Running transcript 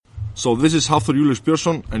So this is Hafþór Julius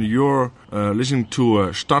Björnsson, and you're listening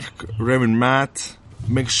to Stark Raven Mad.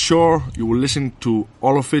 Make sure you will listen to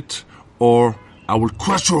all of it, or I will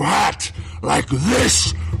crush your hat like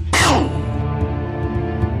this.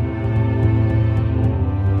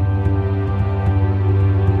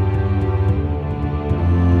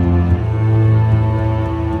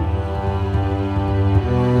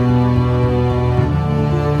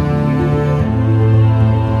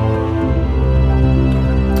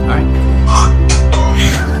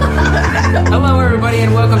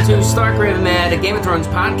 Stark Raven Mad, a Game of Thrones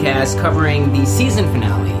podcast covering the season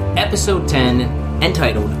finale, episode 10,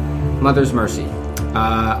 entitled Mother's Mercy.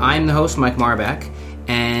 I'm the host, Mike Marbach,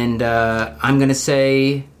 and I'm going to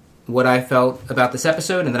say what I felt about this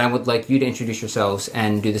episode, and then I would like you to introduce yourselves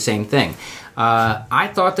and do the same thing.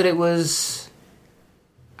 I thought it was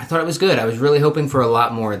good. I was really hoping for a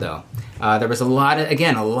lot more, though. There was a lot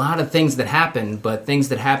of things that happened, but things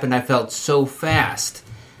that happened I felt so fast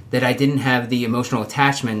that I didn't have the emotional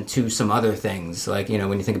attachment to some other things. Like, you know,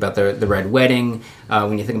 when you think about the Red Wedding,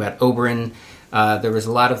 when you think about Oberyn, there was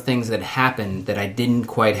a lot of things that happened that I didn't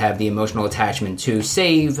quite have the emotional attachment to,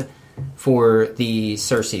 save for the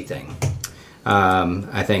Cersei thing.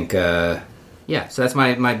 I think, so that's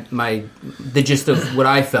the gist of what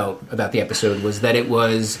I felt about the episode, was that it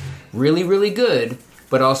was really, really good,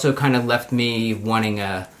 but also kind of left me wanting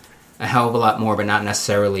a hell of a lot more, but not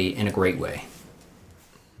necessarily in a great way.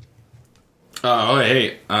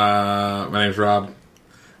 Hey, my name's Rob.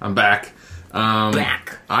 I'm back.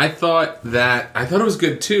 I thought it was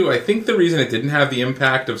good too. I think the reason it didn't have the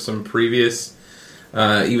impact of some previous,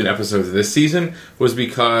 even episodes of this season, was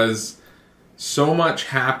because so much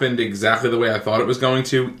happened exactly the way I thought it was going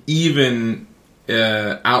to, even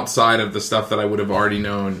outside of the stuff that I would have already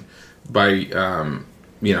known by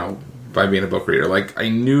being a book reader. Like, I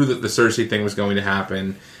knew that the Cersei thing was going to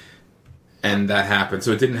happen, and that happened.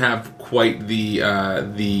 So it didn't have quite the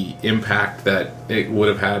impact that it would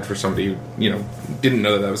have had for somebody who, didn't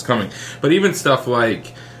know that was coming. But even stuff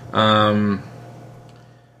like Ollie,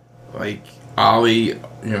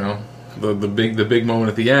 the big moment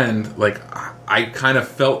at the end, like, I kind of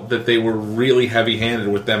felt that they were really heavy-handed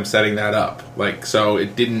with them setting that up. Like, so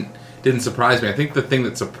it didn't surprise me. I think the thing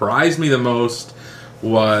that surprised me the most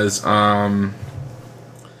was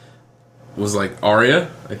like Arya.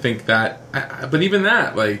 I think that, but even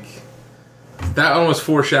that, like, that almost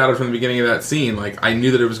foreshadowed from the beginning of that scene. Like, I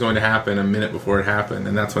knew that it was going to happen a minute before it happened,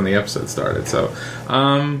 and that's when the episode started. So,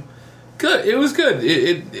 good. It was good.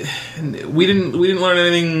 We didn't learn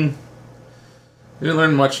anything. We didn't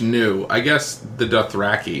learn much new. I guess the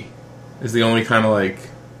Dothraki is the only kind of like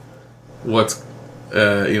what's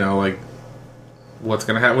going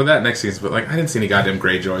to happen with that next season. But like, I didn't see any goddamn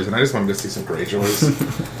Greyjoys, and I just wanted to see some Greyjoys.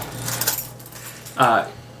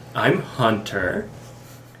 I'm Hunter.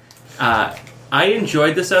 I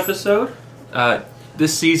enjoyed this episode.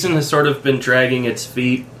 This season has sort of been dragging its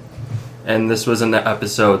feet, and this was an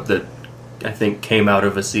episode that I think came out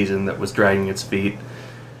of a season that was dragging its feet.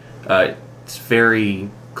 It's very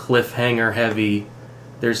cliffhanger heavy.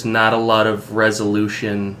 There's not a lot of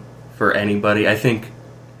resolution for anybody. I think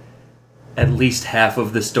at least half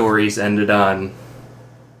of the stories ended on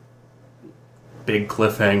big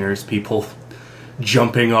cliffhangers. People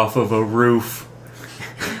jumping off of a roof,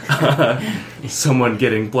 someone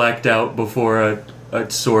getting blacked out before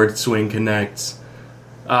a sword swing connects.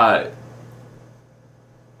 I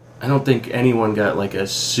don't think anyone got like a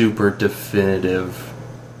super definitive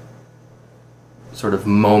sort of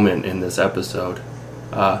moment in this episode.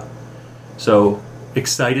 So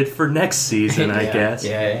excited for next season, I guess.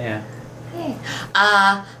 Yeah. Hey.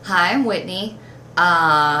 Hi, I'm Whitney.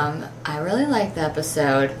 I really liked the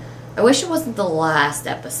episode. I wish it wasn't the last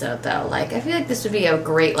episode, though. Like, I feel like this would be a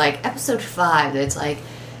great, like, episode 5 that's like,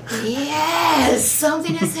 yes,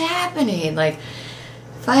 something is happening. Like,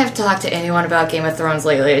 if I have talked to anyone about Game of Thrones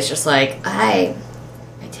lately, it's just like, I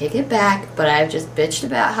take it back, but I've just bitched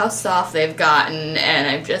about how soft they've gotten, and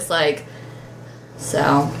I'm just like,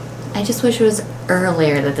 so, I just wish it was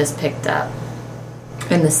earlier that this picked up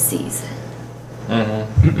in the season.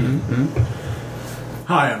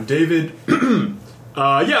 Hi, I'm David.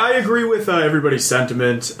 I agree with everybody's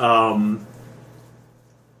sentiment.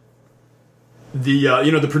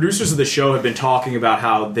 The producers of the show have been talking about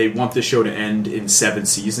how they want the show to end in 7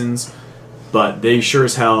 seasons, but they sure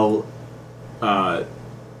as hell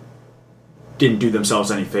didn't do themselves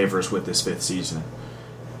any favors with this 5th season,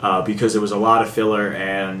 because it was a lot of filler,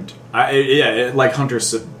 and like Hunter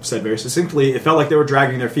said very succinctly, it felt like they were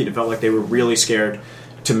dragging their feet. It felt like they were really scared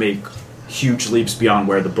to make huge leaps beyond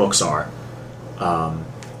where the books are,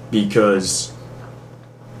 because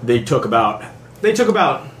they took about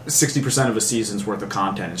 60% of a season's worth of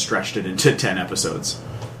content and stretched it into 10 episodes.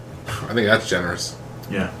 I think that's generous.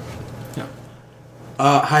 Yeah.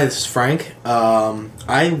 Hi, this is Frank.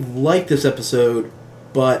 I like this episode,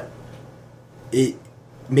 but it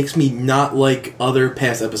makes me not like other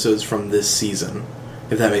past episodes from this season,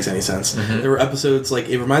 if that makes any sense. There were episodes, like,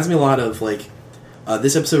 it reminds me a lot of, like,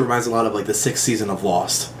 this episode reminds me a lot of, like, the 6th season of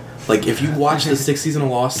Lost. Like, if you watch the 6th season of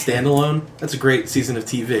Lost standalone, that's a great season of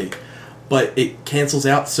TV. But it cancels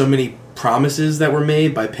out so many promises that were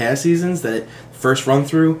made by past seasons that first run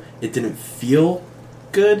through, it didn't feel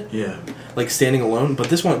good. Yeah. Like, standing alone. But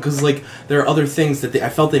this one, because, like, there are other things that I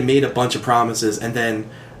felt they made a bunch of promises and then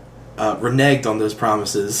reneged on those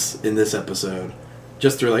promises in this episode.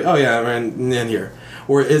 Just through, like, oh yeah, I'm in here.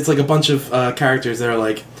 Or it's like a bunch of characters that are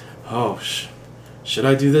like, oh, should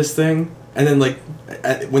I do this thing? And then, like,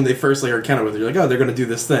 when they first, like, are counted with, you're like, oh, they're going to do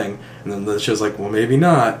this thing. And then the show's like, well, maybe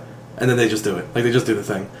not. And then they just do it. Like, they just do the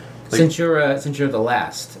thing. Like, Since you're the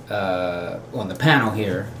last on the panel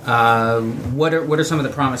here, what are some of the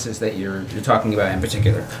promises that you're talking about in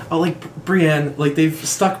particular? oh, like, Brienne, like, they've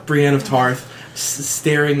stuck Brienne of Tarth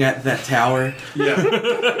staring at that tower. Yeah.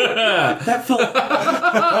 That felt...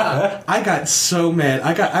 I got so mad.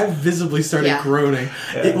 I visibly started groaning.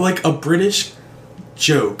 It, like a British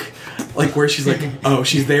joke. Like, where she's like, oh,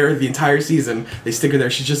 she's there the entire season. They stick her there.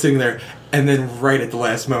 She's just sitting there. And then right at the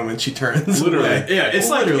last moment, she turns away. Yeah, it's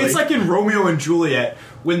like in Romeo and Juliet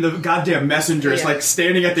when the goddamn messenger is like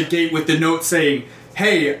standing at the gate with the note saying,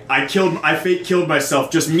 "Hey, I fake killed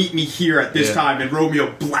myself. Just meet me here at this time." And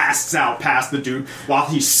Romeo blasts out past the dude while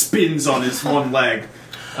he spins on his one leg.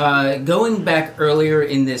 Going back earlier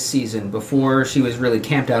in this season, before she was really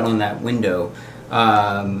camped out on that window,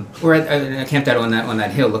 or camped out on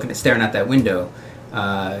that hill, staring out that window,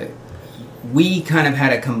 we kind of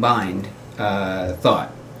had a combined thought.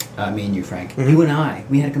 Me and you, Frank. Mm-hmm. You and I.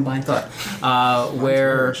 We had a combined thought.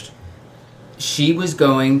 Where she was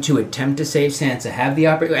going to attempt to save Sansa, have the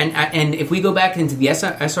opportunity... And if we go back into the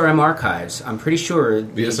SRM archives, I'm pretty sure...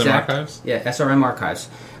 The SM archives? Yeah, SRM archives.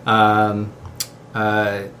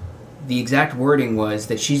 The exact wording was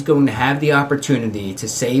that she's going to have the opportunity to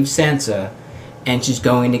save Sansa, and she's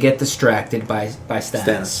going to get distracted by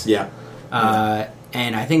Stannis. Yeah.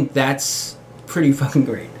 And I think that's pretty fucking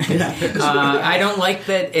great. I don't like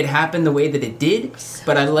that it happened the way that it did,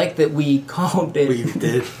 but I like that we called it. We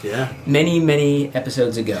did, yeah. Many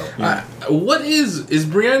episodes ago. What is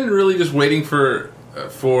Brienne really just waiting for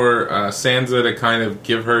Sansa to kind of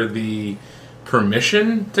give her the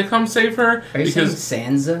permission to come save her? Are you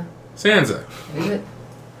saying Sansa? Sansa. Is it?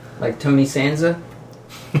 Like Tony Sansa?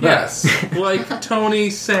 Yes, like Tony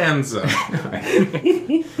Sansa.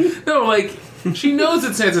 No, like, she knows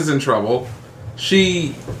that Sansa's in trouble. Is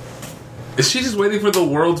she just waiting for the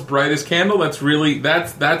world's brightest candle? That's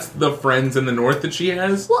the friends in the north that she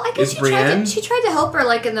has. Well, I guess Brienne. she tried to help her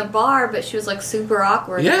like in the bar, but she was like super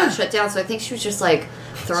awkward. Yeah. And got shut down. So I think she was just like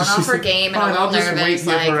throwing off her like, game and fine, a little I'll just nervous.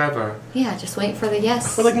 wait here Like, forever. yeah, just waiting for the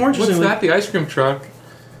yes. Or like more What's interesting, that? The ice cream truck?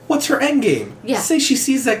 what's her end game? Yeah. Say she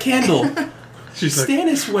sees that candle. She's like,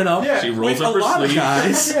 Stannis went up She rolls with up a her lot of sleeve.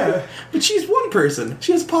 guys, Yeah. but she's one person.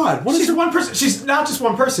 She has Pod. What is She's her? one person. She's not just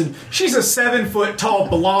one person. She's a 7-foot tall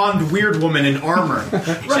blonde weird woman in armor.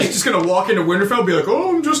 Right. She's just gonna walk into Winterfell and be like,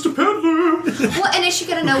 "Oh, I'm just a peddler." Well, and is she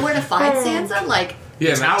gonna know where to find Sansa? Like,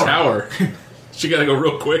 yeah, in that tower. She gotta go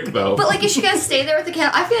real quick though. but like, is she gonna stay there with the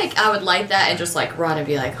candle? I feel like I would like that and just like run and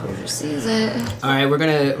be like, "Who sees it?" All right, we're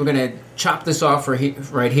gonna chop this off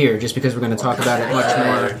right here, just because we're gonna talk about it much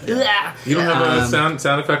more. You don't have a sound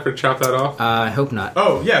effect for chop that off? I hope not.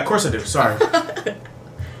 Oh yeah, of course I do. Sorry.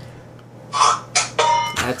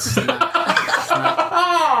 That's not, it's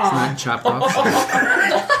not chopped off.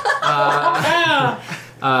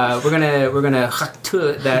 We're gonna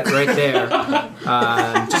to that right there,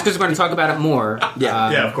 just because we're going to talk about it more.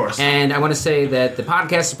 Yeah, of course. And I want to say that the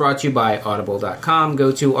podcast is brought to you by Audible.com.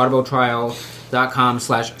 Go to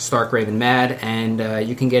audibletrial.com/StarkRavenMad, and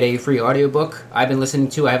you can get a free audiobook. I've been listening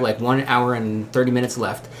to. I have like 1 hour and 30 minutes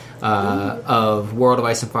left of World of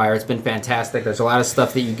Ice and Fire. It's been fantastic. There's a lot of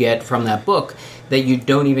stuff that you get from that book that you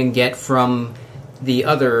don't even get from the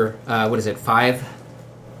other. 5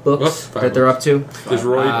 books that they're up to. Does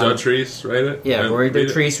Rory Dotrice write it? Yeah, Rory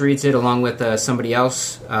Dotrice reads it along with somebody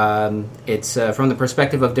else. It's from the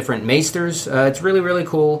perspective of different maesters. It's really, really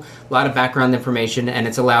cool. A lot of background information, and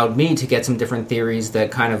it's allowed me to get some different theories that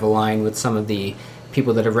kind of align with some of the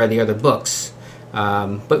people that have read the other books.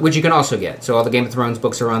 But which you can also get. So all the Game of Thrones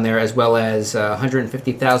books are on there, as well as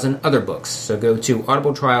 150,000 other books. So go to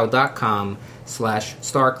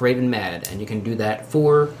audibletrial.com/StarkRavenMad, and you can do that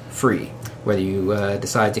for free. Whether you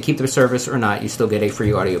decide to keep the service or not, you still get a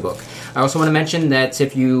free audiobook. I also want to mention that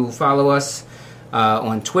if you follow us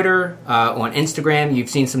on Twitter, on Instagram, you've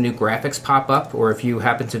seen some new graphics pop up, or if you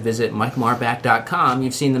happen to visit MikeMarback.com,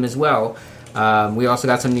 you've seen them as well. We also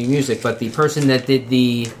got some new music, but the person that did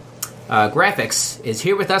the graphics is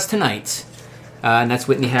here with us tonight, and that's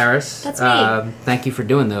Whitney Harris. That's me. Thank you for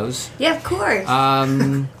doing those. Yeah, of course.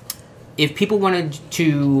 If people wanted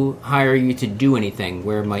to hire you to do anything,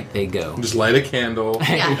 where might they go? Just light a candle.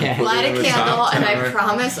 Yeah, light a candle, and I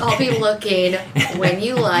promise I'll be looking when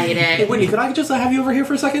you light Hey, it. Whitney, could I just have you over here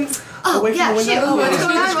for a second? Oh, Away from yeah, the window? shoot. Oh, what's It's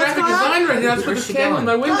going on? What's graphic going on? design right now. That's Where's what she the candle in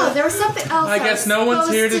my going? window. Oh, there was something else I guess no one's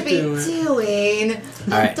here to do it. doing. All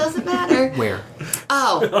right. It doesn't matter. Where?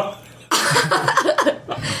 Oh.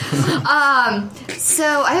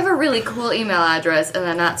 So I have a really cool email address and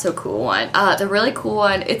a not so cool one. The really cool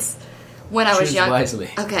one, it's when I was Choose young. wisely.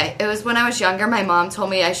 Okay, it was when I was younger. My mom told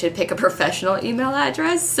me I should pick a professional email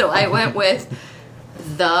address, so I went with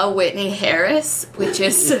the Whitney Harris, which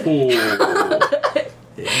is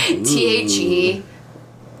THE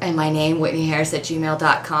and my name WhitneyHarris at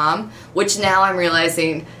gmail.com, which now I'm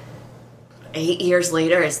realizing 8 years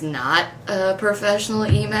later is not a professional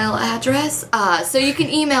email address. So you can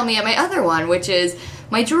email me at my other one, which is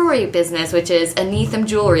my jewelry business, which is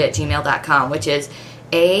anethumjewelry at gmail.com, which is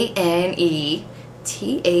ANETHUM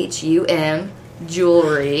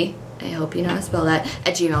jewelry. I hope you know how to spell that,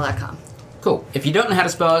 at gmail.com. Cool. If you don't know how to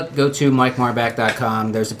spell it, go to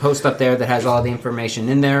MikeMarback.com. There's a post up there that has all the information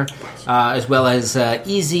in there, as well as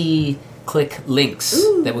easy click links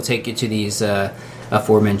that will take you to these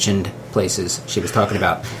aforementioned places she was talking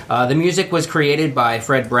about. The music was created by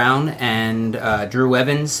Fred Brown and Drew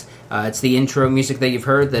Evans. It's the intro music that you've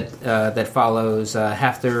heard that follows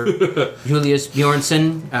Hafthor Julius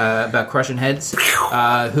Bjornsson about crushing heads,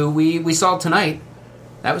 who we saw tonight.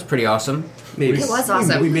 That was pretty awesome. Maybe. It was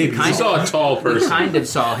awesome. We maybe I saw a tall person. Kind of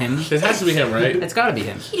saw him. It has to be him, right? It's got to be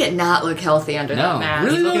him. He did not look healthy under No. that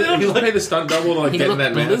mask. Really? They don't just pay the stunt double to like He get in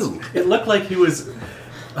looked that blue. mask. It looked like he was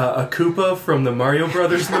a Koopa from the Mario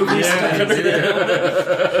Brothers movies.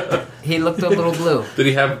 He looked a little blue. Did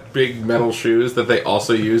he have big metal shoes that they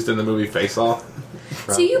also used in the movie Face Off?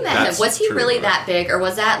 So you met him. That's Was he true, really right? that big, or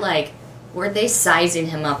was that like, were they sizing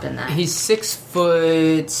him up in that? He's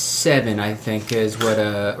 6'7", I think, is what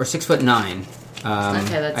or 6'9".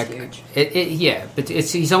 Okay, that's huge. Yeah, but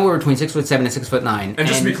he's somewhere between 6'7" and 6'9". And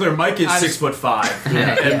just to be clear, Mike is I was-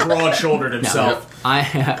 6'5" and broad-shouldered himself. I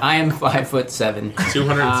am 5'7",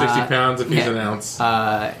 260 pounds if he's yeah. an ounce.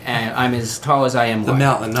 and I'm as tall as I am The wide.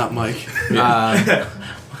 mountain, not Mike.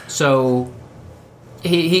 So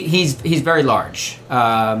he's very large.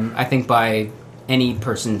 I think by any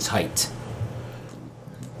person's height.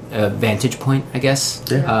 Vantage point, I guess.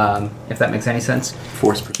 Yeah. If that makes any sense.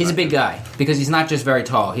 Force He's a big guy because he's not just very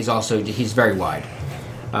tall. He's very wide.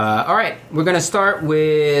 All right, we're going to start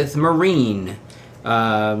with Marine,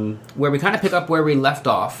 where we kind of pick up where we left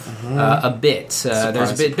off a bit.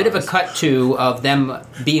 There's a bit of a cut to of them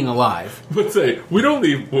being alive. Let's say we don't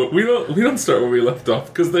start where we left off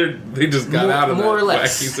because they just got out of more that or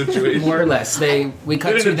less. wacky situation. More or less, we cut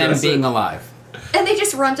didn't to them address being it. alive. And they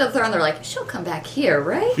just run to the throne. They're like, she'll come back here,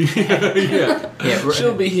 right? Yeah, Yeah,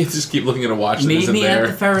 she'll be. You just keep looking at a watch that Meet isn't me at the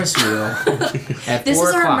there. Ferris wheel at This 4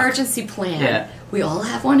 is our o'clock. emergency plan. Yeah. We all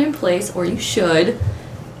have one in place, or you should.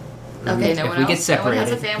 Okay, no If one we else? get separated. No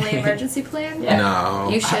one has a family emergency plan? No.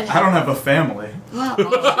 You should I have. don't have a family. Wow.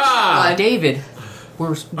 David,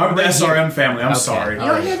 we're I'm the SRM family. I'm Okay. sorry. You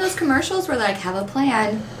don't hear those commercials where like, have a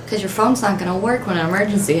plan, because your phone's not going to work when an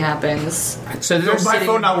emergency happens. So they're My sitting,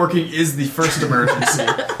 phone not working is the first emergency.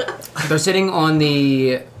 they're sitting on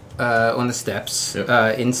the steps,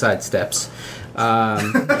 Yep. inside steps.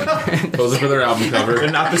 Posing for their album cover.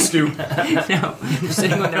 and not the stoop. No, they're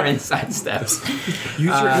sitting on their inside steps,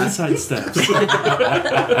 Use your inside steps.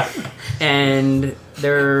 and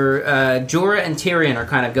they're Jorah and Tyrion are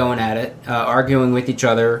kind of going at it, arguing with each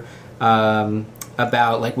other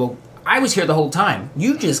about like, well, I was here the whole time.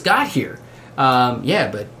 You just got here. Yeah,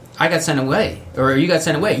 but I got sent away, or you got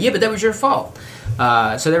sent away. Yeah, but that was your fault.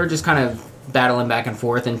 So they were just kind of battling back and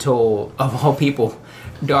forth until, of all people,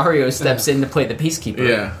 Dario steps in to play the peacekeeper.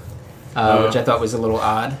 Yeah. Which I thought was a little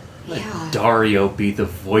odd. Yeah. Dario be the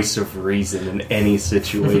voice of reason in any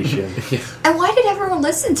situation. And why did everyone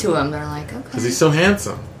listen to him? They're like, Because okay. he's so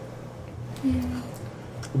handsome.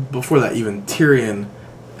 Before that, even Tyrion,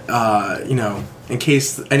 in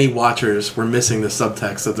case any watchers were missing the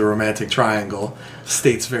subtext of the romantic triangle,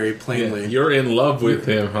 states very plainly, You're in love with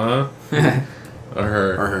him, huh? Or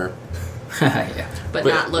her. or her. Yeah. But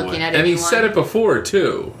But- not looking at And anyone. he said it before,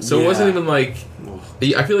 too. So it Yeah. wasn't even like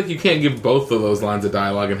I feel like you can't give both of those lines of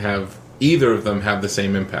dialogue and have either of them have the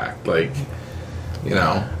same impact. Like, you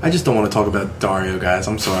know. I just don't want to talk about Dario, guys.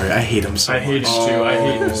 I'm sorry. I hate him so much. I hate him too. I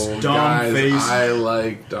hate this dumb guys, face. I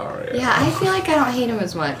like Dario. Yeah, I feel like I don't hate him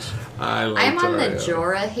as much. I'm I'm on the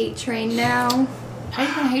Jorah hate train now. How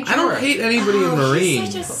you gonna hate Jorah? I don't hate anybody in Marine.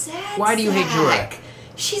 He's such a sad Why do you hate sack.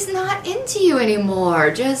 She's not into you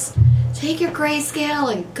anymore. Just take your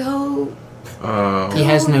grayscale and go. He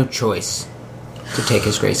has no choice to take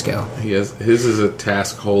his grayscale. His is a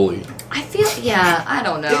task wholly. I feel, yeah, I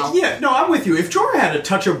don't know. Yeah, no, I'm with you. If Jorah had a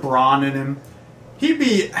touch of brawn in him, he'd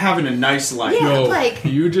be having a nice life. Yeah. No, like-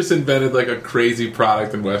 you just invented like a crazy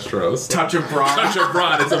product in Westeros. Touch of brawn. Touch of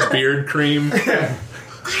brawn. It's a beard cream.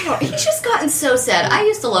 I don't. He's just gotten so sad. I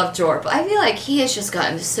used to love Jorah, but I feel like he has just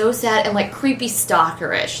gotten so sad and like creepy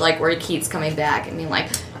stalkerish, like where he keeps coming back and being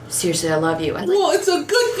like, "Seriously, I love you." And like, Well, it's a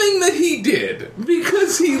good thing that he did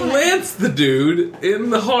because he lanced the dude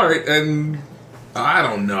in the heart, and I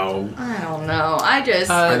don't know. I don't know. I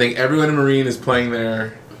just. I think everyone in Marine is playing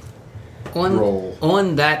their role.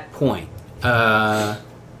 On that point,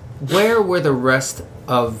 where was the rest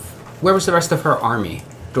of her army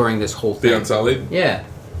during this whole thing? The Unsullied. Yeah.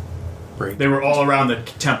 They were all around the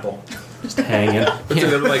temple. Just hanging. But they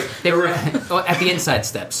were like They were at the inside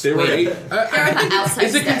steps. they were. Wait. I think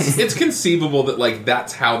Outside steps. it's conceivable that like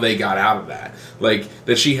that's how they got out of that. Like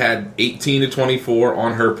that she had 18 to 24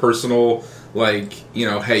 on her personal. Like, you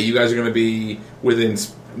know, hey, you guys are going to be within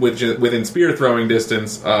spear throwing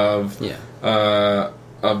distance of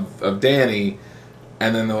Dany,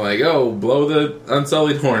 and then they're like, oh, blow the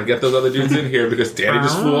Unsullied horn, get those other dudes in here because Dany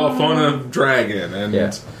just flew off on a dragon, and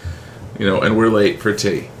you know, and we're late for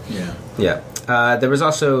tea. Yeah. There was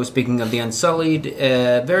also, speaking of the Unsullied,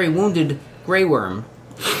 a very wounded Grey Worm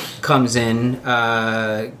comes in,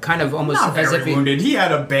 kind of almost Not as very if he, wounded. He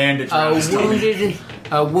had a bandage around his stomach.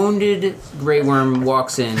 a wounded Grey Worm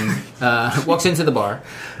walks into the bar,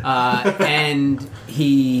 and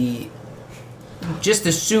he just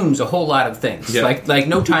assumes a whole lot of things. Yeah. Like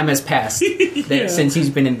no time has passed since he's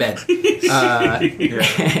been in bed,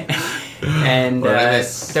 and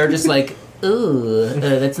they're just like, ooh,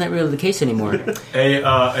 that's not really the case anymore.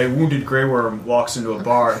 A wounded Grey Worm walks into a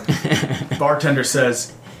bar. Bartender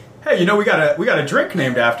says, "Hey, you know we got a drink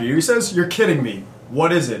named after you." He says, "You're kidding me.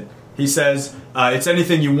 What is it?" He says, "It's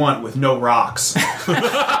anything you want with no rocks."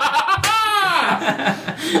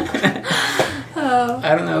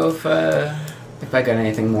 I don't know if I got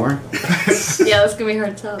anything more. Yeah, that's gonna be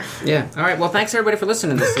hard to tell. Yeah. All right. Well, thanks everybody for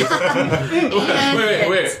listening to this season.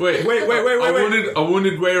 Wait. A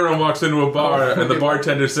wounded Grey Worm walks into a bar, and the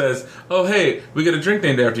bartender says, "Oh, hey, we got a drink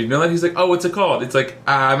named after you. You know that?" He's like, "Oh, what's it called?" It's like,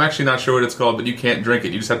 I'm actually not sure what it's called, but you can't drink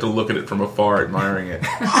it. You just have to look at it from afar, admiring it.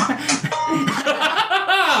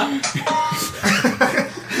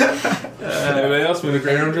 Anybody else with a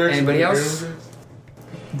Grey Worm drink? Anybody else?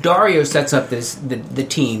 Dario sets up the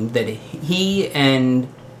team that he and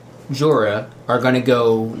Jorah are going to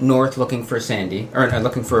go north looking for Sandy, or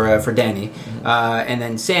looking for Dany, and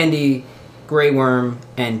then Sandy, Grey Worm,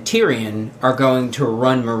 and Tyrion are going to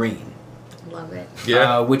run Marine. Love it.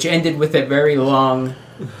 Yeah. Which ended with a very long,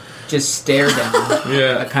 just stare down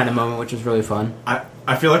Yeah. kind of moment, which was really fun.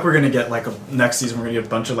 I feel like we're gonna get like next season. We're gonna get a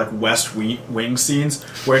bunch of like West Wing scenes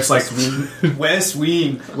where it's like West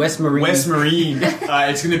Marine. It's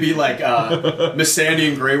gonna be like Miss Sandy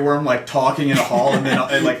and Grey Worm like talking in a hall, and then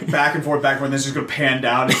and, like back and forth, and then it's just gonna pan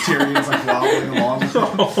down, and Tyrion's like wobbling along.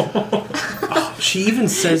 She even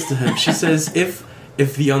says to him, she says, if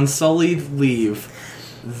the Unsullied leave,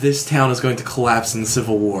 this town is going to collapse in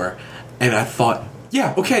civil war. And I thought,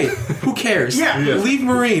 yeah, okay, who cares? Leave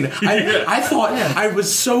Marine. I thought I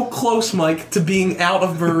was so close, Mike, to being out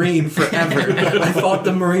of Marine forever. I thought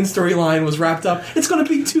the Marine storyline was wrapped up. It's going to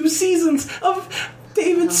be 2 seasons of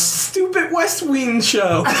David's stupid West Wing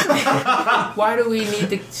show. Why do we need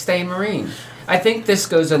to stay Marine? I think this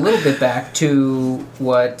goes a little bit back to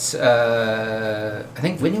what I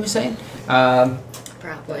think Whitney was saying.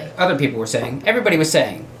 Probably. Other people were saying. Everybody was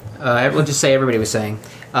saying. We'll just say everybody was saying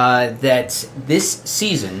that this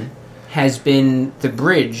season has been the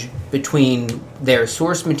bridge between their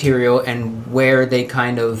source material and where they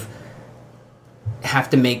kind of have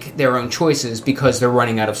to make their own choices because they're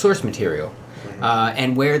running out of source material,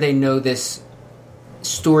 and where they know this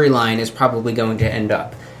storyline is probably going to end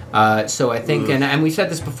up. So I think, and we said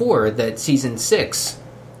this before, that season 6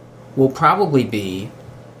 will probably be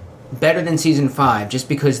better than season 5, just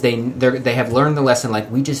because they have learned the lesson. Like,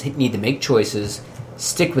 we just need to make choices,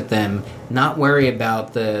 stick with them, not worry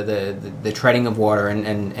about the treading of water,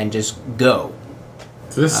 and just go.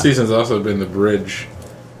 This season's also been the bridge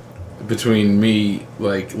between me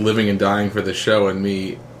like living and dying for the show and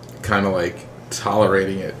me kind of like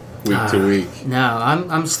tolerating it week to week. No,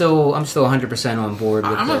 I'm still 100% on board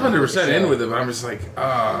with I'm 100% in with it, but I'm just like,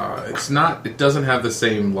 it doesn't have the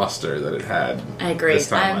same luster that it had I agree. this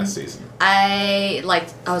time last season. I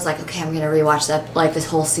was like, okay, I'm gonna rewatch that like this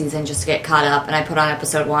whole season just to get caught up, and I put on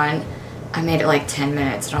episode 1. I made it like 10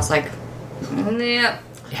 minutes, and I was like, yeah.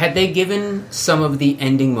 Had they given some of the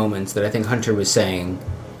ending moments that I think Hunter was saying,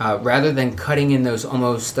 rather than cutting in those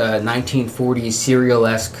almost 1940s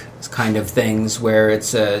serial-esque kind of things where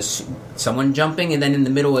it's someone jumping and then in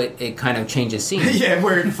the middle it kind of changes scene. Yeah,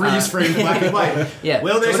 where it freeze frames black and white. Yeah.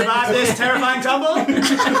 Will they survive this terrifying tumble?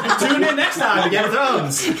 Tune in next time to Game of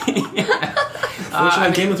Thrones.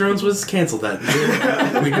 Fortunately, Game of Thrones was canceled that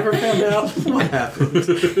year. We never found out what happened.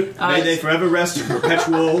 May they forever rest in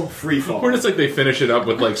perpetual freefall. Or it's like they finish it up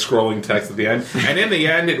with like scrolling text at the end, and in the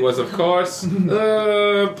end it was, of course, Thrawn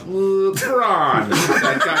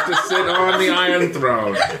that got to sit on the Iron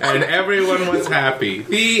Throne, and everyone was happy.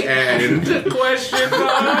 The end? Question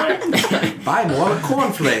mark. Buy more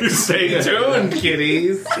cornflakes. Stay tuned,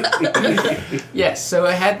 kiddies. Yes, so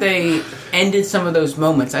had they ended some of those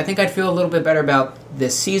moments, I think I'd feel a little bit better about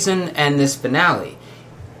this season and this finale.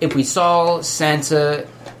 If we saw Sansa,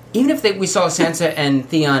 even if we saw Sansa and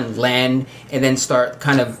Theon land and then start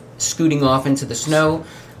kind of scooting off into the snow,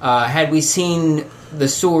 had we seen the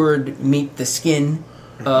sword meet the skin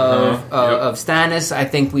of Stannis, I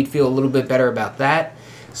think we'd feel a little bit better about that.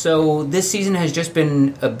 So this season has just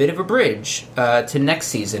been a bit of a bridge to next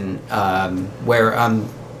season, where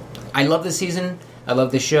I love the season, I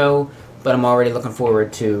love the show, but I'm already looking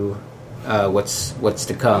forward to what's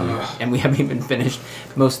to come. And we haven't even finished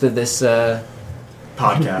most of this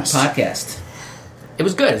podcast. It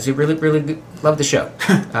was good. It was really, really good. Loved the show.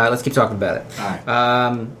 Let's keep talking about it. All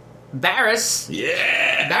right. Varys.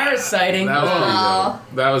 Yeah. Varys sighting. That was pretty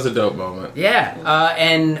dope. That was a dope moment. Yeah.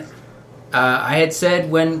 And I had said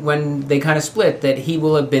when they kind of split that he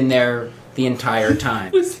will have been there the entire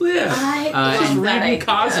time. Just reading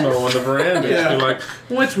Cosmo on the veranda. Yeah. Like,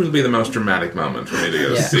 which would be the most dramatic moment for me to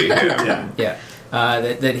go see him? Yeah.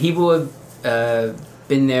 That he will have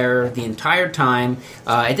been there the entire time.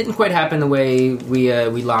 It didn't quite happen the way we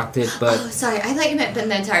locked it, but Oh, sorry. I thought you meant been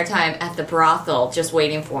the entire time at the brothel, just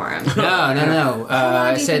waiting for him. no. How long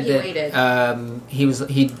I do you said think he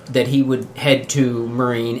that he would head to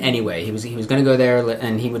Meereen anyway. He was going to go there,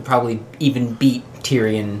 and he would probably even beat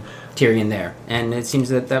Tyrion there, and it seems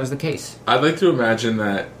that was the case. I'd like to imagine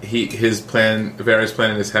that Varys' plan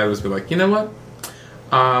in his head was be like, you know what?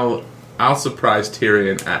 I'll surprise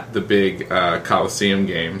Tyrion at the big Colosseum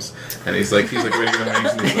games, and he's like waiting in the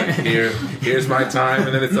wings, and he's like, here's my time,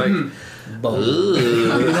 and then it's like, You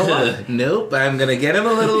know what? nope, I'm gonna get him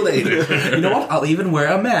a little later. You know what? I'll even wear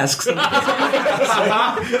a mask.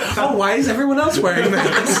 Oh, why is everyone else wearing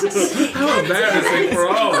masks? How embarrassing for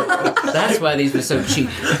all of us. That's why these were so cheap.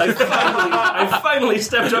 I finally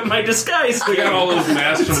stepped up my disguise. We got all those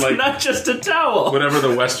masks from like Not just a towel. whatever the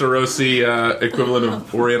Westerosi equivalent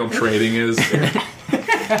of Oriental trading is.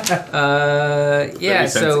 30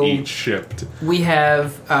 cents so each shipped. we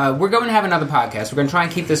have we're going to have another podcast. We're going to try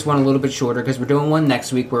and keep this one a little bit shorter because we're doing one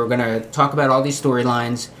next week where we're going to talk about all these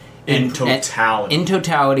storylines In totality. in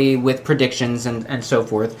totality with predictions and so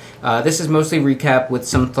forth. This is mostly recap with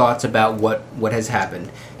some thoughts about what has happened.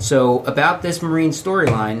 So about this Meereen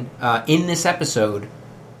storyline in this episode,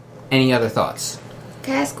 any other thoughts?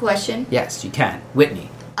 Can I ask a question? Yes, you can. Whitney.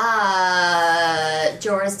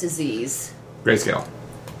 Jorah's disease. Grayscale.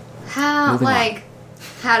 How Moving on.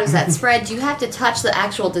 how does that spread? Do you have to touch the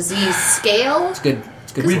actual disease scale? It's good.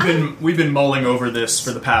 It's good. We've been mulling over this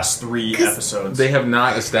for the past 3 episodes. They have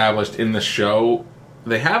not established in the show.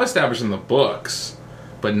 They have established in the books,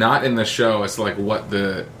 but not in the show. It's like what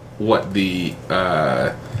the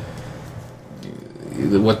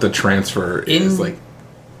transfer is like.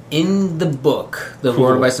 In the book, The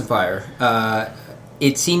Lord of Ice and Fire,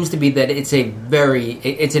 it seems to be that it's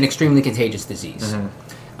an extremely contagious disease.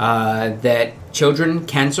 That children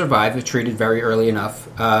can survive if treated very early enough.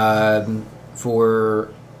 For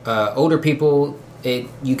older people,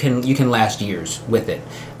 you can last years with it.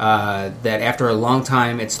 That after a long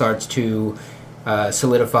time, it starts to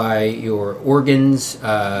solidify your organs,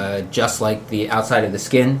 just like the outside of the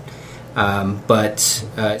skin.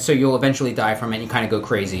 So you'll eventually die from it. And you kind of go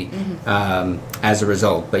crazy as a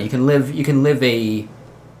result. But you can live a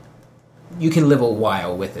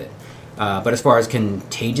while with it. But as far as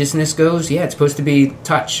contagiousness goes, yeah, it's supposed to be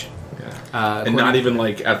touch. And not even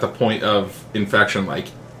like at the point of infection, like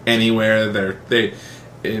anywhere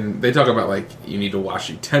they talk about like you need to wash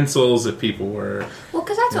utensils if people were. Well,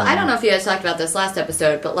 because that's what I don't know if you guys talked about this last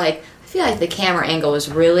episode, but like I feel like the camera angle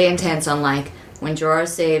was really intense on like when Jorah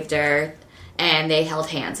saved her and they held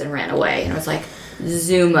hands and ran away, and it was like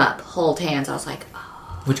zoom up, hold hands. I was like,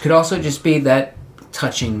 oh. Which could also just be that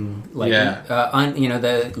touching, like Yeah.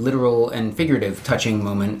 the literal and figurative touching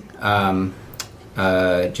moment.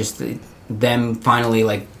 Them finally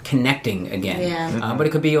like connecting again. Yeah. But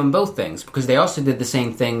it could be on both things because they also did the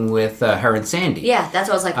same thing with her and Sandy. Yeah, that's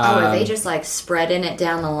what I was like. Oh, are they just like spreading it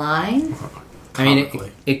down the line? I mean,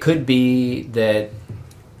 it could be that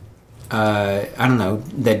I don't know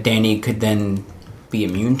that Dany could then be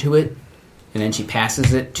immune to it, and then she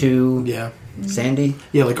passes it to Sandy.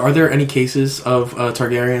 Yeah, like are there any cases of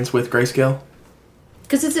Targaryens with grayscale?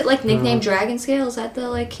 Because is it like nicknamed Dragon Scale? Is that the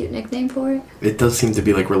like cute nickname for it? It does seem to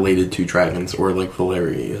be like related to dragons or like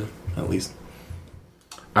Valyria, at least.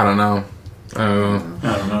 I don't know.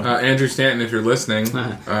 know. Andrew Stanton, if you're listening,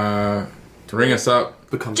 ring us up.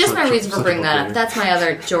 Just my reason for bringing that up. That's my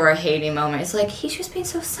other Jorah hating moment. It's like, he's just being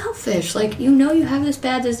so selfish. Like, you know you have this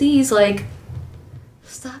bad disease. Like,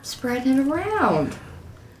 stop spreading it around.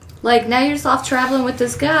 Like, now you're just off traveling with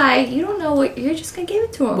this guy. You don't know what... You're just going to give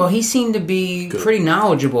it to him. Well, he seemed to be pretty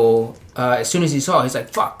knowledgeable as soon as he saw it. He's like,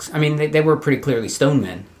 fuck. I mean, they were pretty clearly stone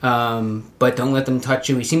men. But don't let them touch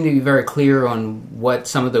you. He seemed to be very clear on what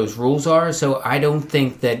some of those rules are. So I don't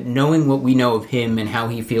think that knowing what we know of him and how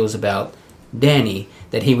he feels about Dany,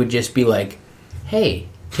 that he would just be like, hey,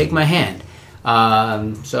 take my hand.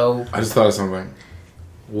 So I just thought of something.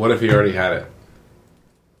 What if he already had it?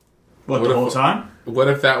 What the whole time? What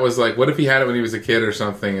if that was like? What if he had it when he was a kid or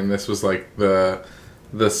something, and this was like the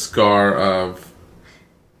scar of?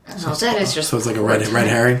 Oh, that is just... So it's like a red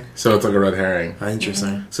herring? So it's like a red herring.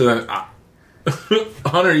 Interesting. So then,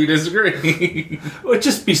 Hunter, you disagree? It would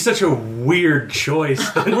just be such a weird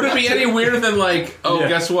choice. Would it be any weirder than like,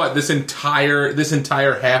 guess what? This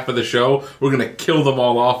entire half of the show, we're gonna kill them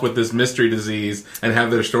all off with this mystery disease and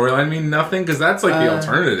have their storyline mean nothing? Because that's like the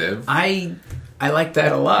alternative. I like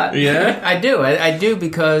that a lot. Yeah? I do. I do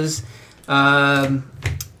because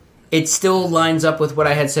it still lines up with what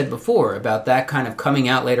I had said before about that kind of coming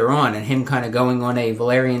out later on and him kind of going on a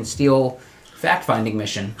Valerian Steel fact-finding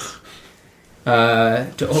mission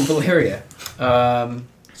to old Valyria.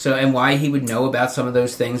 And why he would know about some of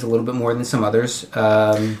those things a little bit more than some others.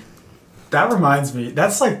 That reminds me,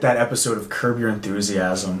 that's like that episode of Curb Your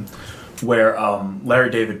Enthusiasm where Larry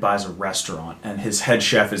David buys a restaurant and his head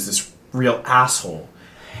chef is this real asshole.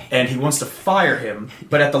 And he wants to fire him,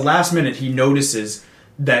 but at the last minute he notices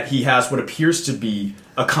that he has what appears to be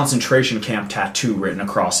a concentration camp tattoo written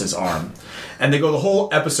across his arm. And they go the whole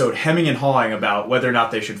episode hemming and hawing about whether or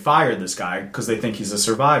not they should fire this guy because they think he's a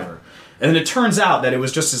survivor. And then it turns out that it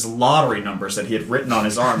was just his lottery numbers that he had written on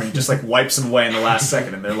his arm, and he just like wipes them away in the last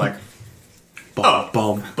second, and they're like,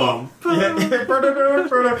 Bum.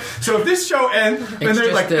 So if this show ends, and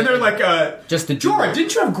they're like, just a Jorah,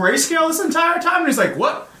 didn't you have grayscale this entire time? And he's like,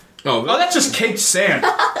 what? Oh, that's just caked sand.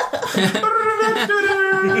 and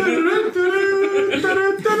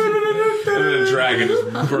the dragon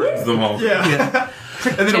just burns them all. Yeah.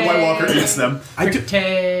 And then a White Walker eats them.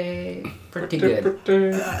 Pretty good.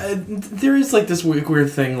 There is like this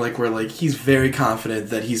weird thing, like where like he's very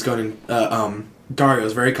confident that he's going to. Dario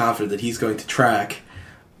is very confident that he's going to track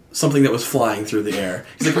something that was flying through the air.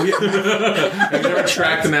 He's like, Have you ever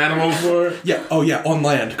tracked an animal before? yeah, on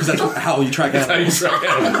land, because that's how you track animals. How you track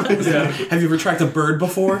animals. Yeah. Have you ever tracked a bird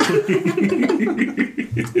before?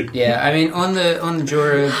 Yeah, I mean on the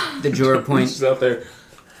Jorah point, Just out there.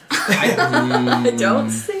 Don't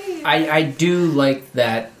see. I do like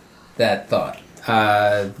that thought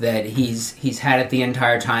that he's had it the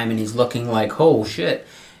entire time and he's looking like, oh shit,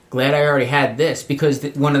 glad I already had this, because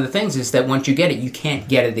one of the things is that once you get it, you can't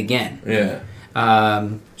get it again. Yeah.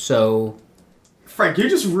 So Frank, you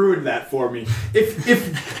just ruined that for me.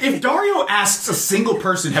 If Dario asks a single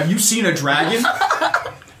person, have you seen a dragon?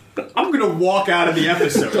 I'm gonna walk out of the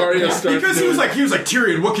episode. Dario starts because he was like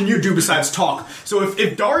Tyrion, what can you do besides talk? So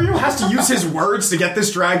if Dario has to use his words to get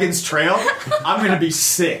this dragon's trail, I'm gonna be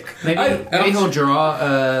sick. maybe he'll draw.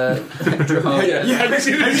 Have you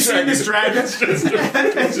seen this dragon? It's just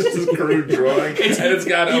a crude drawing. It's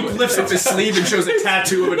got He lifts up his sleeve and shows a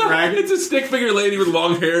tattoo of a dragon. It's a stick figure lady with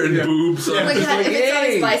long hair and boobs. Oh my god, if it's on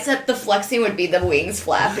Yay. his bicep, the flexing would be the wings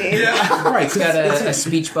flapping. Yeah. Right. It's got a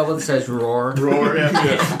speech bubble that says "roar." Roar,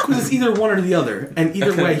 yeah. Because it's either one or the other, and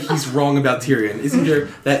either way, he's wrong about Tyrion. It's either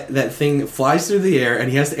that thing flies through the air and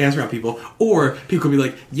he has to answer on people, or people could be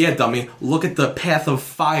like, "Yeah, dummy, look at the path of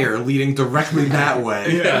fire leading directly that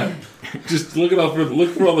way." Yeah. Just look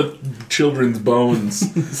for all the children's bones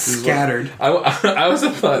Scattered. I also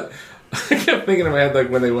thought, I kept thinking in my head, like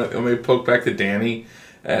when they poked back to Dany,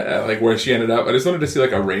 like where she ended up. I just wanted to see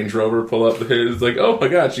like a Range Rover pull up. It's like, oh my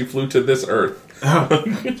god, she flew to this Earth.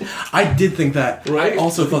 I did think that. Right? I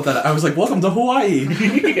also thought that. I was like, "Welcome to Hawaii."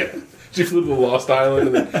 Yeah. She flew to the Lost Island,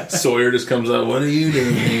 and then Sawyer just comes out. What are you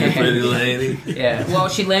doing here, pretty lady? Yeah. Well,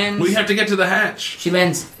 she lands. We have to get to the hatch. She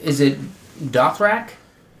lands. Is it Dothrak?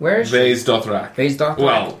 Where is she? Vase Dothrak. Vase Dothrak.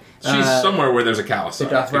 Well, she's somewhere where there's a Khalasar. the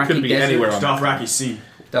Dothraki It could be Desert? anywhere on Dothraki Sea.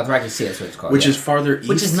 Dothraki Sea, that's what it's called. Which yeah. is farther east.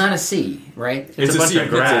 Which is not a sea, right? It's a bunch sea of of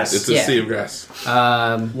grass. It's a Yeah. sea of grass.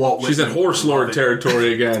 Walt She's at Whitman Horse Lord loved it.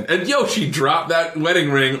 territory again. And she dropped that wedding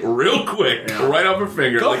ring real quick, right off her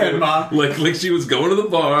finger. Go ahead, Ma. Like she was going to the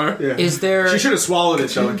bar. Yeah. Is there She should have swallowed it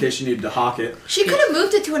though, in case she needed to hawk it. She could have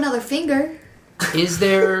moved it to another finger. is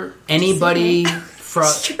there anybody from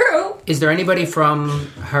It's true. is there anybody from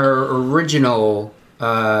her original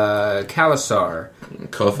Khalasar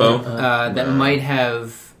Kotho. that might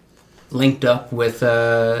have linked up with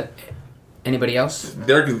anybody else?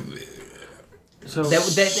 They're So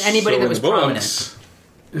That anybody that was prominent?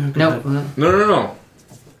 No. No.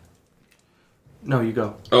 no, you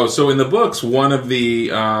go. Oh, so in the books, one of the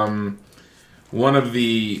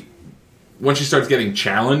when she starts getting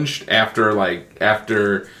challenged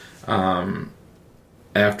after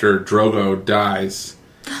Drogo dies,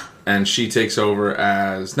 and she takes over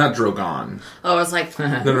as not Drogon. Oh, I was like,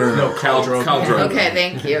 No, Khal Drogo. okay,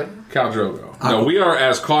 thank you. Khal Drogo. No, we are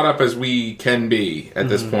as caught up as we can be at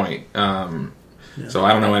this point. So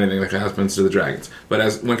I don't know anything that happens to the dragons. But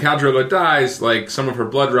when Khal Drogo dies, like some of her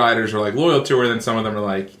blood riders are like loyal to her, then some of them are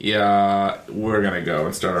like, yeah, we're gonna go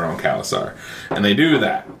and start our own Khalasar, and they do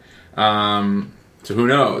that. So who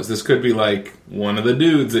knows? This could be like one of the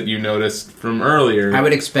dudes that you noticed from earlier. I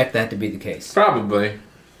would expect that to be the case. Probably.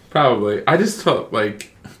 I just thought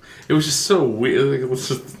like it was just so weird. Like, it was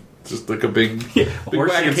just like a big wagon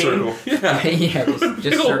Horsey circle. Yeah. Yeah, just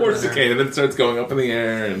Big old circling horse around. cane, and then it starts going up in the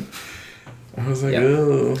air, and I was like, Yep.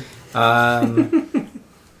 oh.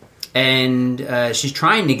 And she's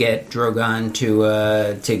trying to get Drogon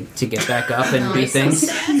to get back up and do things.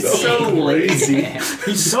 He's so lazy. Yeah.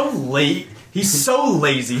 He's so late. He's so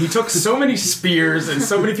lazy. He took so many spears, and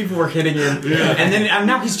so many people were hitting him. And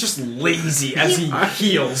now he's just lazy as he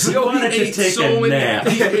heals. He ate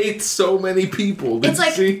He ate so many people. Did It's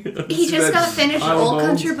like you see? he just got finished Idle Old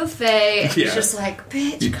Bones? Country Buffet. And Yeah. He's just like,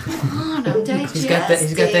 bitch, come on, I'm digesting.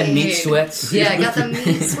 He's got that meat sweats. Yeah, I got the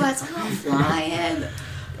meat sweats. I'm flying.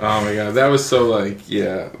 Oh my god, that was so like you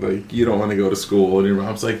don't want to go to school, and your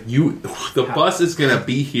mom's like, the bus is gonna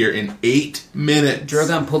be here in 8 minutes.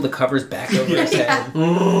 Drogon pulled the covers back over his head.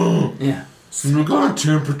 Yeah. You got a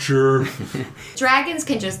temperature. Dragons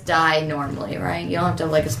can just die normally, right? You don't have to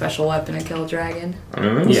have like a special weapon to kill a dragon. I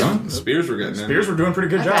don't know. Yeah. Spears were getting in. Spears were doing a pretty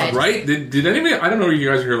good Okay. job. Right? Did anybody? I don't know if you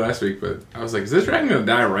guys were here last week, but I was like, is this dragon gonna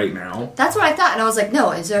die right now? That's what I thought, and I was like,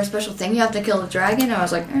 no, is there a special thing you have to kill a dragon? And I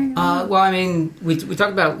was like, Well, I mean, we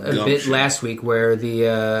talked about a bit Gumption. last week where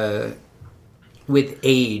the with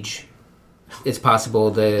age, it's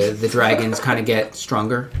possible the dragons kind of get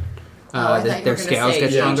stronger. Their scales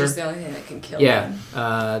get stronger. the only thing that can kill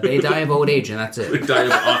Yeah, they die of old age, and that's They it.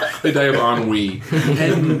 die of ennui.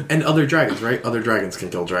 and other dragons, right? Other dragons can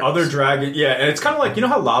kill dragons. Other dragon, yeah, and it's kind of like, you know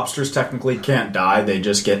how lobsters technically can't die; they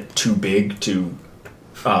just get too big to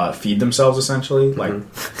feed themselves, essentially. Like,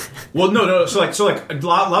 well, no. So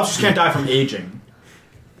lobsters can't die from aging.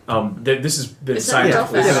 This has been Is that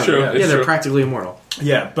scientifically. real fact? It's true. Yeah, It's they're true. practically immortal.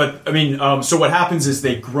 yeah, but I mean, so what happens is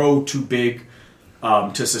they grow too big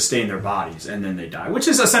to sustain their bodies, and then they die, which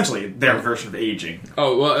is essentially their version of aging.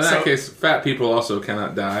 Oh well, in that So- case, fat people also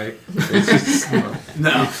cannot die. It's just,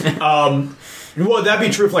 No. Well, that'd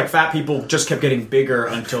be true if like fat people just kept getting bigger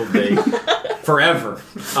until they forever.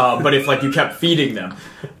 But if like you kept feeding them,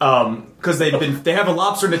 because they have a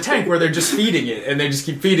lobster in a tank where they're just feeding it, and they just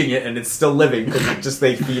keep feeding it, and it's still living because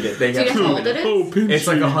they feed it. They Do you have know how food old in it it. is? It's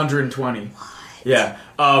like 120. Yeah.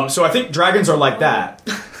 So I think dragons are like that,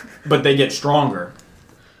 but they get stronger.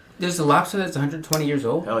 There's a lobster that's 120 years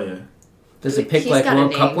old. Hell yeah. Does it pick He's like got a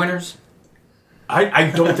World Cup name. winners?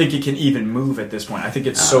 I don't think it can even move at this point. I think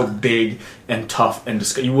it's so big and tough and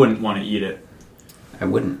you wouldn't want to eat it. I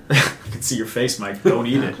wouldn't. I can see your face, Mike. Don't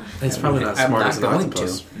eat it. It's probably not I'm smart not as an going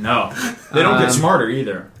octopus. No. They don't get smarter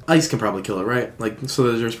either. Ice can probably kill it, right? Like,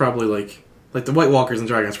 so there's probably like the White Walkers and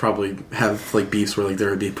dragons probably have like beefs where like they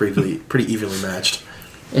would be pretty evenly matched.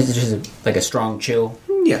 Is it just like a strong chill?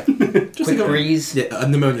 Yeah. Just Quick breeze? Yeah,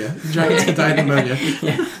 pneumonia. Dragons can die of pneumonia.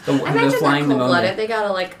 Yeah. I imagine they're flying cold-blooded. pneumonia. They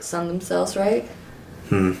gotta, like, sun themselves, right?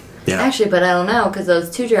 Yeah. Actually, but I don't know, because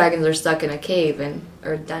those two dragons are stuck in a cave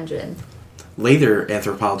or dungeon. Later,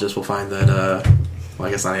 anthropologists will find that, well,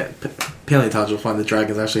 I guess not yet. Paleontologists will find that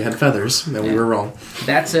dragons actually had feathers, and we were wrong.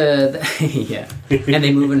 That's yeah. And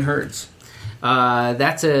they move in herds.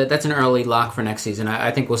 That's an early lock for next season.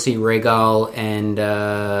 I think we'll see Rhaegal and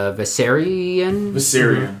Viserion.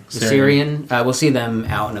 We'll see them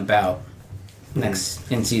out and about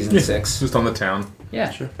next in season 6. Just on the town.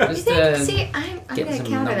 Yeah, sure. You think, see, I'm going to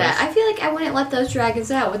counter that. I feel like I wouldn't let those dragons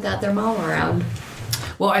out without their mom around.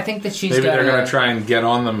 Well, I think that she's Maybe got they're going to try and get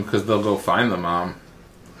on them because they'll go find the mom.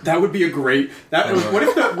 That would be a great.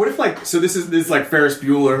 What if like so this is like Ferris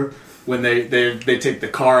Bueller when they take the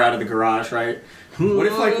car out of the garage, right? What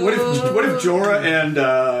if Jorah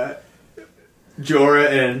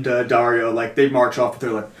and Dario, like, they march off, but they're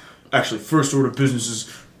like, actually, first order of business is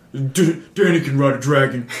Danny can ride a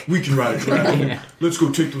dragon, we can ride a dragon. Yeah. Let's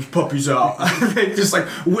go take those puppies out. They just like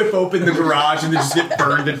whip open the garage and they just get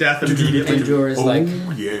burned to death immediately. And Jorah's like,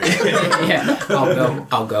 Yeah. yeah,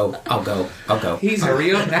 I'll go. He's a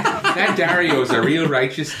real... That Dario's a real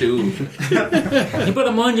righteous dude. You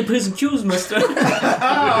better mind your piss and shoes, mister.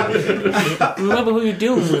 Remember who you're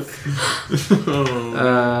dealing with.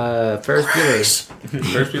 Ferris Bueller.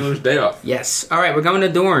 Ferris Bueller's Day Off. Yes. All right, we're going to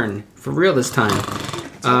Dorne. For real this time.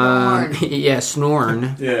 Yeah,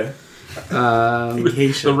 Snorn. Yeah.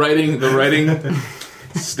 The writing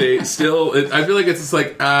still. I feel like it's just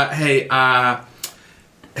like,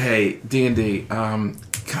 hey, D&D. Can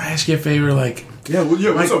I ask you a favor? Like,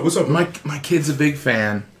 What's up? My kid's a big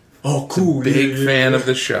fan. Oh, cool. Big fan of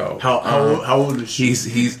the show. How old is she?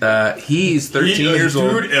 He's 13 years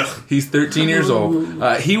old. Dude, ugh. He's 13 years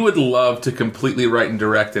old. He would love to completely write and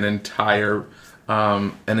direct an entire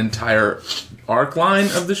arc line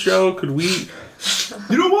of the show. Could we?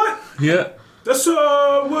 You know what? Yeah. That's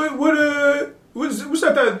what's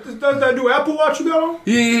that new Apple Watch you got on?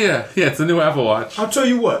 Yeah. It's the new Apple Watch. I'll tell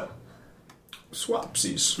you what.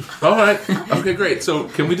 Swapsies. All right. Okay, great. So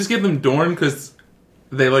can we just give them Dorne because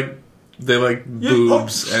they like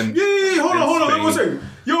boobs and hold on. Let me say,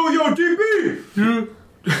 yo, DB.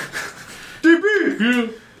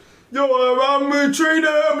 DB. Yo, I'm gonna trade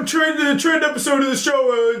the episode of the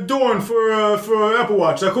show Dorne for Apple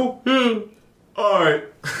Watch. Is that cool? Yeah. All right.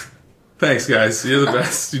 Thanks, guys. You're the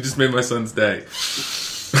best. You just made my son's day.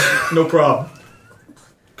 No problem.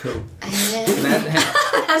 Cool.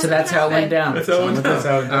 So that's how it went down. That's how it went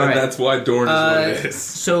down. All right. That's why Dorne is what it is.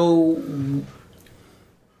 So,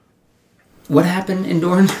 what happened in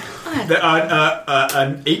Dorne?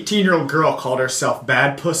 An 18-year-old girl called herself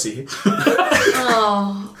Bad Pussy.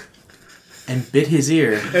 Oh. And bit his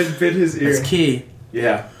ear. That's key.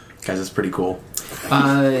 Yeah. Guys, that's pretty cool.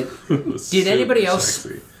 Did anybody else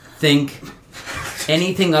think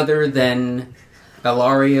anything other than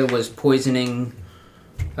Ilaria was poisoning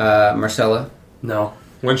Marcella? No.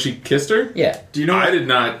 When she kissed her? Yeah. Do you know? I did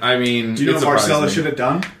not. I mean, Do you know what Marcella should have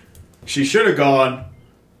done? She should have gone.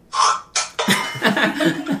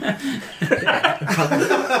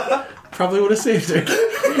 Probably would have saved her.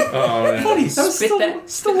 Oh, yeah. Funny, Spit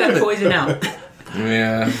that poison out.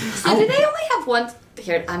 Yeah. So do they only have one...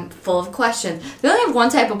 Here, I'm full of questions. They only have one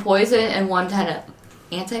type of poison and one kind of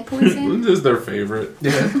anti-poison? This is their favorite.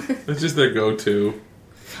 Yeah. It's just their go-to.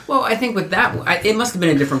 Well, I think with that, it must have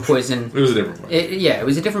been a different poison. It was a different poison. It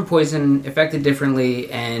was a different poison, affected differently,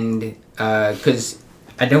 and because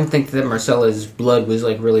I don't think that Marcella's blood was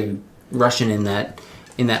like really rushing in that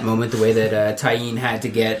moment, the way that Tyene had to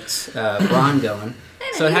get Bronn going.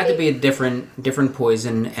 So it had to be a different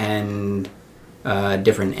poison and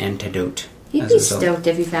different antidote. He'd be stoked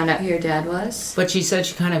if he found out who your dad was. But she said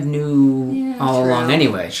she kind of knew all along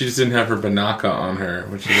anyway. She just didn't have her Banaka on her,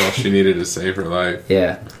 which is all she needed to save her life.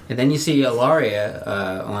 Yeah, and then you see Ilaria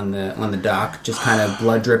on the dock, just kind of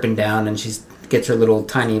blood dripping down, and she gets her little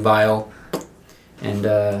tiny vial. And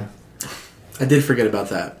I did forget about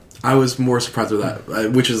that. I was more surprised with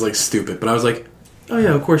that, which is like stupid. But I was like, oh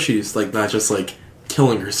yeah, of course she's like not just like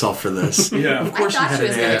killing herself for this. Yeah, of course she had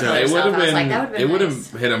an antidote. It would have been. Like, that it would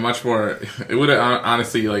have nice. hit a much more. It would have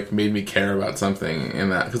honestly like made me care about something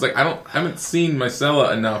in that because like I haven't seen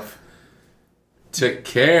Marcella enough to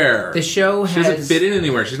care. the show She doesn't fit in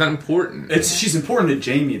anywhere. She's not important. she's important to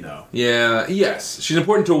Jamie though. Yeah. Yes, she's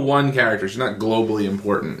important to one character. She's not globally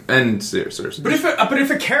important. And Cersei. But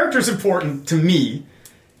if a character's important to me,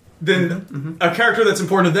 then a character that's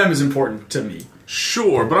important to them is important to me.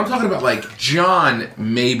 Sure, but I'm talking about like Jon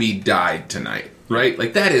maybe died tonight. right?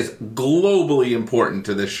 Like, that is globally important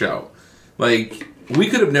to this show. Like, we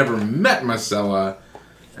could have never met Marcella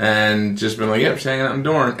and just been like, yep, she's hanging out in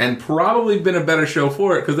Dorne, and probably been a better show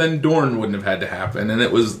for it, because then Dorne wouldn't have had to happen, and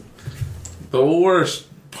it was the worst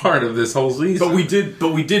part of this whole season.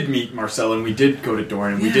 But we did meet Marcella, and we did go to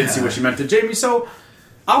Dorne, and we did see what she meant to Jaime, so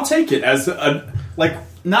I'll take it as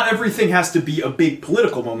not everything has to be a big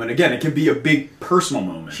political moment. Again, it can be a big personal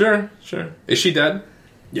moment. Sure. Is she dead?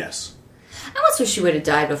 Yes. I almost wish she would have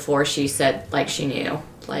died before she said, like, she knew.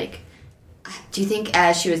 Like, do you think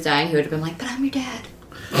as she was dying, he would have been like, but I'm your dad?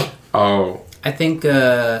 Oh. I think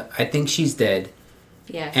she's dead.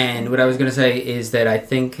 Yeah. And what I was going to say is that I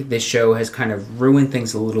think this show has kind of ruined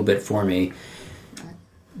things a little bit for me.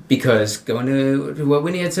 Because going to what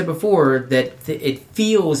Winnie had said before, that it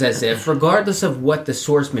feels as if, regardless of what the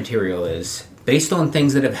source material is, based on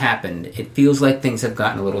things that have happened, it feels like things have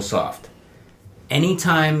gotten a little soft.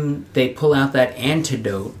 Anytime they pull out that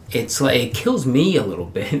antidote, it's like it kills me a little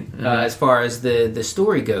bit as far as the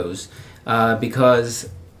story goes. Because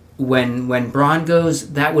when Bronn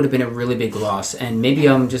goes, that would have been a really big loss. And maybe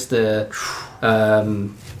I'm just a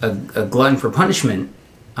glutton for punishment.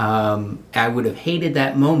 I would have hated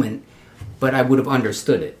that moment, but I would have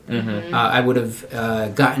understood it. Mm-hmm. I would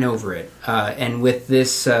have gotten over it. And with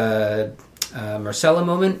this Marcella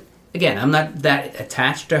moment, again, I'm not that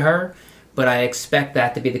attached to her, but I expect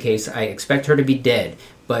that to be the case. I expect her to be dead.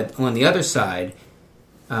 But on the other side,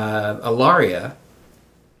 Ilaria,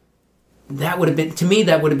 that would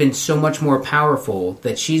have been so much more powerful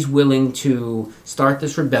that she's willing to start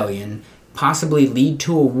this rebellion, possibly lead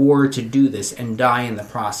to a war to do this and die in the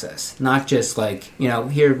process. Not just like,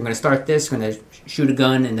 here, we're going to start this, we're going to shoot a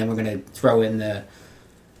gun, and then we're going to throw it in the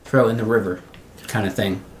river kind of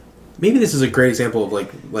thing. Maybe this is a great example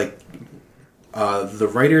of the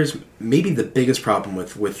writers, maybe the biggest problem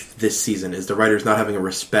with this season is the writers not having a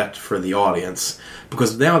respect for the audience.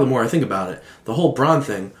 Because now the more I think about it, the whole Bronn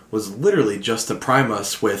thing was literally just to prime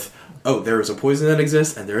us with, oh, there is a poison that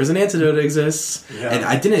exists, and there is an antidote that exists. Yeah. And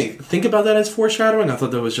I didn't think about that as foreshadowing. I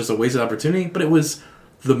thought that was just a wasted opportunity, but it was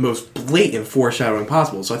the most blatant foreshadowing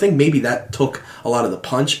possible. So I think maybe that took a lot of the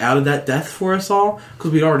punch out of that death for us all,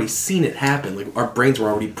 because we'd already seen it happen. Like, our brains were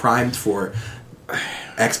already primed for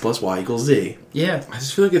X plus Y equals Z. Yeah. I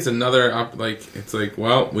just feel like it's another,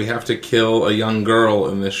 well, we have to kill a young girl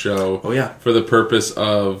in this show. Oh, yeah. For the purpose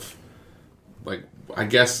of, I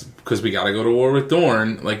guess, because we got to go to war with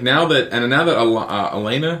Dorne. Now that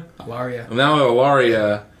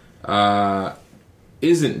Ilaria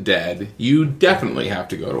isn't dead, you definitely have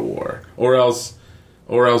to go to war, or else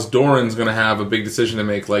Doran's going to have a big decision to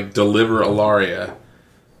make, like deliver Ilaria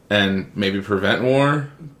and maybe prevent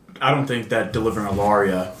war. I don't think that delivering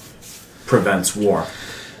Ilaria prevents war.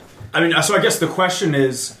 I mean, so I guess the question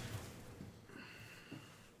is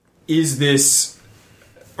this?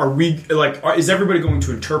 Is everybody going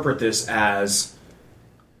to interpret this as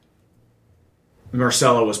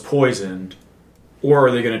Marcella was poisoned, or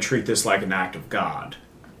are they going to treat this like an act of God?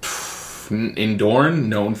 In Dorne,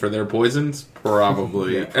 known for their poisons,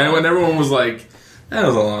 probably. Yeah, probably. And when everyone was like, that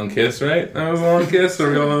was a long kiss, right? That was a long kiss,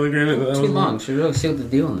 or we all in agreement that too long. She really sealed the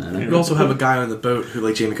deal on that. You also have a guy on the boat who,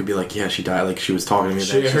 Jaime could be like, yeah, she died. Like, she was talking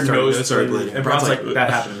to me. Her nose started bleeding. And Bron's like, that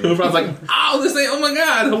happened to me. Bron's like, oh, this ain't, oh my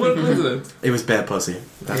god, what a coincidence. It was bad pussy.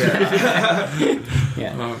 That's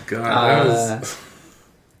yeah. Oh god, that was...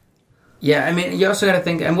 Yeah, I mean, you also got to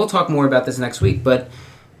think, and we'll talk more about this next week, but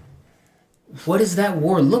what does that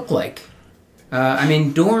war look like? I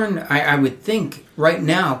mean, Dorne, I would think, right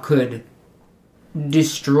now could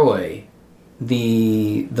destroy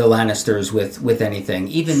the Lannisters with anything,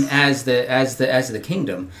 even as the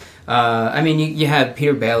kingdom. I mean, you have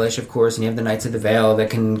Peter Baelish, of course, and you have the Knights of the Vale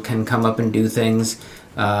that can come up and do things.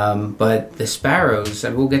 But the Sparrows,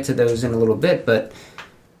 and we'll get to those in a little bit, but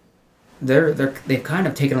they've kind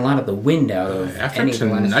of taken a lot of the wind out of after any of the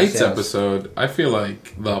Lannister tonight's sales. Episode. I feel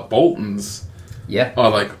like the Boltons,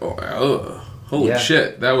 holy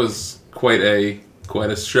shit, that was quite a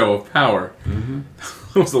show of power. Mm-hmm.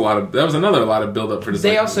 That was another lot of build up for this.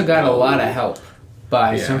 They also got a lot of help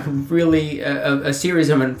by some really a series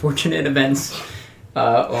of unfortunate events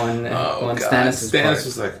on Stannis' part. Stannis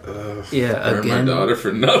was like, again, my daughter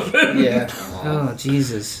for nothing. Yeah. Oh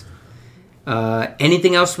Jesus.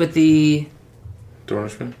 Anything else with the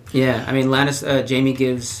Dornishman? Yeah, I mean, Jaime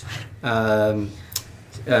gives Marcella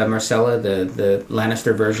the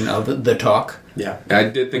Lannister version of the talk. Yeah, I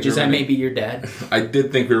did think. Which is that maybe your dad? I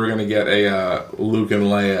did think we were going to get a Luke and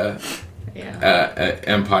Leia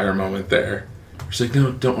Empire moment there. She's like,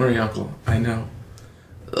 no, don't worry, Uncle. I know.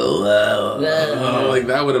 like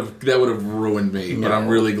that would have ruined me. But I'm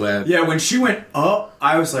really glad. Yeah, when she went up,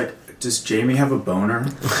 I was like, does Jamie have a boner?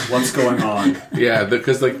 What's going on? Yeah,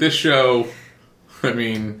 because like this show, I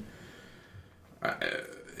mean,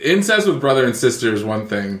 incest with brother and sister is one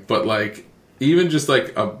thing, but like even just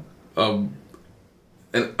like a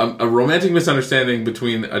romantic misunderstanding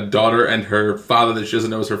between a daughter and her father that she doesn't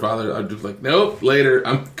know is her father, I'm just like, nope, later,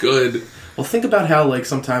 I'm good. Well, think about how, like,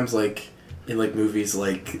 sometimes, like, in, like, movies,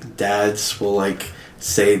 like, dads will, like,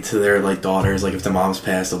 say to their, like, daughters, like, if the mom's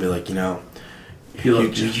passed, they'll be like, you know, you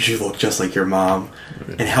look just like your mom.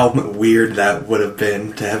 And how weird that would have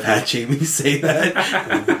been to have had Jamie say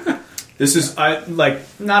that. This is,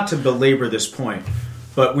 not to belabor this point,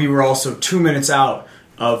 but we were also 2 minutes out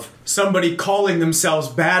of somebody calling themselves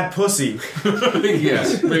bad pussy.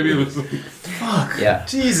 Yes, maybe it was. Fuck. Yeah.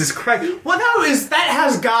 Jesus Christ. Well, that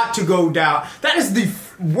has got to go down. That is the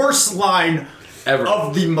worst line Ever.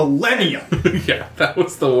 of the millennium. Yeah, that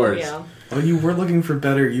was the worst. Yeah. Oh, you were looking for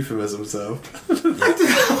better euphemisms, though.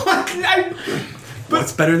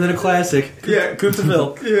 What's better than a classic? Yeah. Coupe de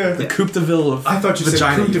Ville. Yeah. The Coupe de Ville of I thought you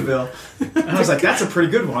vagina. said Coupe de Ville. And I was like, that's a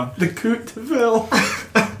pretty good one. The Coupe de Ville.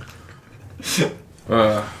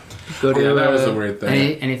 Go to, Yeah, that was the weird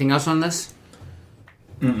thing. Anything else on this?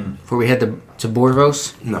 Before we head to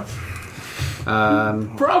Borvos? No.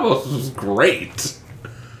 Bravos was great.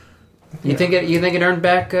 You think it earned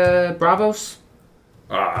back Bravos?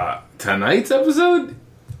 Tonight's episode,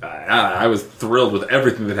 I was thrilled with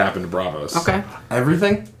everything that happened to Bravos. Okay.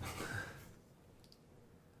 Everything?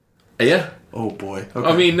 Yeah. Oh, boy. Okay.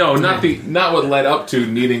 I mean, no, not what led up to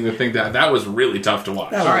needing to think that was really tough to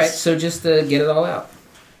watch. All right, so just to get it all out.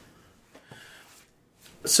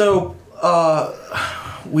 So,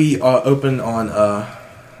 we open on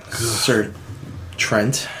Sir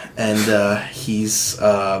Trent, and he's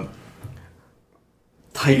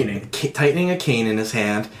tightening a cane in his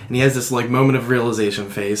hand, and he has this like moment of realization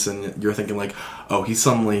face, and you're thinking like, oh, he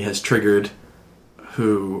suddenly has triggered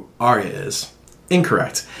who Arya is.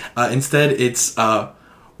 Incorrect. Instead, it's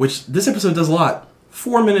which this episode does a lot.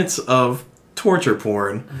 4 minutes of torture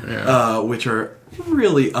porn, which are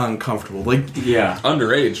really uncomfortable. Like, Yeah.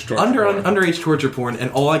 Underage torture. underage torture porn,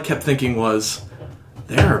 and all I kept thinking was,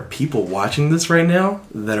 there are people watching this right now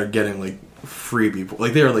that are getting like free people.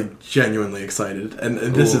 Like, they are like genuinely excited, and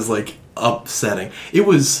this is like upsetting. It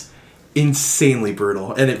was insanely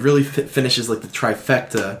brutal, and it really finishes like the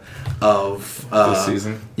trifecta of This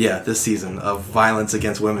season. Yeah, this season of violence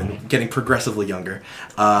against women, getting progressively younger.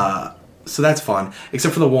 So that's fun,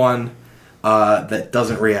 except for the one that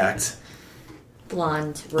doesn't react.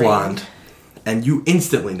 Blonde, and you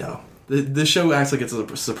instantly know. The show acts like it's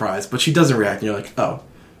a surprise, but she doesn't react, and you're like, oh,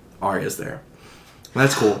 Arya's there.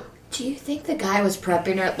 That's cool. Do you think the guy was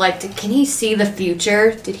prepping her? Like, can he see the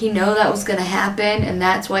future? Did he know that was going to happen, and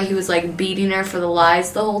that's why he was like beating her for the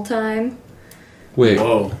lies the whole time? Wait.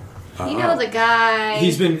 Whoa. You know the guy.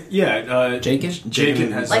 He's been, Jacob? Jacob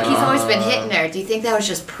has... like, he's always been hitting her. Do you think that was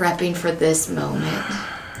just prepping for this moment?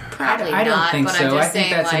 Probably I don't not, think but so. I'm just I think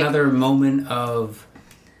saying, that's like, another moment of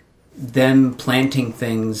them planting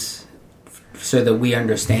things so that we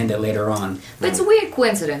understand it later on. But it's a weird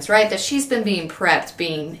coincidence, right? That she's been being prepped,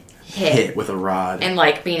 being hit, With a rod. and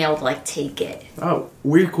like being able to like take it. Oh,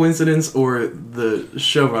 weird coincidence, or the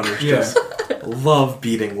showrunners just love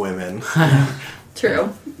beating women.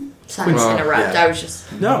 True. Sorry to interrupt. yeah. I was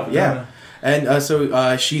just. No, yeah. And so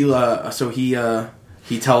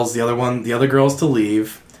he tells the other girls to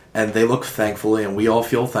leave, and they look thankfully, and we all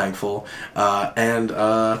feel thankful.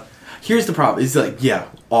 Here's the problem. It's like, yeah,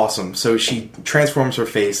 awesome. So she transforms her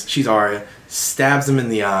face. She's Arya. Stabs him in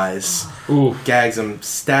the eyes. Ooh. Gags him.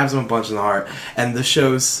 Stabs him a bunch in the heart. And the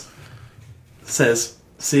show says,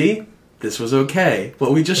 see? This was okay.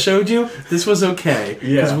 What we just showed you? This was okay.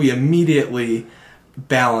 Because we immediately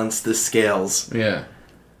balanced the scales. Yeah.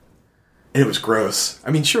 And it was gross.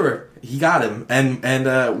 I mean, sure, he got him,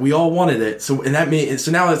 and we all wanted it. So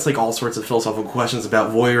now it's like all sorts of philosophical questions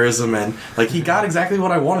about voyeurism, and like he got exactly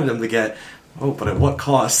what I wanted him to get. Oh, but at what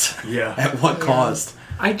cost? Yeah. At what cost?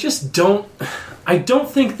 I just don't. I don't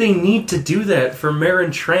think they need to do that for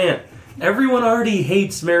Marin Trant. Everyone already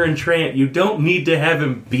hates Marin Trant. You don't need to have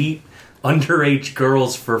him beat underage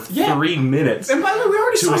girls for 3 minutes And by the way, we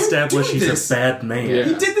already to saw him establish do he's this. a bad man. Yeah.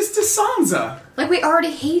 He did this to Sansa. Like, we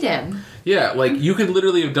already hate him. Yeah, like you could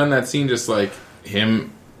literally have done that scene just like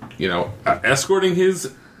him, escorting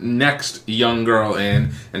his next young girl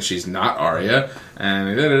in, and she's not Arya,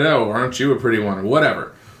 and aren't you a pretty one, or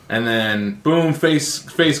whatever. And then boom, face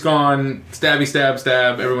gone, stabby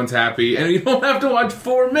stab, everyone's happy, and you don't have to watch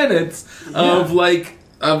 4 minutes of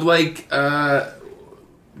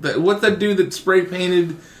What's that dude that spray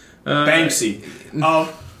painted? Banksy. No,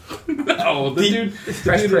 the dude.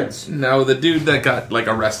 Fresh Prince. No, the dude that got like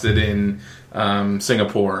arrested in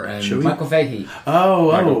Singapore and Michael Fahey.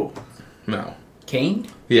 Michael- no, Kane?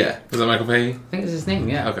 yeah, was that Michael Fahey? I think that's his name,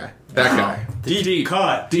 yeah. Okay, that guy. Deep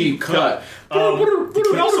cut. Deep cut.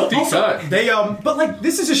 Also, Deep cut. they but like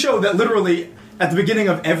this is a show that literally at the beginning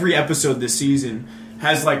of every episode this season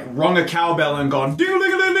has like rung a cowbell and gone ding ding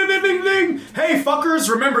ding ding ding ding ding. Hey fuckers,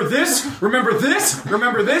 remember this? Remember this?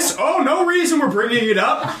 Remember this? Oh, no reason we're bringing it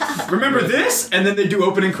up. Remember this? And then they do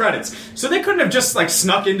opening credits. So they couldn't have just like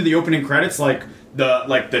snuck into the opening credits like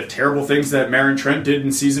the terrible things that Maren Trent did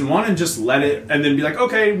in season 1 and just let it and then be like,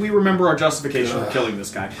 okay, we remember our justification for killing this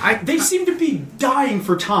guy. They seem to be dying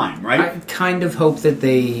for time, right? I kind of hope that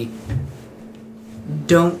they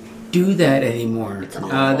don't do that anymore.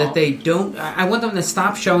 That they don't. I want them to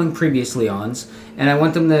stop showing previously ons, and I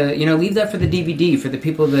want them to, leave that for the DVD for the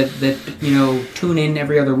people that tune in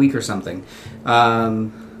every other week or something.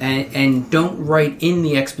 And don't write in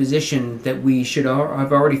the exposition that we should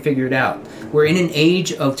have already figured out. We're in an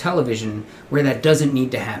age of television where that doesn't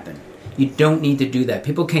need to happen. You don't need to do that.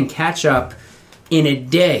 People can catch up in a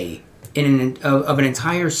day of an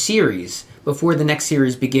entire series before the next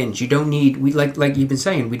series begins. You don't need, like you've been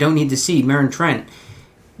saying, we don't need to see Maren Trent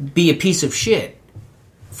be a piece of shit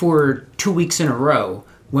for 2 weeks in a row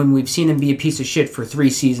when we've seen him be a piece of shit for 3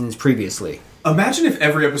 seasons previously. Imagine if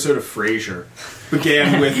every episode of Frasier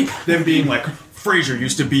began with them being like, Frasier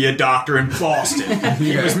used to be a doctor in Boston.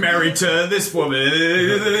 He was married to this woman.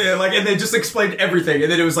 And they just explained everything.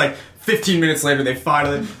 And then it was like 15 minutes later, they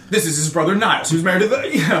finally, this is his brother Niles, who's married to the,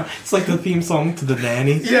 It's like the theme song to The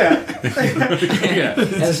Nanny. Yeah. Yeah. And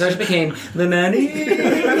the search became The Nanny.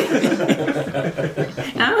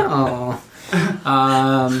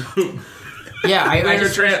 Yeah,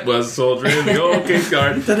 Maren Trent was a soldier in the old King's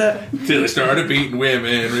Guard till he started beating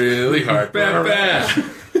women really hard. Bam,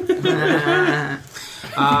 bam.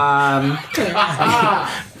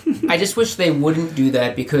 I just wish they wouldn't do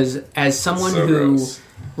that because as someone So who gross.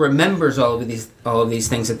 remembers all of these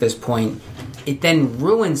things at this point, it then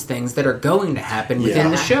ruins things that are going to happen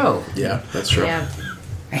within the show. Yeah, that's true. Yeah.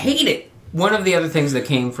 I hate it. One of the other things that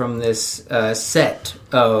came from this set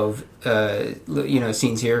of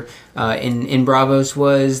scenes here in Bravos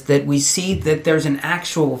was that we see that there's an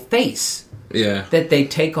actual face Yeah. that they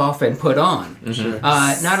take off and put on.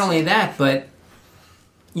 Mm-hmm. Not only that, but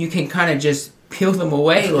you can kind of just peel them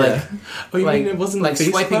away like Oh, you mean it wasn't like the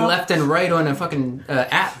face swiping cloud? left and right on a fucking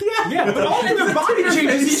app. Yeah, but all their body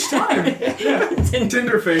changes each time. Yeah.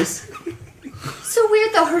 Tinder face. So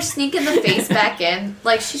weird though, her sneaking the face back in.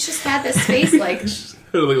 Like she's just had this face like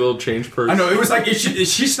Like a little change purse. I know, it was like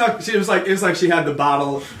she snuck. It was like she had the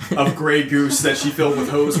bottle of Grey Goose that she filled with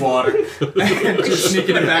hose water, and just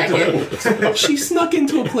sneaking it back in. She snuck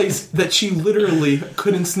into a place that she literally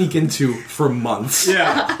couldn't sneak into for months.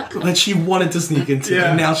 Yeah, That she wanted to sneak into. Yeah.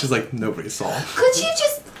 And now she's like, nobody saw. could you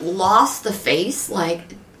just lost the face? Like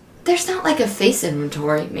there's not like a face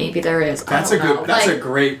inventory. Maybe there is. that's I a don't good. know. That's like, a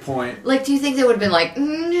great point. Like, do you think they would have been like?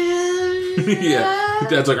 Yeah.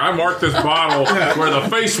 Dad's like, I marked this bottle where the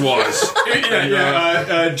face was.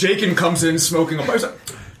 Jakin comes in smoking a pipe. He's like,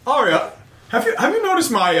 Aria, have you noticed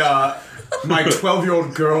my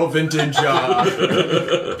 12-year-old girl vintage? I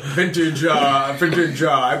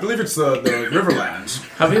believe it's the Riverlands.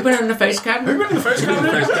 Have you been in the face Have cabinet? you been in the face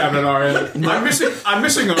cabinet? Face cabinet, Aria. I'm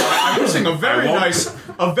missing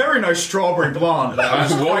a very nice strawberry blonde. that I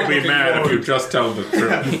was won't quite be looking mad if forward you just tell the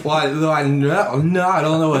truth. Why? No, I don't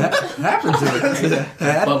know what happened to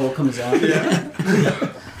it. Bubble comes out.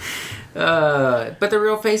 But the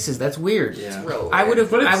real faces, that's weird. Yeah. Real I would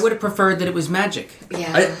weird. have preferred that it was magic.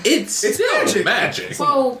 Yeah. It's still magic. magic.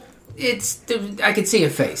 Well, I could see a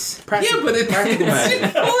face. Yeah, but it's Practical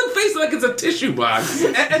magic. pulling face like it's a tissue box.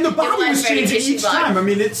 And the body like was very changing tissue each box. time. I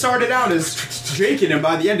mean, it started out as Jakin, and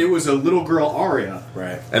by the end, it was a little girl Aria.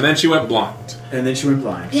 Right. And then she went blonde. And then she went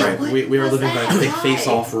blind. Yeah, Right. what We are was living that? by big Why?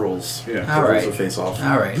 face-off rules. Yeah. All right. Rules of face-off.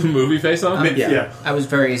 All right. Movie face off? Yeah. I was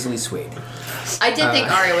very easily swayed. I did think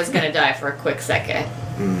Arya was gonna die for a quick second.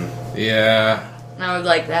 Yeah. And I was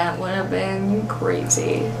like, that would have been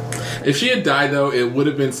crazy. If she had died, though, it would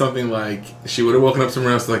have been something like she would have woken up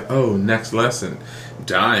somewhere else, like, oh, next lesson,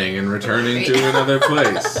 dying and returning to another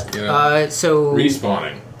place. You know, So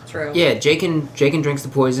respawning. True. yeah, Jakin drinks the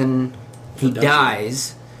poison. He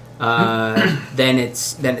dies. Then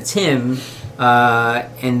it's him,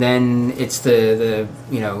 and then it's the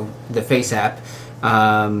face app.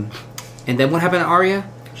 And then what happened to Arya?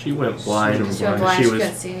 She went blind. She went blind, she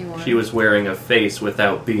couldn't see anymore. She was wearing a face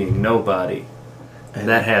without being nobody. And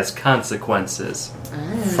that has consequences.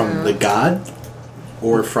 from the god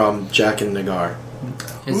or from Jack and Nagar?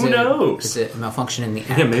 Who knows? Is it malfunction in the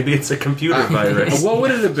app? Yeah, maybe it's a computer virus. What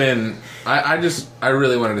would it have been? I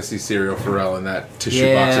really wanted to see Serial Pharrell in that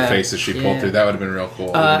tissue box of faces she pulled through. That would have been real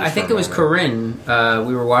cool. I think it was Corinne.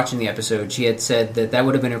 We were watching the episode. She had said that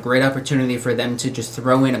would have been a great opportunity for them to just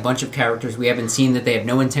throw in a bunch of characters we haven't seen that they have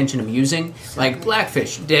no intention of using, like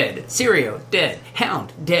Blackfish dead, Serial dead,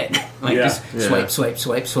 Hound dead. Like just swipe, swipe,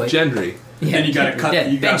 swipe, swipe. Gendry. Yeah, Then you gotta cut.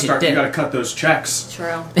 dead, You gotta Benji, start. dead. You gotta cut those checks.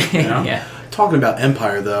 True. You know? Yeah. Talking about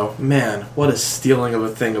Empire, though, man, what a stealing of a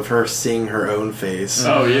thing of her seeing her own face.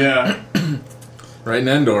 Oh yeah. Right in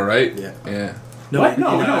Endor, right? Yeah. Yeah. What?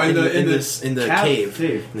 No, in the the cave.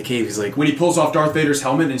 In the cave, he's like When he pulls off Darth Vader's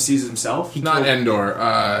helmet and sees himself. Not Endor.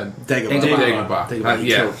 Dagobah. Dagobah. Dagobah. He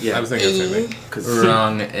Yeah. killed- yeah. I was thinking the same thing. 'Cause-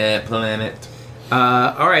 Wrong planet.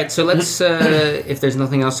 All right, so let's. If there's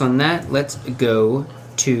nothing else on that, let's go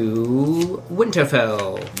to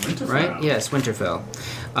Winterfell. Right? Yes, Winterfell.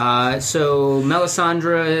 So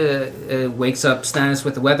Melisandre wakes up Stannis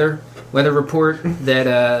with the weather report that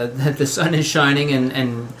that the sun is shining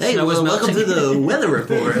and snow is melting. the weather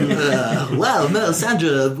report. Wow,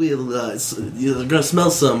 Melisandre, you're gonna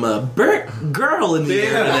smell some burnt girl in the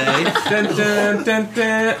air today. Dun, dun, dun,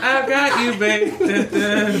 dun, I got you, babe. Dun,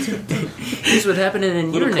 dun. This is what happened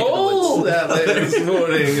in your neck of the Cold woods. that way this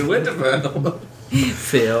morning in Winterfell.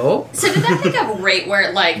 Phil. So did that pick up right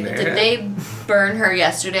where, like, did they burn her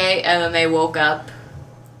yesterday and then they woke up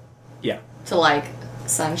Yeah. to, like,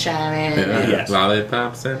 sunshine Yes.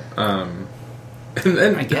 Lollipops. And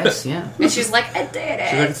then I guess, yeah. and she's like, I did it.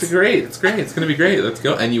 She's like, it's great, it's gonna be great, let's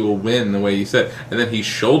go, and you will win the way you said. And then he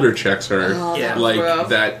shoulder checks her Oh, Yeah. like rough.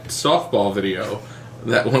 that softball video,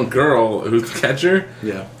 that one girl who's the catcher.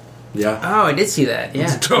 Yeah. Yeah. Oh, I did see that.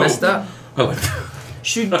 Yeah, It's dope. messed up. Oh, like,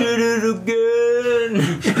 She did it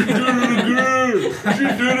again. she did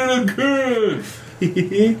it again.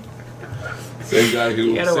 Same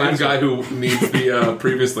gotta watch guy who needs the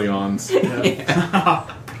previously ons. She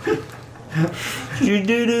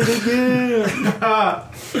did it again.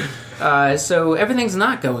 So everything's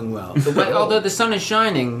not going well. Although the sun is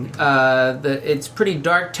shining, it's pretty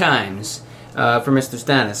dark times for Mr.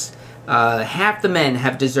 Stannis. Half the men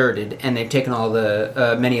have deserted, and they've taken all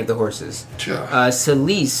the many of the horses.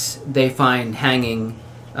 Selyse they find hanging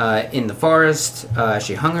in the forest.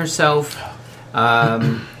 She hung herself.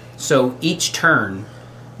 So each turn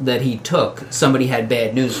that he took, somebody had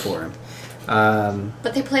bad news for him.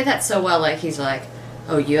 But they play that so well, like, he's like,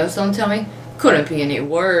 oh, you have something to tell me? Couldn't be any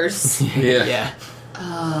worse. Yeah.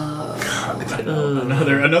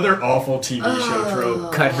 Another awful TV show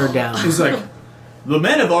trope. Cut her down. He's like, the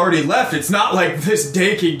men have already left. It's not like this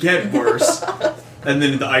day can get worse. And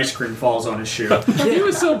then the ice cream falls on his shoe. He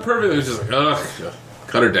was so perfect. It was just like, ugh,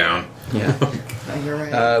 cut her down. Yeah. Oh, you're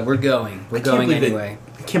right. We're going. We're I can't going believe anyway.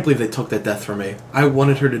 I can't believe they took that death from me. I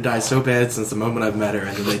wanted her to die so bad since the moment I've met her,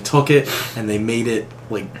 and then they took it and they made it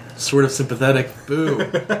like sort of sympathetic. Boo,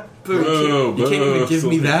 boo! You can't even give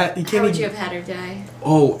me that. You How can't would you even. have had her die?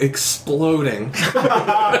 Oh, exploding!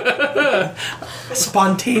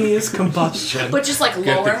 Spontaneous combustion. But just, like,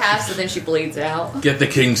 lower half so then she bleeds out. Get the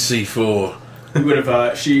King C4. He would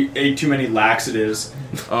have. She ate too many laxatives,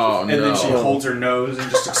 Oh, and then she no. holds her nose and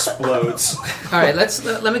just explodes. All right,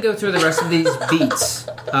 let me go through the rest of these beats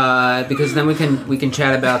because then we can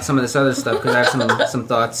chat about some of this other stuff because I have some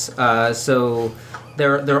thoughts. So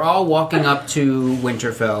they're all walking up to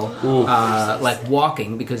Winterfell, like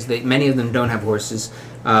walking because many of them don't have horses,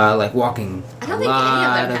 like walking. I don't think any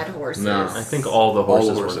of them had horses. No. I think all the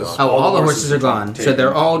horses were gone. Oh, all the horses horses are gone. So taken.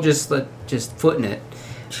 they're all just footing it.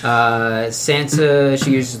 Sansa,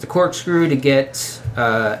 she uses the corkscrew to get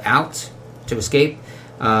out to escape. She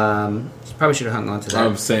probably should have hung on to that.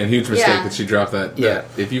 I'm saying, huge mistake Yeah. that she dropped that. Yeah.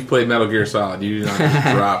 If you've played Metal Gear Solid, you do not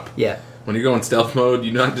just drop. Yeah. When you go in stealth mode,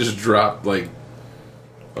 you not just drop, like,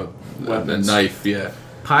 a knife, yeah.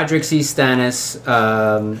 Podrick sees Stannis.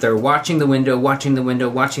 They're watching the window.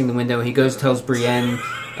 He goes, tells Brienne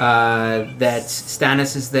that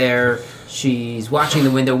Stannis is there. She's watching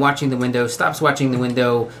the window, stops watching the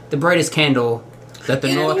window. The brightest candle that the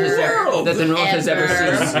In North the has ever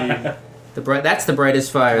ever. seen. That's the brightest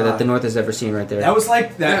fire that the North has ever seen right there. That was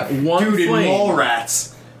like that That one dude flame. in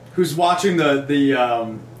Mallrats who's watching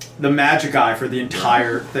the magic eye for the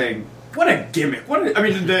entire thing. What a gimmick!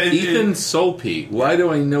 Ethan Solpe. Why do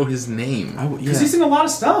I know his name? Because he's in a lot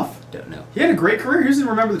of stuff. Don't know. He had a great career. He was in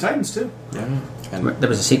Remember the Titans too. There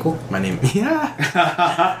was a sequel? My name. Yeah.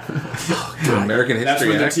 American That's History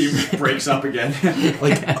when the X. team breaks up again.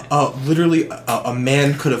 Like literally, a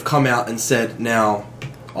man could have come out and said, "Now,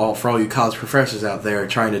 for all you college professors out there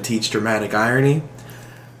trying to teach dramatic irony,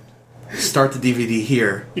 start the DVD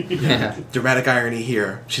here. Yeah. Dramatic irony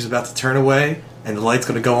here. She's about to turn away, and the light's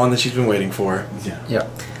going to go on that she's been waiting for.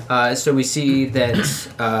 Yeah. So we see that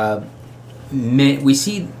we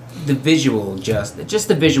see the visual, just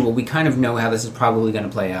the visual. We kind of know how this is probably going to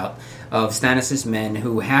play out. Of Stannis' men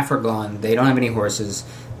who half are gone. They don't have any horses.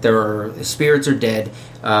 Their spirits are dead.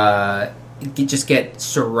 Just get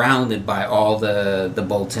surrounded by all the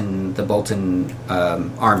Bolton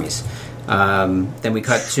armies. Then we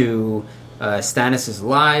cut to Stannis is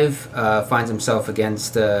alive, finds himself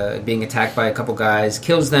against being attacked by a couple guys,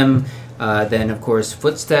 kills them. Then, of course,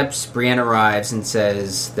 footsteps. Brienne arrives and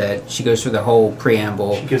says that she goes through the whole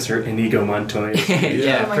preamble. She gives her Inigo Montoya.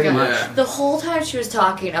 Yeah, Oh my pretty God. much. The whole time she was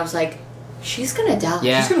talking, I was like, she's gonna die.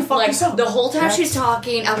 Yeah. She's gonna fuck Like, herself. the whole time she's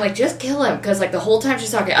talking, I'm like, just kill him. Because, like, the whole time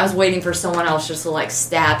she's talking, I was waiting for someone else just to, like,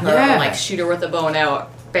 stab her Yeah. and, like, shoot her with a bow and arrow.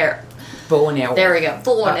 Bow and arrow. There we go.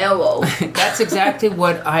 Bow and arrow. That's exactly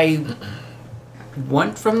what I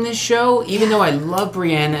want from this show. Even though I love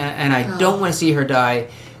Brienne and I don't want to see her die,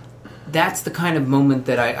 that's the kind of moment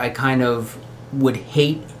that I kind of would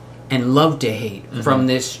hate and love to hate from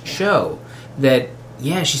this show. That,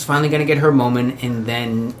 yeah, she's finally going to get her moment, and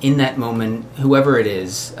then in that moment, whoever it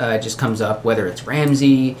is just comes up, whether it's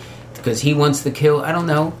Ramsay, because he wants the kill, I don't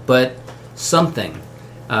know, but something.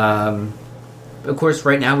 Of course,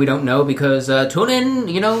 right now we don't know because tune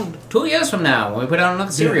in, 2 years from now when we put out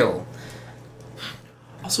another serial.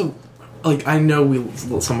 Also, like, I know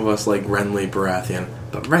some of us like Renly Baratheon,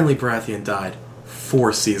 but Renly Baratheon died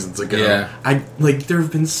 4 seasons ago. Yeah. There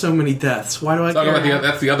have been so many deaths. Why do I Talk care? about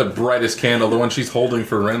that's the other brightest candle, the one she's holding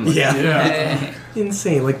for Renly. Yeah.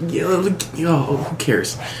 Insane. Like, who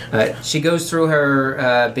cares? She goes through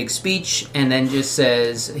her big speech and then just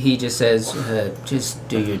says, just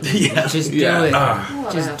do your just do Yeah.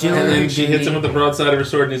 it. Just do And it. then she hits him with the broadside of her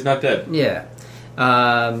sword and he's not dead. Yeah.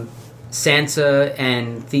 Sansa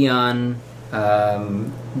and Theon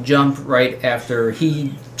jump right after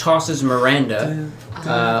he tosses Miranda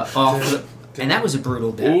off, and that was a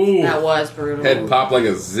brutal death. Ooh. That was brutal. Head pop like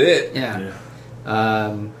a zit. Yeah.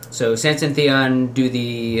 So Sansa and Theon do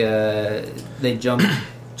they jump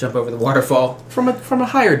over the waterfall. From a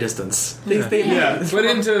higher distance. Put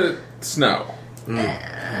into snow.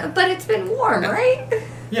 But it's been warm, right?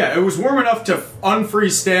 Yeah, it was warm enough to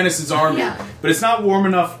unfreeze Stannis' army, Yeah. but it's not warm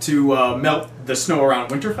enough to melt the snow around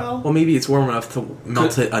Winterfell. Well, maybe it's warm enough to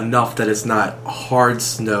melt it enough that it's not hard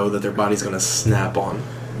snow that their body's going to snap on.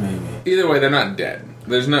 Either way, they're not dead.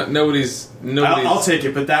 There's nobody's. I'll take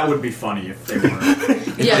it, but that would be funny if they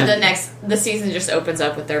weren't. Yeah, the season just opens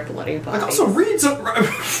up with their bloody bodies. Like, also,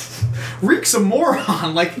 Reek's a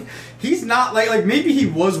moron. Like, he's not like maybe he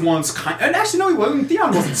was once and actually no, he wasn't.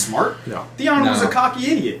 Theon wasn't smart. No. Theon was No. a cocky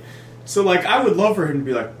idiot. So like, I would love for him to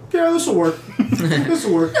be like, yeah, this will work. This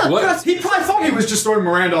will work. What? He probably thought he was just throwing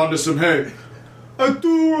Miranda onto some hay. I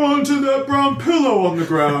threw her onto that brown pillow on the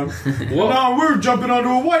ground. Now we're jumping onto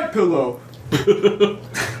a white pillow.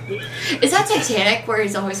 Is that Titanic where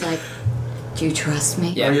he's always like, do you trust me?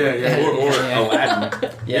 Yeah. yeah. Or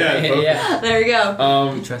Aladdin. Yeah, both. There you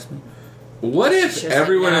go. You trust me? What if Just like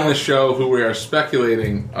everyone in now. the show who we are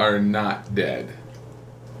speculating are not dead?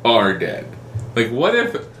 Are dead? Like, what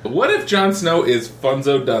if Jon Snow is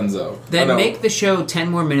Funzo Dunzo? Then Oh, no. make the show 10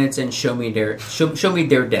 more minutes and show me their deaths. Show me No,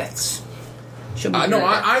 their deaths.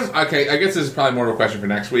 I'm okay. I guess this is probably more of a question for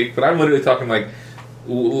next week. But I'm literally talking like,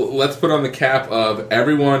 let's put on the cap of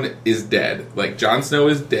everyone is dead. Like Jon Snow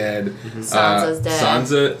is dead. Sansa's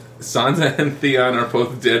dead. Sansa and Theon are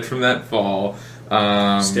both dead from that fall.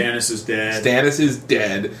 Stannis is dead. Stannis is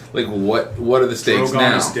dead. Like what are the stakes Drogon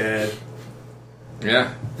now? is dead.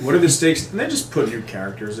 Yeah. What are the stakes? And they just put new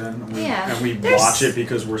characters in, and we There's- watch it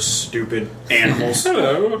because we're stupid animals.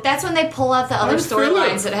 Hello. That's when they pull out the other I'm storylines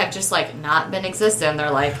Philip. that have just like not been existent.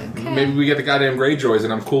 They're like, okay. Maybe we get the goddamn Greyjoys,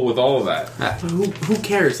 and I'm cool with all of that. Who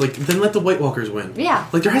cares? Like, then let the White Walkers win. Yeah.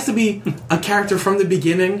 Like, there has to be a character from the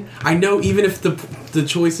beginning. I know, even if the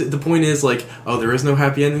point is like, oh, there is no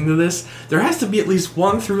happy ending to this. There has to be at least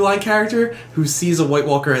one through line character who sees a White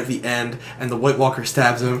Walker at the end, and the White Walker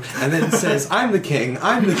stabs him, and then says, "I'm the king.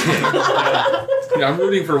 I'm the king." Yeah, I'm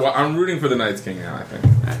rooting for the Night's King now. I think.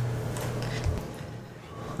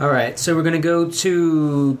 All right, so we're going to go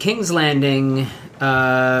to King's Landing,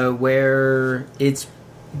 where it's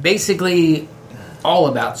basically all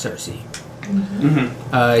about Cersei.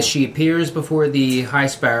 She appears before the High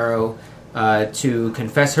Sparrow to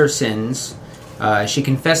confess her sins. She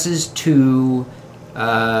confesses to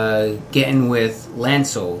getting with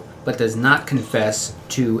Lancel, but does not confess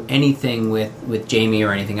to anything with Jamie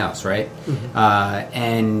or anything else, right?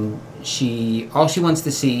 And all she wants to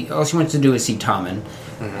do is see Tommen,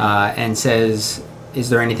 and says, "Is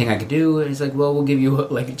there anything I could do?" And he's like, "Well, we'll give you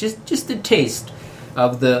like just a taste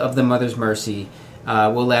of the Mother's Mercy.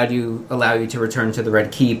 We'll allow you to return to the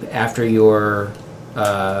Red Keep after your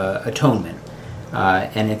atonement,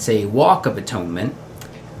 and it's a walk of atonement,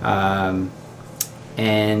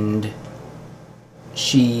 and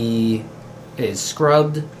she is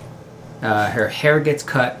scrubbed, her hair gets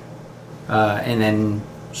cut, and then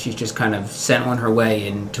she's just kind of sent on her way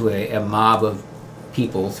into a mob of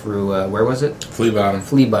people through where was it? Flea Bottom.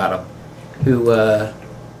 Flea Bottom, who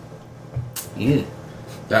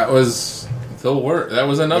That was the worst. That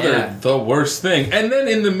was the worst thing. And then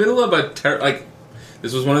in the middle of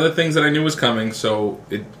this was one of the things that I knew was coming. So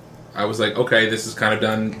I was like, okay, this is kind of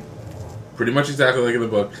done pretty much exactly like in the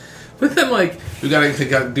book. But then we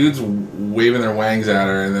got dudes waving their wangs at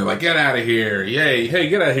her, and they're like, "Get out of here! Yay! Hey,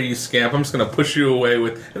 get out of here, you scamp! I'm just gonna push you away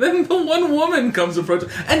with." And then the one woman comes approach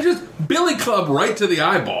and just billy club right to the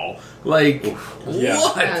eyeball. What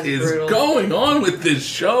is brutal. going on with this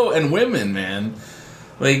show and women, man?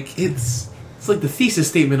 It's like the thesis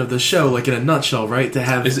statement of the show, like in a nutshell, right? To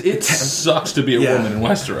have it sucks to be a woman in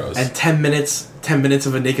Westeros, and 10 minutes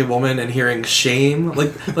of a naked woman and hearing shame,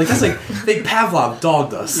 like that's like they Pavlov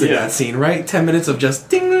dogged us in that scene, right? 10 minutes of just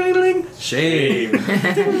ding ding ding, shame.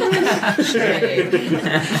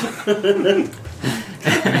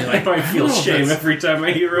 I might feel shame every time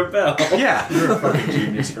I hear a bell. Yeah, You're a fucking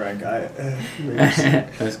genius, Greg.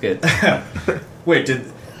 That's good. Wait, you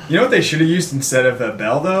know what they should have used instead of a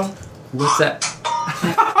bell, though? What's that?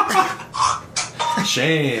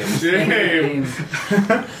 shame.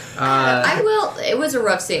 I will. It was a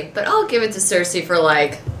rough scene, but I'll give it to Cersei for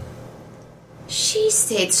she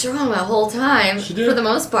stayed strong the whole time. She did. For the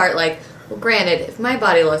most part. Well, granted, if my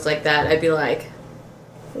body looked like that, I'd be like,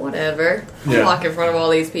 whatever. I'll walk in front of all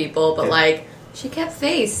these people, but she kept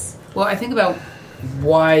face. Well, I think about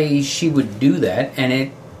why she would do that,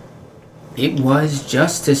 and it was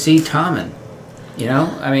just to see Tommen. You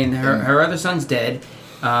know, I mean, her other son's dead.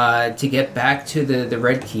 To get back to the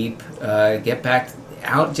Red Keep, get back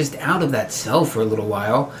out of that cell for a little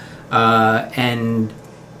while, and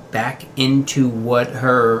back into what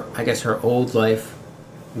her old life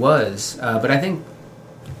was. But I think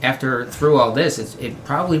through all this, it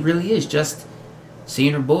probably really is just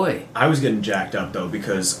seeing her boy. I was getting jacked up, though,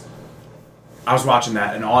 because I was watching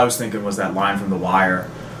that, and all I was thinking was that line from The Wire,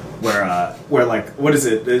 where what is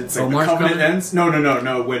it? It's like the Mar's covenant coming? ends. No.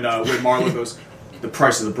 When Marla goes, the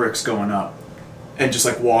price of the bricks going up, and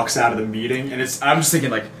just walks out of the meeting, and I'm just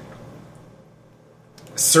thinking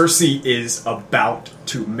Cersei is about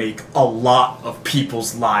to make a lot of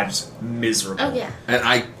people's lives miserable. Oh, yeah. and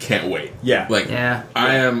I can't wait. Yeah.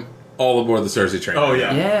 I am all aboard the Cersei train. Oh,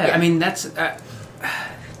 yeah. Yeah, I mean that's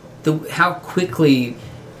how quickly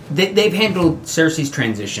they've handled Cersei's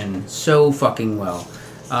transition so fucking well,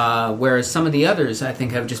 whereas some of the others I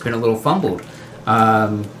think have just been a little fumbled,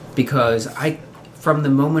 because from the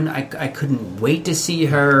moment I couldn't wait to see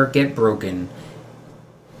her get broken,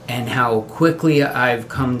 and how quickly I've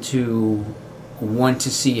come to want to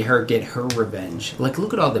see her get her revenge. Look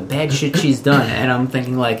at all the bad shit she's done, and I'm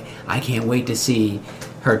thinking I can't wait to see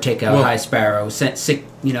her take out High Sparrow, sick,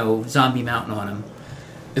 Zombie Mountain on him.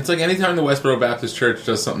 It's like anytime the Westboro Baptist Church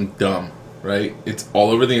does something dumb, right? It's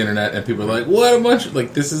all over the internet, and people are like, "What a bunch!"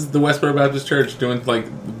 This is the Westboro Baptist Church doing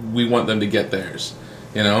we want them to get theirs,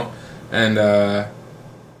 And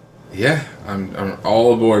I'm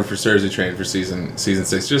all aboard for Cersei train for season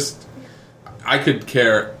 6. Just I could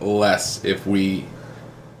care less if we.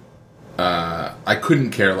 I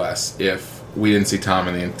couldn't care less if we didn't see Tom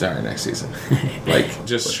in the entire next season.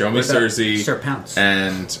 Just show me What about Cersei Sir Pounce?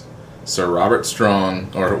 and Sir Robert Strong,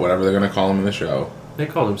 or whatever they're going to call him in the show. They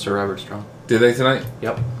called him Sir Robert Strong. Did they tonight?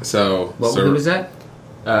 Yep. So Who was that?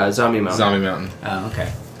 Zombie Mountain. Zombie Mountain, Oh,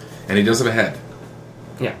 okay. and he does have a head.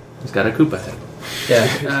 Yeah, he's got a Koopa head.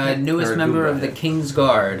 Yeah, newest Or a member Goomba of the head. King's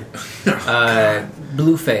Guard,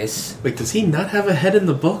 Blueface. Wait, does he not have a head in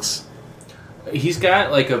the books? He's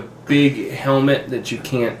got a big helmet that you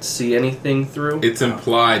can't see anything through. It's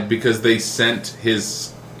implied because they sent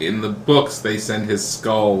in the books. They send his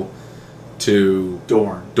skull to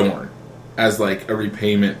Dorne as a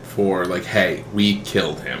repayment for hey, we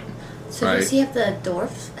killed him. So right? does he have the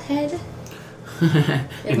dwarf head?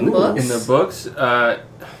 In the books? In the books,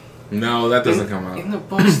 No, that doesn't come out. in the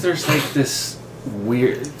books, there's this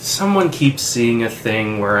weird. Someone keeps seeing a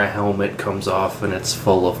thing where a helmet comes off and it's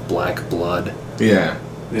full of black blood. Yeah.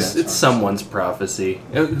 It's someone's prophecy.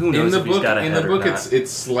 Who knows if he's got a head in the book, or not.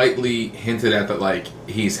 it's slightly hinted at that like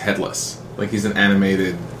he's headless, like he's an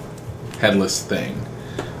animated headless thing,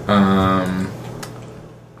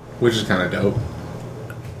 which is kind of dope.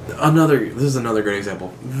 This is another great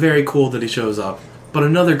example. Very cool that he shows up, but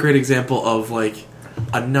another great example of like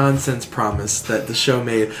a nonsense promise that the show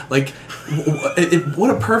made. Like, what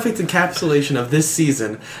a perfect encapsulation of this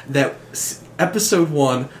season. That episode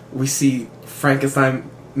 1, we see Frankenstein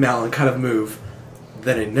Malin kind of move,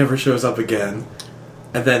 then it never shows up again.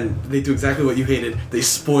 And then they do exactly what you hated. They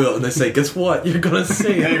spoil and they say, "Guess what? You're gonna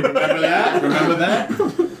see it." Hey, remember that? Remember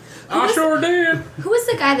that? I sure did. Who was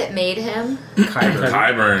the guy that made him?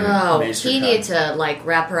 Qyburn. Oh, Maester he Cut. needed to like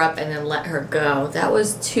wrap her up and then let her go. That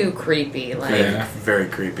was too creepy. Like, Yeah. Very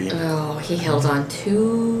creepy. oh, he held on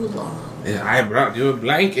too long. Yeah, I brought you a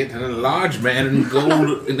blanket and a large man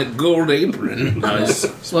in a gold apron. Nice.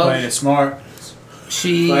 Well- Playing it smart.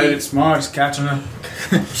 Playing it smart. He's catching her.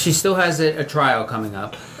 She still has a trial coming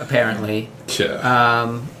up, apparently.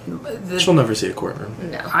 Yeah. She'll never see a courtroom.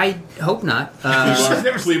 No. I hope not.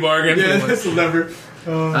 Never plea bargain. this will never.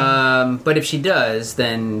 But if she does,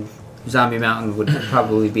 then Zombie Mountain would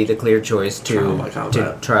probably be the clear choice Trial by to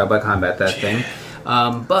combat. trial by combat that thing.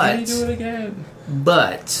 But do it again.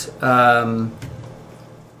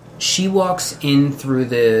 she walks in through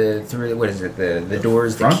the what is it, the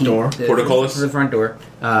doors, the Front key, door. Portcullis. through the front door,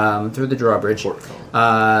 through the drawbridge.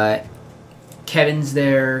 Kevin's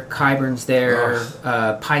there, Qyburn's there,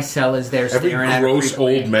 Pycelle is there, Every staring at her gross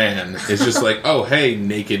creepily. old man is just like, oh, hey,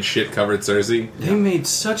 naked shit-covered Cersei. They made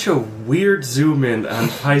such a weird zoom in on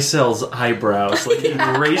Pycelle's eyebrows. Like, he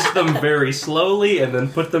raised them very slowly and then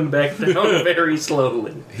put them back down very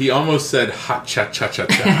slowly. He almost said,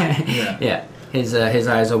 ha-cha-cha-cha-cha. Yeah, his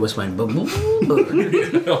eyes always went boom, boom, boom,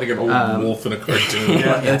 boom. Like an old wolf in a cartoon.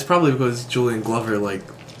 Yeah, it's probably because Julian Glover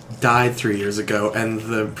died 3 years ago, and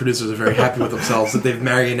the producers are very happy with themselves that they've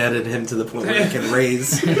marionetted him to the point where he can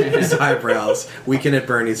raise his eyebrows, weaken at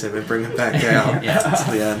Bernie's him, and bring him back down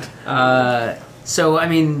to the end. So, I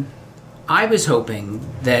mean, I was hoping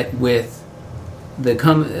that with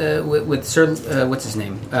with Sir, what's his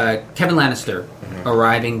name, Kevin Lannister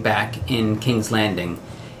arriving back in King's Landing,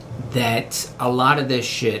 that a lot of this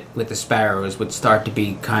shit with the Sparrows would start to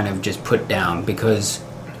be kind of just put down, because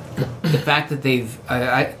the fact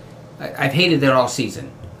that I've hated that all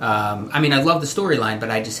season. I mean, I love the storyline, but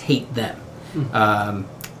I just hate them.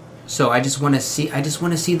 So I just want to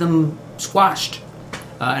see them squashed.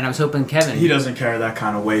 And I was hoping Kevin. He doesn't carry that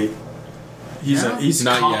kind of weight. He's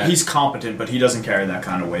Not yet. he's competent, but he doesn't carry that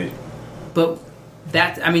kind of weight. But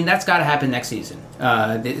that's got to happen next season.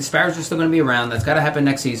 The Sparrows are still going to be around. That's got to happen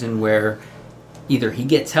next season, where either he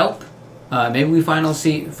gets help. Maybe we finally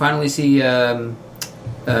see.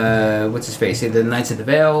 What's his face? The Knights of the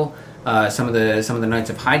Vale. Some of the Knights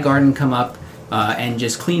of Highgarden come up and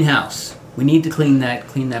just clean house. We need to clean that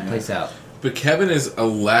place out. But Kevin is a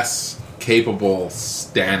less capable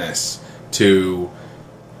Stannis to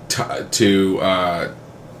Tywin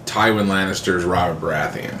Lannister's Robert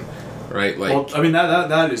Baratheon, right? Like, Well, I mean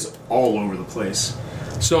that is all over the place.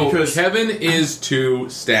 so because- Kevin is to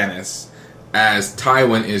Stannis as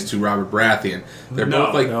Tywin is to Robert Baratheon. They're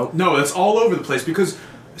both like, No, it's all over the place because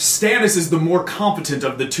Stannis is the more competent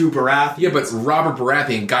of the two Baratheons. yeah, but Robert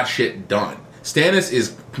Baratheon got shit done. Stannis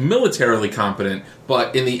is militarily competent,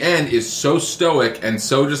 but in the end is so stoic and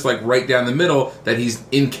so just like right down the middle that he's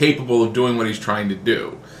incapable of doing what he's trying to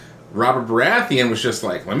do. Robert Baratheon was just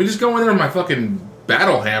like, let me just go in there with my fucking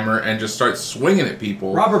battle hammer and just start swinging at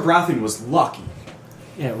people. Robert Baratheon was lucky.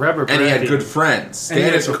 Yeah, Robert And he had Baratheon- good friends. And he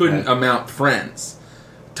had Stannis good couldn't friends. amount friends.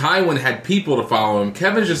 Tywin had people to follow him.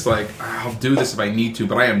 Kevin's just like, I'll do this if I need to,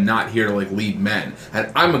 but I am not here to like lead men.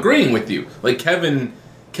 And I'm agreeing with you. Like Kevin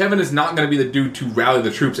is not going to be the dude to rally the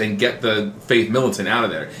troops and get the Faith Militant out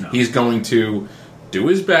of there. No. He's going to do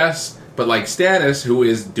his best, but like Stannis, who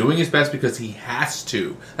is doing his best because he has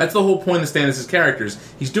to. That's the whole point of Stannis' characters.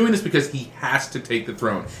 He's doing this because he has to take the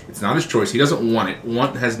throne. It's not his choice. He doesn't want it.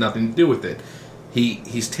 Want has nothing to do with it.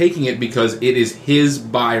 He's taking it because it is his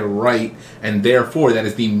by right, and therefore that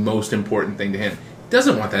is the most important thing to him. He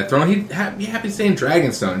doesn't want that throne. He'd be happy to stay in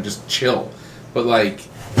Dragonstone and just chill. But like,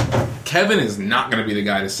 Kevin is not going to be the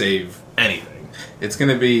guy to save anything. It's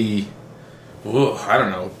going to be, I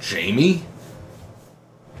don't know, Jaime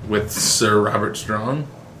with Sir Robert Strong.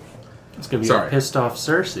 It's going to be Sorry. a pissed off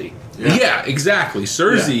Cersei. Yeah, exactly.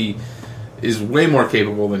 Cersei is way more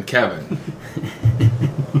capable than Kevin.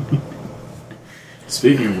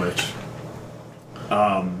 Speaking of which,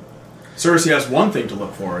 Cersei has one thing to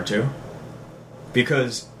look forward to,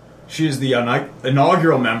 because She is the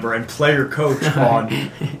inaugural member and player coach on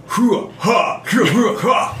Hua Ha Hua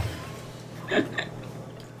Ha.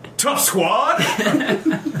 Tough Squad.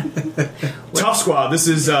 Tough Squad. This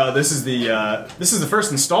is the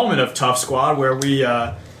first installment of Tough Squad where we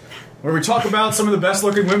talk about some of the best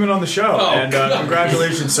looking women on the show. Oh, and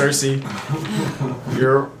congratulations, Cersei.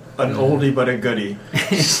 You're an oldie but a goodie.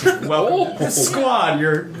 Welcome, Squad.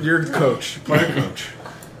 You're coach, player coach.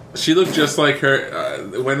 She looked just like her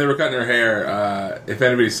when they were cutting her hair. If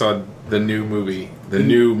anybody saw the new movie, the Dredd,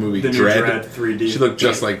 new Dredd 3D. She looked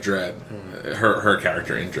just like Dredd. Her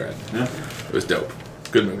character in Dredd. Yeah. It was dope.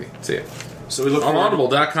 Good movie. See it. So we look On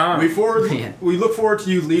Audible.com. We look forward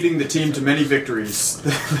to you leading the team to many victories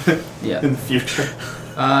in the future.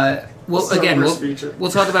 Well, again,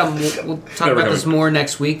 we'll talk about this more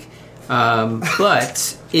next week.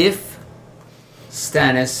 But if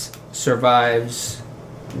Stannis survives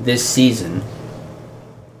this season,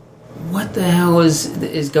 what the hell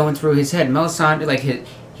is going through his head? Melisandre,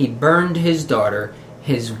 he burned his daughter.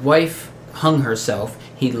 His wife hung herself.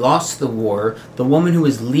 He lost the war. The woman who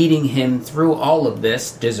was leading him through all of this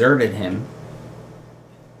deserted him.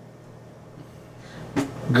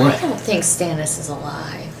 What? I don't think Stannis is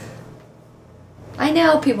alive. I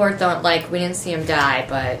know people are we didn't see him die,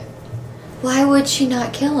 but why would she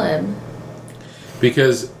not kill him?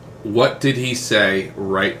 Because what did he say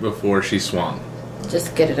right before she swung?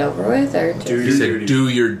 Just get it over with, or He said, "Do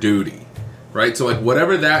your duty." Right? So,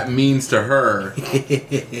 whatever that means to her,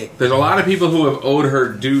 there's a lot of people who have owed her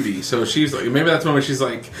duty. So she's like, maybe that's when she's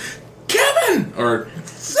like, Kevin! Or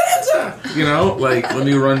Sansa! Let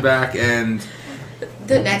me run back and...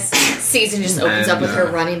 The next season just opens up with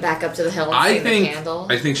her running back up to the hill and seeing the candle.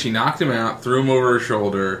 I think she knocked him out, threw him over her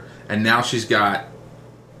shoulder, and now she's got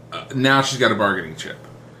a bargaining chip.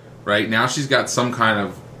 Right? Now she's got some kind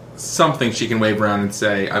of something she can wave around and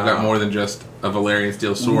say, I've got more than just a Valyrian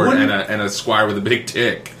steel sword and a squire with a big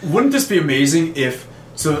tick. Wouldn't this be amazing if...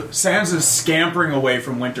 So Sansa's scampering away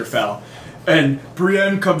from Winterfell, and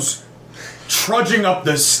Brienne comes trudging up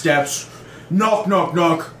the steps. Knock, knock,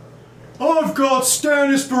 knock. I've got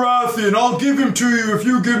Stannis Baratheon. I'll give him to you if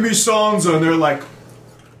you give me Sansa. And they're like,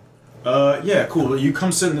 yeah, cool. You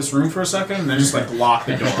come sit in this room for a second, and then just lock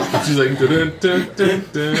the door. She's like,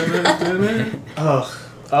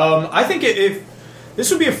 I think if this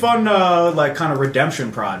would be a fun, kind of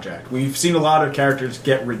redemption project. We've seen a lot of characters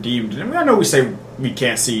get redeemed, and I know we say we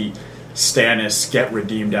can't see Stannis get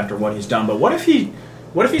redeemed after what he's done, but what if he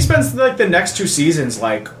spends the next 2 seasons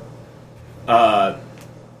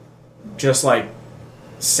just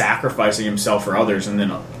sacrificing himself for others and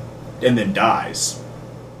then dies?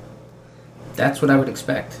 That's what I would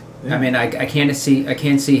expect. Yeah. I mean, I can't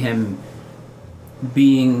see him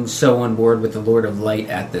being so on board with the Lord of Light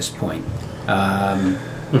at this point. And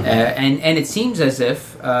it seems as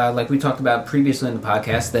if, like we talked about previously in the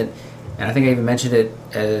podcast, that, and I think I even mentioned it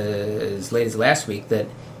as late as last week, that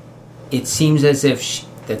it seems as if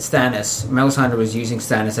Melisandre was using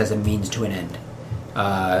Stannis as a means to an end.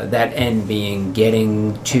 That end being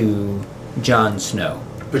getting to Jon Snow.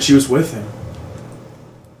 But she was with him.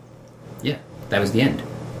 Yeah, that was the end.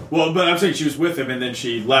 Well, but I'm saying she was with him, and then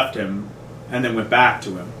she left him, and then went back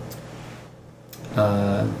to him.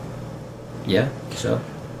 Yeah.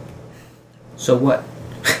 So what?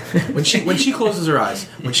 when she closes her eyes,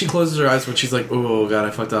 when she's like, "Oh God,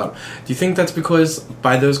 I fucked up." Do you think that's because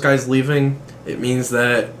by those guys leaving, it means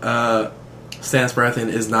that Stannis Baratheon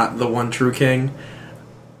is not the one true king?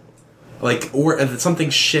 Or that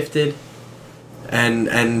something shifted, and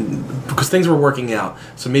because things were working out,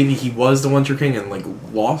 so maybe he was the one true king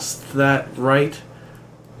and lost that right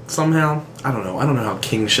somehow. I don't know how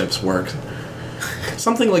kingships work.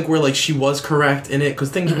 Something where she was correct in it because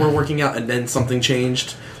things were working out and then something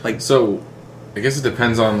changed. So, I guess it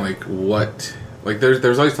depends on what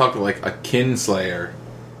there's always talk of a kinslayer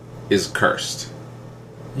is cursed.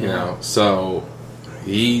 You know, so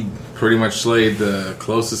he pretty much slayed the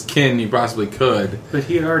closest kin you possibly could. But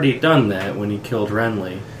he had already done that when he killed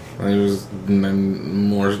Renly. And he was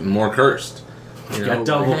more cursed. You got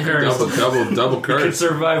double cursed. Double cursed. He could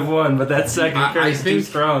survive one, but that second curse is too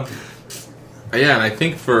strong. Yeah, and I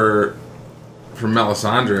think for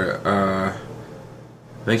Melisandre, I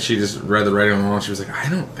think she just read the writing on the wall and she was like, I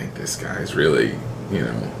don't think this guy's really,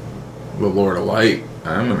 the Lord of Light.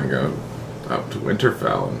 I'm going to go up to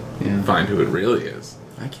Winterfell and find who it really is.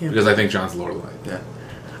 Because I think Jon's the Lord of Light. Yeah.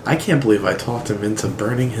 I can't believe I talked him into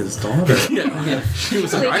burning his daughter. Yeah. She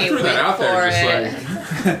was like, I threw that out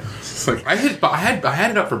there just It's like I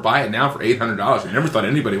had it up for buy it now for $800. I never thought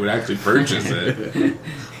anybody would actually purchase it.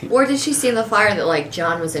 Or did she see in the fire that like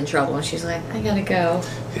John was in trouble and she's like, I gotta go.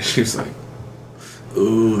 Yeah, she was like,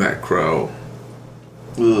 ooh, that crow.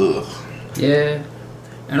 Ugh. Yeah.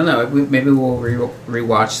 I don't know. Maybe we'll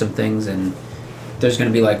rewatch some things, and there's going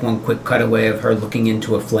to be like one quick cutaway of her looking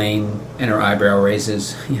into a flame and her eyebrow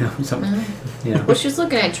raises. Something. Mm-hmm. Well, she's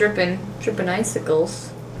looking at dripping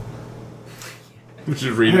icicles.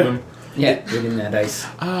 Just reading them. Yeah, reading that ice.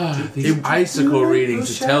 These icicle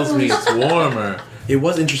readings. It tells me it's warmer. It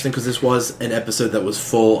was interesting because this was an episode that was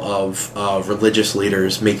full of religious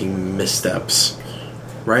leaders making missteps,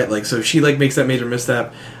 right? Like, so she like makes that major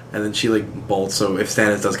misstep, and then she like bolts. So if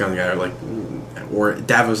Stannis does come together, like, or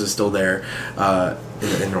Davos is still there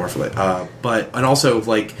in Northland, and also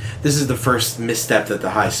like this is the first misstep that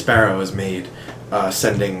the High Sparrow has made,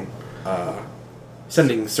 sending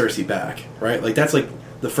Cersei back, right? Like that's like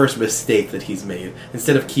the first mistake that he's made.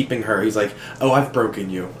 Instead of keeping her, he's like, "Oh, I've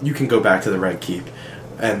broken you. You can go back to the Red Keep,"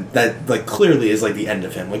 and that like clearly is like the end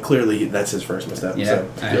of him. Like clearly that's his first misstep. Yeah, so,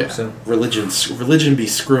 I hope so. Religion be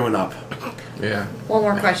screwing up. Yeah. One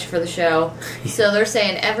more question for the show. So they're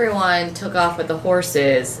saying everyone took off with the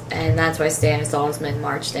horses, and that's why Stannis Osmond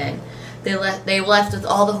marched in. They left with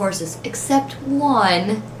all the horses except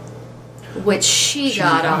one, which she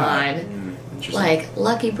got on. Like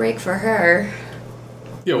lucky break for her.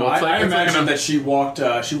 Yeah, well, I imagine that she walked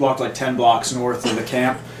like 10 blocks north of the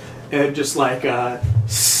camp and just like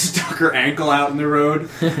stuck her ankle out in the road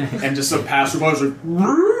and just some passerby was like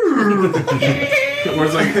Or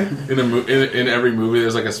it's like in every movie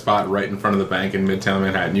there's like a spot right in front of the bank in Midtown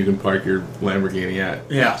Manhattan you can park your Lamborghini at.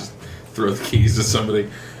 Yeah. Just throw the keys to somebody.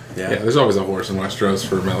 Yeah, there's always a horse in Westeros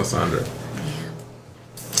for Melisandre.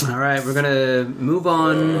 All right, we're gonna move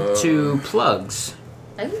on to plugs.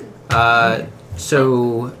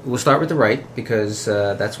 So we'll start with the right because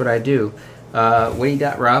that's what I do. What do you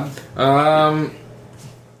got, Rob?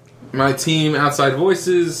 My team, Outside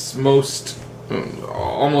Voices, almost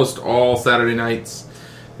all Saturday nights.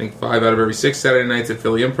 I think 5 out of every 6 Saturday nights at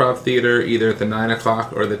Philly Improv Theater, either at the 9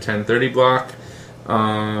 o'clock or the 10:30 block.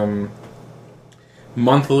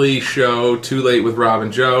 Monthly show, Too Late with Rob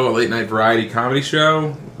and Joe, a late night variety comedy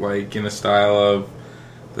show, like in the style of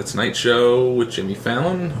The Tonight Show with Jimmy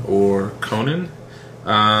Fallon or Conan.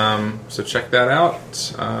 So check that out.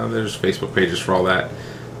 There's Facebook pages for all that.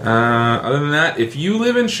 Other than that, if you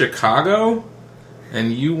live in Chicago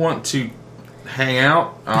and you want to hang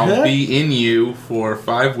out, I'll be in you for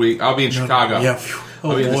 5 weeks. I'll be in Chicago. Yeah.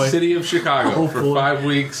 I'll be in the city of Chicago for 5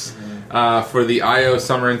 weeks for the IO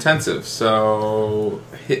Summer Intensive. So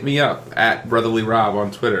hit me up at Brotherly Rob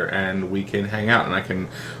on Twitter and we can hang out and I can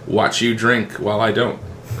watch you drink while I don't.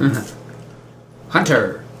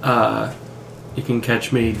 Hunter. You can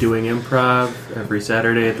catch me doing improv every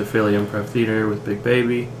Saturday at the Philly Improv Theater with Big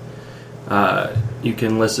Baby. You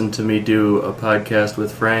can listen to me do a podcast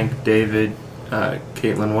with Frank, David,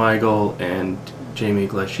 Caitlin Weigel, and Jamie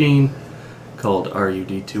Glasheen called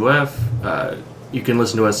RUD2F. You can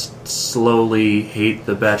listen to us slowly hate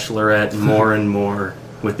The Bachelorette more and more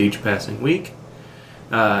with each passing week.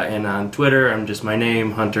 And on Twitter, I'm just my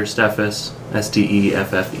name, Hunter Steffes,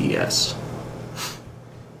 Steffes.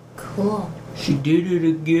 Cool. She did it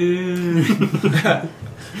again.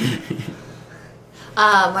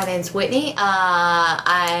 My name's Whitney.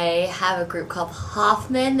 I have a group called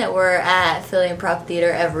Hoffman that we're at Philly Improv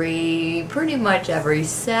Theater pretty much every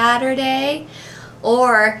Saturday.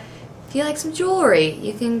 Or if you like some jewelry,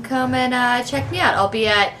 you can come and check me out. I'll be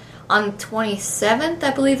on the 27th,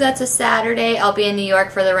 I believe that's a Saturday. I'll be in New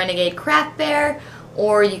York for the Renegade Craft Fair.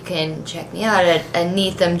 Or you can check me out at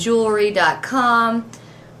aneathamjewelry.com.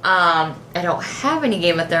 I don't have any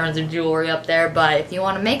Game of Thrones or jewelry up there, but if you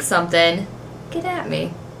want to make something, get at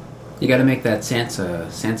me. You got to make that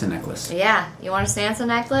Sansa necklace. Yeah, you want a Sansa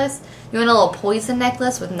necklace? You want a little poison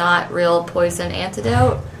necklace with not real poison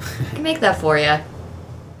antidote? I can make that for you.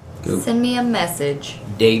 Go. Send me a message.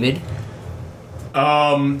 David?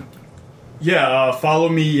 Follow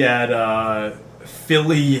me at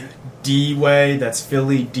Philly D Way. That's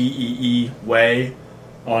Philly Dee Way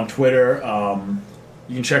on Twitter.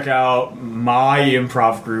 You can check out my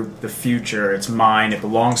improv group, The Future. It's mine. It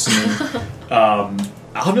belongs to me.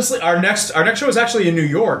 Honestly, our next show is actually in New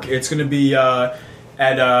York. It's going to be at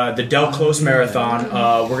the Del Close Marathon.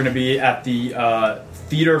 We're going to be at the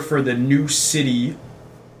Theater for the New City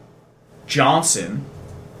Johnson,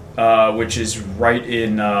 which is right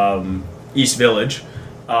in East Village.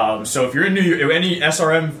 So if you're in New York, any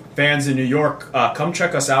SRM fans in New York, come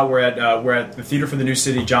check us out. We're at the Theater for the New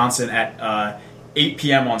City Johnson at 8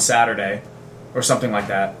 p.m. on Saturday, or something like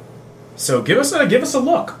that. So give us a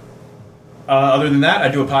look. Other than that, I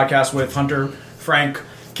do a podcast with Hunter, Frank,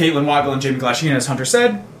 Caitlin Weigel, and Jamie Glasheen, as Hunter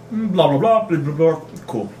said. Blah, blah, blah, blah, blah, blah.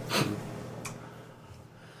 Cool.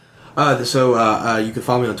 So you can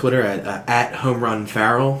follow me on Twitter at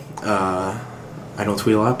HomeRunFarrell. I don't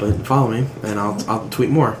tweet a lot, but follow me, and I'll tweet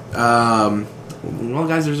more. Well,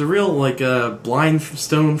 guys, there's a real blind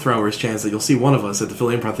stone throwers chance that you'll see one of us at the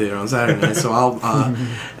Philly Improv Theater on Saturday night. So I'll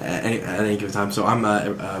at any given time. So I'm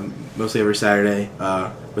mostly every Saturday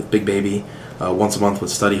with Big Baby, once a month with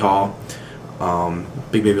Study Hall.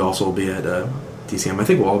 Big Baby also will be at DCM. I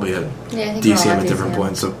think we'll all be at DCM at different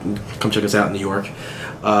points. So come check us out in New York.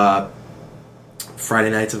 Friday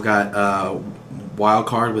nights I've got Wild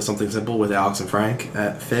Card with Something Simple with Alex and Frank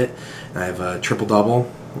at Fit. And I have a Triple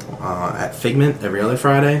Double at Figment every other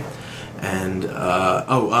Friday. And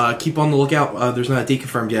keep on the lookout. There's not a date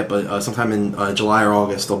confirmed yet, but sometime in July or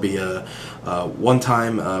August there'll be a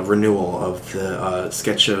one-time renewal of the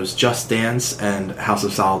sketch shows Just Dance and House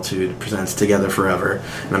of Solitude presents Together Forever,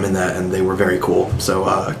 and I'm in that, and they were very cool.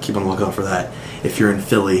 So keep on the lookout for that if you're in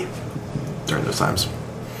Philly during those times.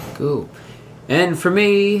 Cool. And for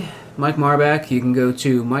me, Mike Marbach, you can go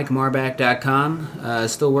to MikeMarbach.com.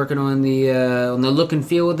 Still working on the look and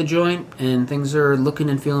feel of the joint, and things are looking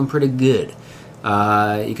and feeling pretty good.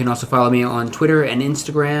 You can also follow me on Twitter and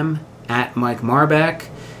Instagram at Mike Marbach.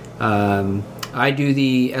 I do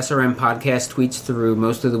the SRM podcast tweets through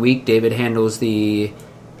most of the week. David handles the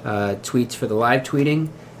tweets for the live tweeting.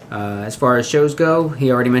 As far as shows go,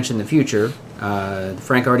 he already mentioned the future.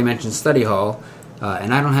 Frank already mentioned Study Hall.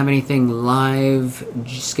 And I don't have anything live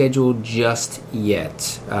scheduled just yet.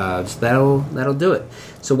 So that'll do it.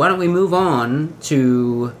 So why don't we move on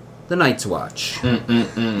to the Night's Watch,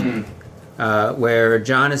 where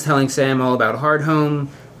John is telling Sam all about Hard Home.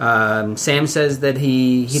 Sam says that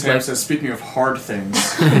Sam says, speaking of hard things.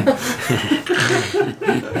 Sorry,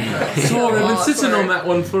 I've been sitting on that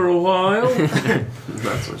one for a while.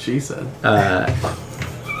 That's what she said.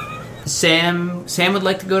 Sam would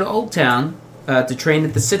like to go to Old Town to train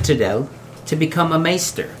at the Citadel to become a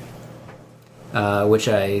maester, which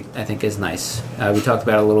I think is nice. We talked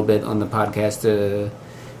about it a little bit on the podcast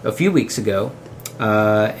a few weeks ago,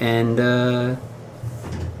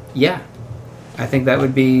 yeah, I think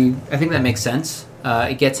that makes sense.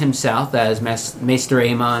 It gets him south, as Maester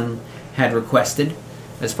Aemon had requested,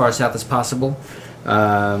 as far south as possible,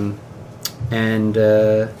 so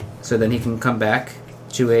then he can come back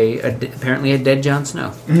to apparently a dead Jon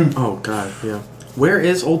Snow. Oh God, yeah. Where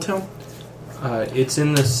is Old Town? It's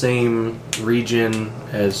in the same region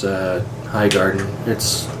as Highgarden.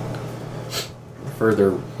 It's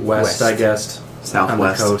further west, I guess.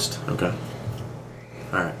 Southwest. On the coast. Okay.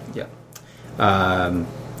 All right. Yeah. I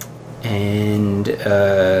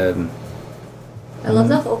love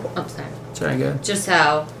the whole. I'm sorry. Sorry, go. Just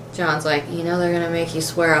how John's like, they're gonna make you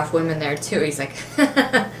swear off women there too. He's like,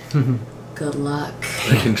 good luck.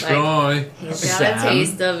 I can try. He's got a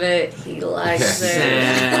taste of it. He likes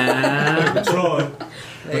it.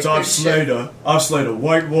 But I've slayed a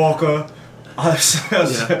White Walker. I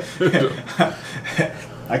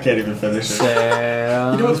can't even finish it.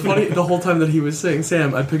 You know what's funny? The whole time that he was saying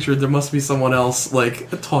Sam, I pictured there must be someone else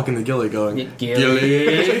talking to Gilly, going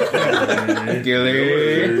Gilly.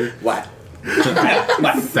 What?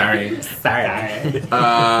 Sorry. This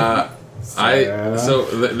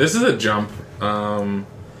is a jump,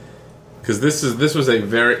 because this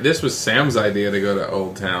was Sam's idea to go to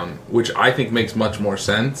Old Town, which I think makes much more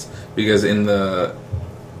sense, because in the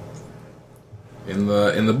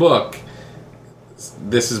book,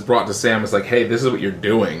 this is brought to Sam as like, hey, this is what you're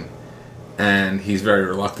doing, and he's very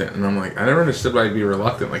reluctant, and I'm like, I never understood why he'd be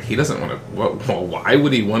reluctant. Like, he doesn't want to. Well, why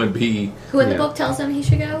would he want to be? Who in the book tells him he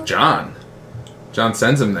should go? John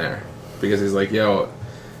sends him there because he's like, yo,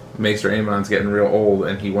 Maester Aemon's getting real old,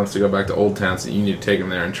 and he wants to go back to Old Town, so you need to take him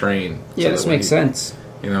there and train. Yeah, this makes sense.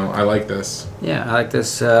 I like this. Yeah, I like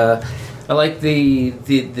this. I like the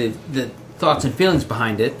thoughts and feelings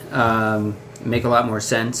behind it. Make a lot more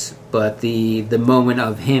sense, but the moment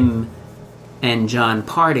of him and John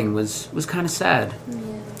parting was kind of sad.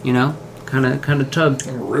 Yeah. Kind of tugged.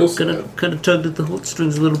 Real sad. Kind of tugged at the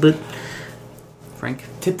heartstrings a little bit. Frank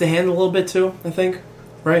tipped the hand a little bit too, I think.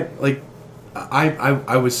 Right? Like,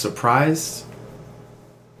 I was surprised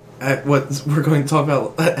at what we're going to talk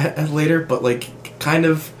about later, but kind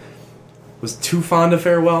of was too fond of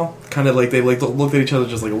farewell. Kind of they looked at each other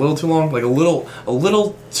just a little too long, a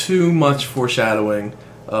little too much foreshadowing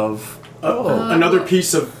of. Another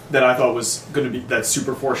piece of that I thought was going to be that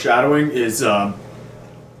super foreshadowing is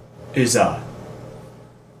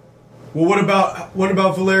well, what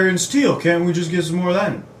about Valerian steel? Can't we just get some more of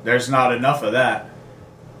that? There's not enough of that.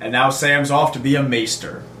 And now Sam's off to be a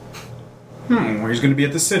maester. Where he's going to be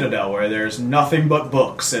at the Citadel, where there's nothing but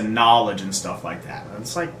books and knowledge and stuff like that. And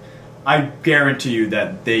it's like, I guarantee you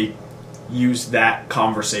that they use that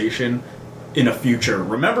conversation in a future.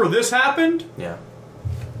 Remember this happened? Yeah.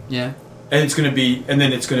 Yeah. And it's going to be, and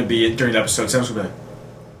then it's going to be during the episode. Sam's going to be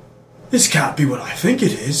like, "This can't be what I think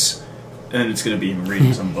it is," and then it's going to be him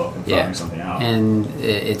reading some book and finding something out. And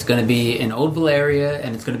it's going to be in old Valeria,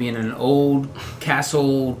 and it's going to be in an old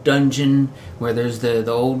castle dungeon where there's the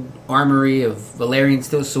old armory of Valerian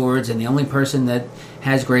steel swords, and the only person that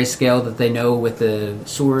has grayscale that they know with the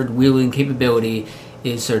sword wielding capability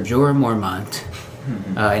is Sir Jorah Mormont,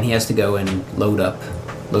 and he has to go and load up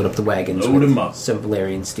the wagons. Load 'em up. Some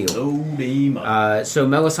Valerian steel. Load him up. So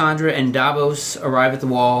Melisandre and Davos arrive at the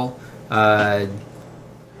wall.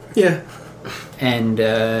 Yeah. And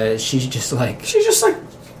she's just like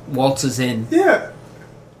waltzes in. Yeah.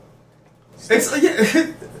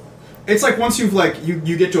 It's like once you've like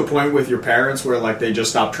you get to a point with your parents where like they just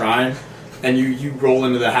stop trying, and you roll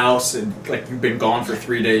into the house and like you've been gone for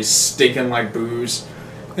 3 days, stinking like booze,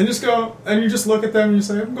 and just go and you just look at them and you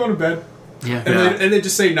say, "I'm going to bed." Yeah. And they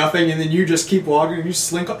just say nothing, and then you just keep walking and you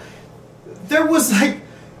slink off. There was like,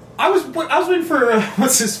 I was waiting for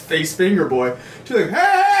what's his face, Finger Boy, to like,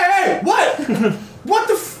 hey, what? What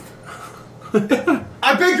the?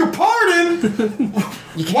 I beg your pardon.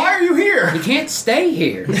 Why are you here? You can't stay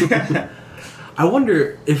here. I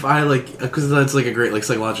wonder if I because that's like a great like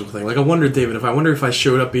psychological thing. Like I wonder, David, if I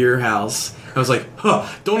showed up at your house, I was like,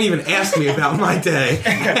 don't even ask me about my day,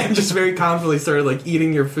 and just very confidently started like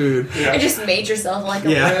eating your food. I just made yourself like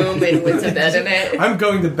a room and went to bed in it. I'm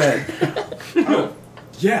going to bed.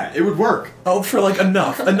 Yeah, it would work. Oh, for like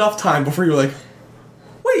enough time before you're like,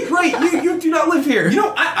 wait, you do not live here. You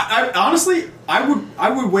know, I honestly, I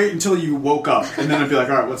would wait until you woke up, and then I'd be like,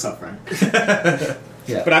 all right, what's up, Frank?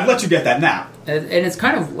 Yeah. But I'd let you get that nap. And it's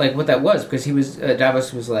kind of like what that was, because he was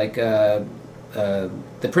Davos was like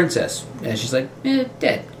the princess, and she's like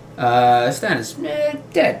dead. Stannis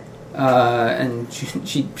dead. And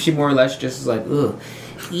she more or less just is like ugh,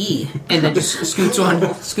 and then just scoots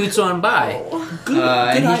on by.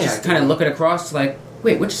 And he's just kind of looking across like,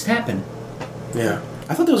 wait, what just happened? Yeah,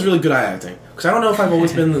 I thought that was really good eye acting. Because I don't know if I've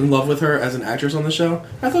always been in love with her as an actress on the show.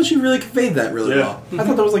 I thought she really conveyed that really well. I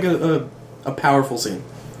thought that was like a powerful scene.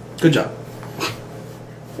 Good job.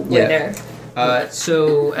 Winner.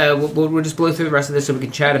 So we'll just blow through the rest of this so we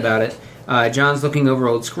can chat about it. John's looking over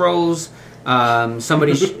old scrolls.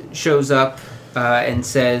 Somebody shows up and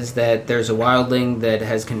says that there's a wildling that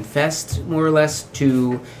has confessed, more or less,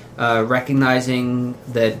 to recognizing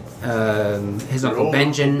that his Uncle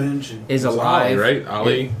Benjen is alive. Ollie, right?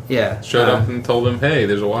 Ollie showed up and told him, hey,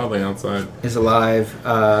 there's a wildling outside. Is alive.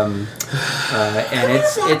 And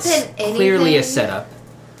it's clearly a setup.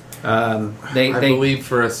 I believe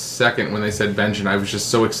for a second when they said Benjen, I was just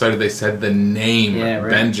so excited they said the name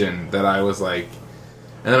Benjen that I was like,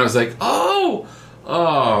 and then I was like,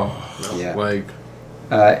 like,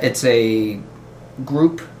 it's a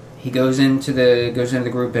group. He goes into the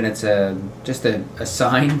group, and it's just a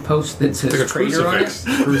signpost that says like a traitor on it.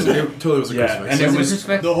 It totally was a crucifix. And it was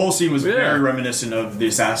crucifix? the whole scene was very reminiscent of the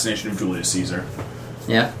assassination of Julius Caesar.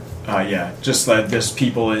 Yeah. Just like this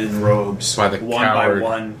people in robes, by the one coward. by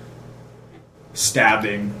one,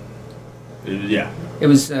 stabbing. It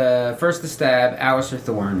was first the stab, Alistair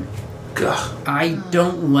Thorne. Ugh. I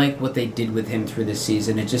don't like what they did with him through this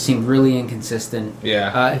season. It just seemed really inconsistent.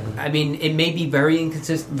 Yeah. I mean, it may be very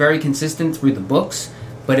consistent through the books,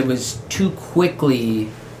 but it was too quickly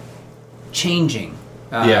changing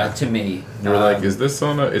to me. You were like,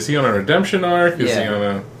 is he on a redemption arc? Is he on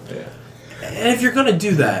a... And if you're gonna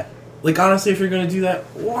do that, like honestly,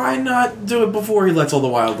 why not do it before he lets all the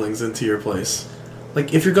wildlings into your place?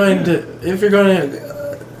 Like if you're going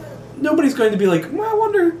to, nobody's going to be like, well, I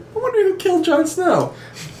wonder who killed Jon Snow.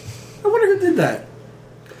 I wonder who did that.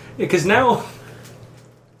 Yeah, because now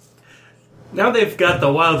they've got the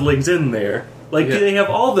wildlings in there. Like they have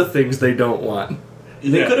all the things they don't want.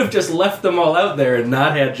 They could have just left them all out there and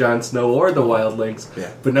not had Jon Snow or the wildlings.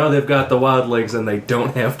 Yeah. But now they've got the wildlings and they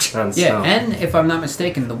don't have Jon Snow. Yeah, and if I'm not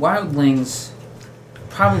mistaken, the wildlings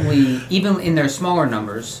probably, even in their smaller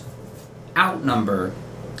numbers, outnumber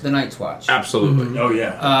the Night's Watch. Absolutely. Oh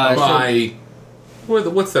yeah. By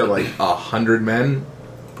what's there, like 100 men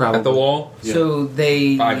Probably. at the wall? So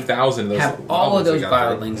they 5,000 have all of those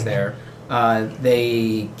wildlings there.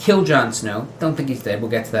 They kill Jon Snow. Don't think he's dead. We'll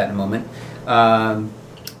get to that in a moment.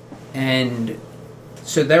 And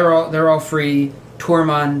so they're all free.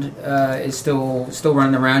 Tormund is still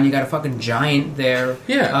running around. You got a fucking giant there.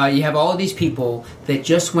 Yeah. You have all of these people that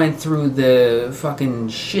just went through the fucking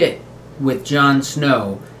shit with Jon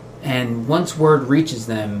Snow, and once word reaches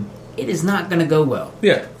them, it is not going to go well.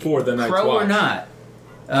 Yeah, for the Night's Crow Watch. or not.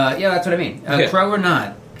 Yeah, that's what I mean. Yeah. Crow or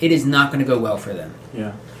not, it is not going to go well for them.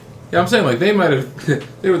 Yeah. Yeah, I'm saying, like, they might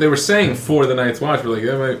have... They were saying for the Night's Watch, but, like,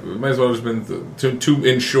 that might as well have been to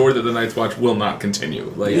ensure that the Night's Watch will not continue.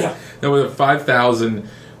 Like, there were 5,000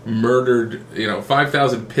 murdered,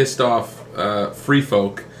 5,000 pissed off free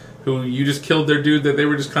folk who you just killed their dude that they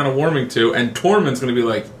were just kind of warming to, and Tormund's going to be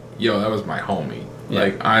like, yo, that was my homie. Yeah.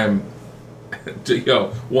 Like, I'm...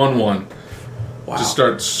 Yo, 1-1. Wow. Just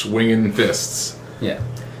start swinging fists. Yeah.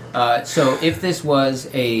 So if this was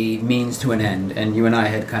a means to an end, and you and I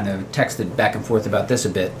had kind of texted back and forth about this a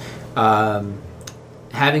bit, having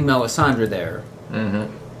Melisandre there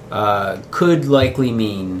could likely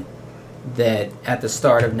mean that at the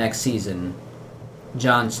start of next season,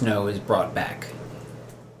 Jon Snow is brought back.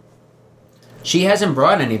 She hasn't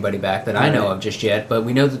brought anybody back that I know of just yet, but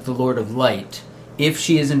we know that the Lord of Light, if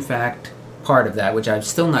she is in fact part of that, which I'm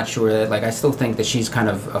still not sure that, like, I still think that she's kind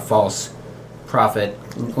of a false prophet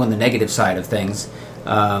on the negative side of things,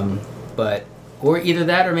 but or either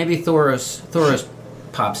that or maybe Thoros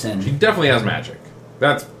pops in. She definitely has magic.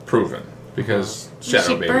 That's proven because Shadow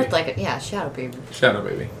she Baby. birthed like Shadow Baby. Shadow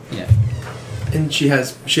Baby. Yeah. And she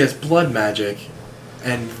has blood magic,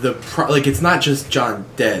 and it's not just Jon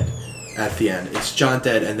dead at the end. It's Jon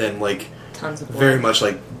dead, and then like Tons of blood. very much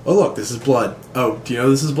like, oh look, this is blood. Oh, do you know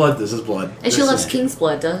this is blood? This is blood. And she This loves is- King's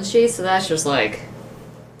blood, doesn't she? So that's just like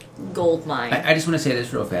gold mine. I just want to say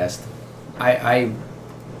this real fast. I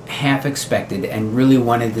half expected and really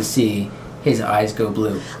wanted to see his eyes go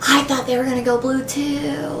blue. I thought they were gonna go blue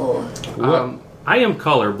too. I am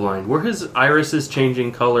colorblind. Were his irises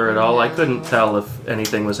changing color at all? I couldn't tell if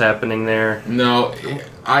anything was happening there. No,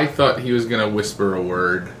 I thought he was going to whisper a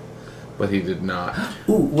word, but he did not.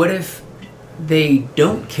 Ooh, what if they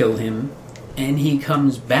don't kill him and he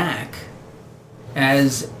comes back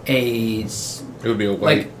as a It would be a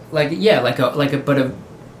white.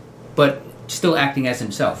 but still acting as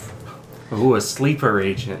himself. Ooh, a sleeper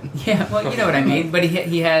agent. Yeah, well, you know what I mean. But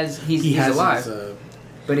he's has alive. his,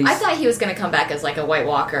 But he's, I thought he was gonna come back as like a White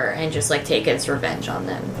Walker and just like take his revenge on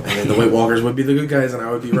them. and then the White Walkers would be the good guys, and I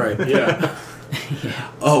would be right. Yeah.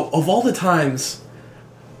 Oh, of all the times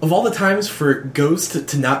for Ghost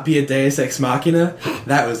to not be a Deus Ex Machina,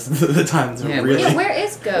 that was the time to Yeah, really. Yeah, where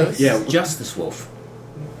is Ghost? Yeah, Justice Wolf,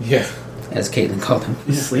 Yeah. as Caitlin called him.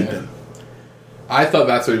 he's sleeping. I thought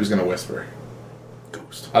that's what he was going to whisper.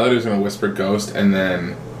 Ghost. I thought he was going to whisper Ghost and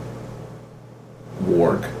then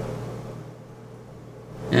Warg.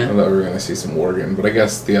 I Yeah. thought we were going to see some Worgen, but I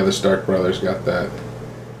guess the other Stark brothers got that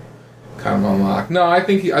kind of unlocked. No, I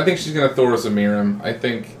think she's going to Thoros Amiram. I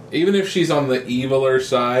think even if she's on the eviler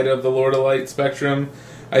side of the Lord of Light spectrum,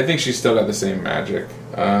 I think she's still got the same magic.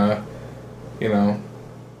 That's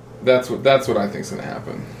what I think's going to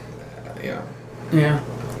happen. Yeah.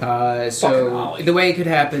 Fucking So Ollie. the way it could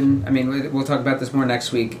happen, I mean, we'll talk about this more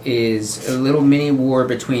next week, is a little mini war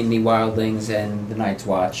between the Wildlings and the Night's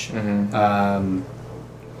Watch.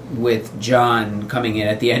 With Jon coming in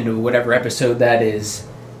at the end of whatever episode that is,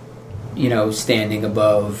 standing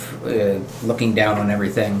above, looking down on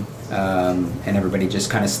everything, and everybody just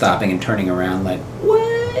kind of stopping and turning around like,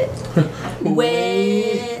 what?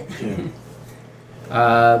 What?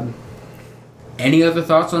 Any other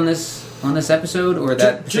thoughts on this episode or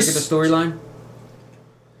that Just- particular storyline?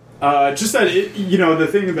 Just that, the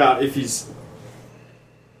thing about if he's...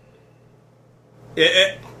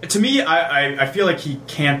 to me, I feel like he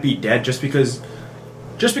can't be dead just because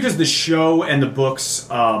the show and the books,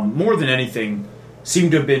 more than anything,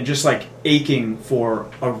 seem to have been just like aching for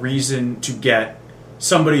a reason to get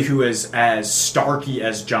somebody who is as Starky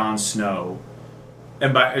as Jon Snow.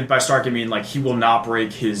 And by Stark, I mean like he will not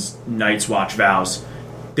break his Night's Watch vows.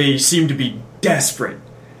 They seem to be desperate,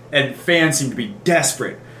 and fans seem to be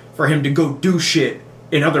desperate for him to go do shit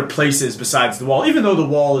in other places besides the Wall, even though the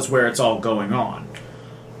Wall is where it's all going on.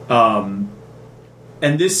 And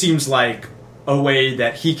this seems like a way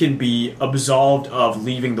that he can be absolved of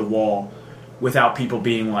leaving the Wall without people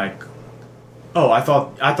being like, "Oh, I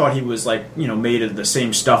thought he was like made of the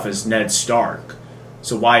same stuff as Ned Stark.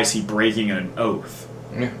 So why is he breaking an oath?"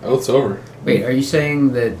 Yeah, oath's over. Wait, are you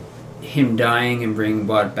saying that him dying and bringing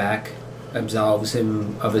blood back absolves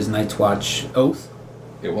him of his Night's Watch oath?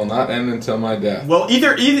 It will not end until my death. Well,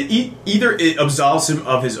 either it absolves him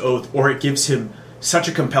of his oath, or it gives him such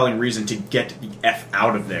a compelling reason to get the F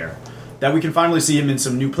out of there that we can finally see him in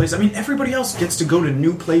some new places. I mean, everybody else gets to go to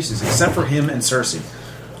new places except for him and Cersei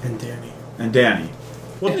And Danny. and Danny.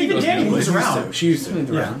 Well, even goes Danny new moves places, around. She used to.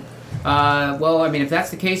 Yeah. Well, I mean, if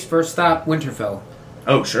that's the case, first stop, Winterfell.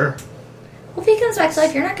 Oh, sure. Well, if he comes back to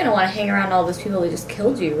life, you're not going to want to hang around all those people who just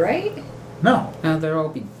killed you, right? No. No, they'll all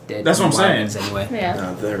be dead. That's what I'm saying. Wildlands Anyway.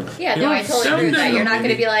 Yeah. They're Yeah, no, I totally agree with that. You're not going to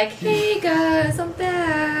maybe. be like, hey guys, I'm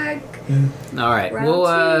back. All right, Round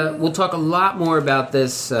two. we'll talk a lot more about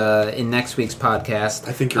this in next week's podcast.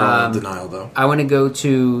 I think you're all in denial, though. I want to go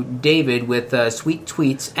to David with sweet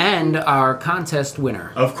tweets and our contest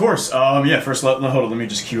winner. Of course. First, hold on. Let me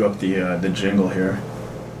just cue up the jingle here.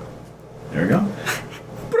 There we go.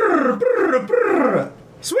 Brr, brr, brr.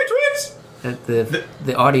 Sweet tweets.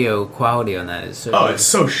 The audio quality on that is so. Oh, good. it's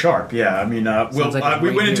so sharp. Yeah, I mean, Sounds like it's we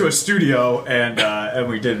right went into here. a studio and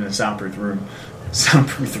we did it in a soundproof room.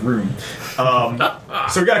 Soundproof room.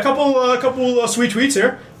 So we got a couple sweet tweets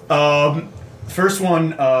here. First one.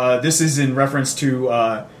 This is in reference to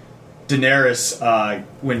Daenerys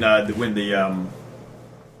when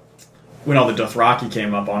all the Dothraki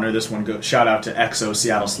came up on her. This one shout out to EXO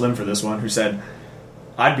Seattle Slim for this one, who said,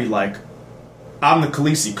 "I'd be like, I'm the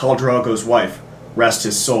Khaleesi, Khal Drogo's wife. Rest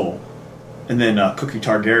his soul." And then Cookie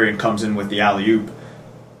Targaryen comes in with the alley-oop.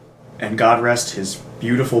 And God rest his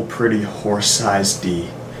beautiful, pretty, horse-sized D.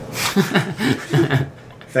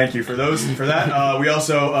 Thank you for that. We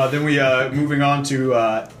also, moving on to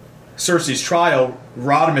Cersei's trial,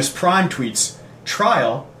 Rodimus Prime tweets,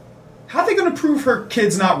 "Trial? How are they going to prove her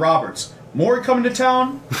kid's not Robert's? Maury coming to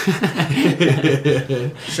town?"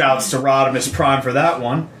 Shouts to Rodimus Prime for that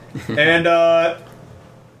one. And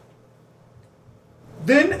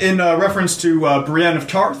then, in reference to Brienne of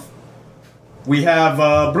Tarth, we have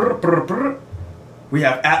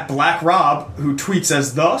at Black Rob, who tweets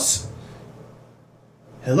as thus: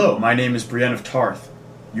 "Hello, my name is Brienne of Tarth.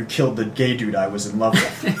 You killed the gay dude I was in love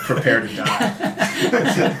with. Prepare to die."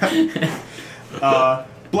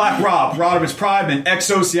 Black Rob, Rodimus Prime, and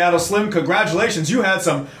EXO Seattle Slim, congratulations, you had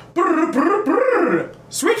some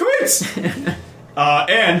sweet tweets!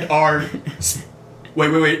 And our...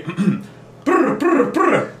 Wait.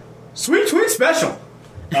 Sweet tweet special.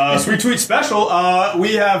 Sweet tweet special.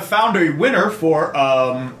 We have found a winner for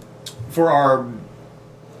our...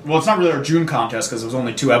 Well, it's not really our June contest because it was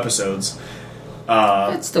only 2 episodes.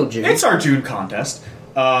 It's still June. It's our June contest.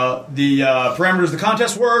 The parameters of the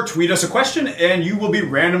contest were: tweet us a question, and you will be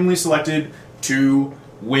randomly selected to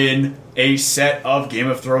win a set of Game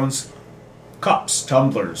of Thrones cups,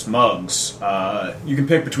 tumblers, mugs. You can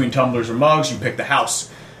pick between tumblers or mugs. You pick the house.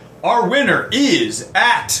 Our winner is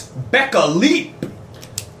at Becca Leap.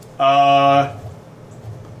 Yeah.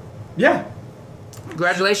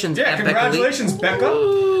 Congratulations. Yeah, at congratulations, Becca.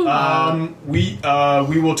 We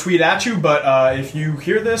will tweet at you, but if you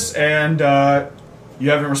hear this and you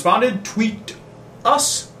haven't responded, tweet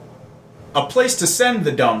us a place to send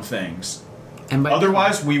the dumb things. And by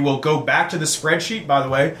Otherwise, we will go back to the spreadsheet. By the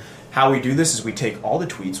way, how we do this is we take all the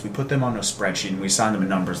tweets, we put them on a spreadsheet, and we assign them in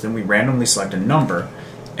numbers. Then we randomly select a number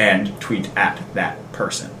and tweet at that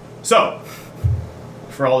person. So,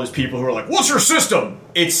 for all those people who are like, "What's your system?"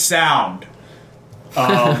 It's sound.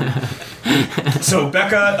 So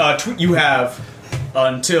Becca, you have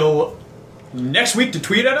until next week to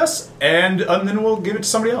tweet at us, and then we'll give it to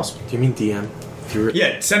somebody else. Do you mean DM? If you're...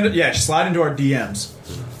 Yeah, send it. Yeah, slide into our DMs.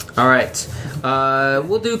 All right.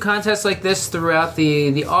 We'll do contests like this throughout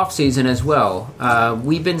the off season as well.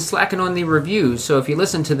 We've been slacking on the reviews, so if you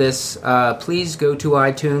listen to this, please go to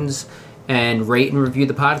iTunes and rate and review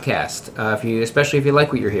the podcast. Especially if you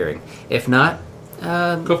like what you're hearing. If not,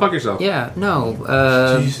 Go fuck yourself. yeah,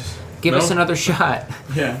 no. Jesus. Give No? us another shot.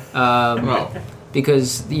 Yeah. No.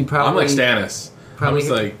 Because you I'm probably like Stannis. probably- I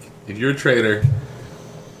was like, if you're a traitor,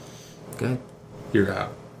 Good. you're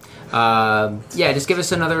out. Yeah, just give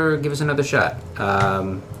us another shot.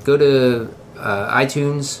 Go to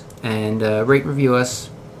iTunes and rate and review us,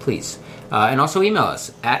 please. And also email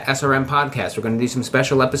us at SRM Podcast. We're going to do some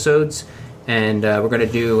special episodes, and we're going to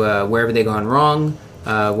do Where Have They Gone Wrong,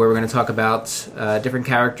 where we're going to talk about different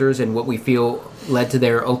characters and what we feel led to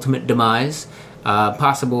their ultimate demise.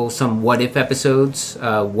 Possible some what-if episodes,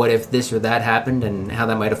 what if this or that happened, and how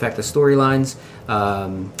that might affect the storylines.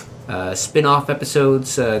 Spin-off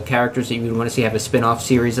episodes, characters that you would want to see have a spin-off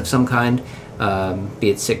series of some kind, be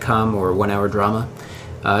it sitcom or one-hour drama.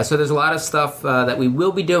 So there's a lot of stuff that we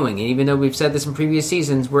will be doing, and even though we've said this in previous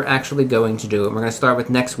seasons, we're actually going to do it. We're going to start with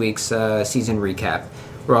next week's season recap.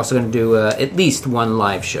 We're also going to do at least one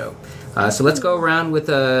live show. So let's go around with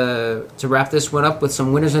to wrap this one up with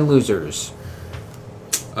some winners and losers.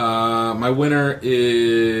 My winner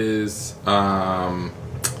is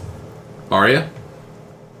Arya,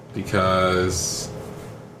 because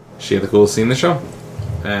she had the coolest scene in the show.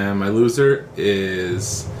 And my loser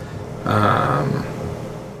is, my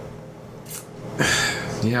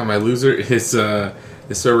loser is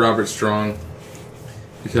Sir Robert Strong,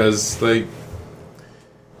 because like,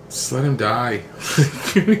 just let him die.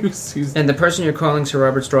 He's And the person you're calling Sir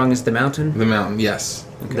Robert Strong is the Mountain? the Mountain, yes.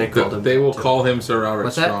 They Will call him Sir Robert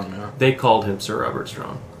What's that? Strong now. They called him Sir Robert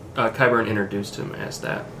Strong. Qyburn introduced him as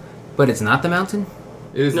that. But it's not the Mountain?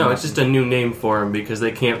 It is No, the it's just a new name for him because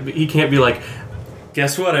he can't be like,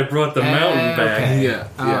 guess what? I brought the mountain back. Okay. Yeah.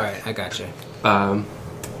 Alright, I gotcha. I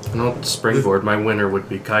don't springboard. My winner would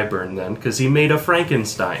be Qyburn then, because he made a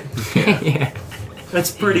Frankenstein. Yeah.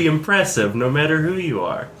 That's pretty impressive, no matter who you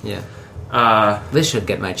are. Yeah. This should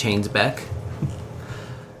get my chains back.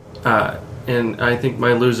 And I think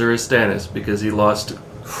my loser is Stannis because he lost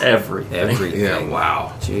everything. Everything. Yeah,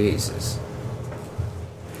 wow. Jesus.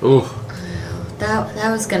 Ooh. That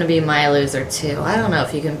was gonna be my loser too. I don't know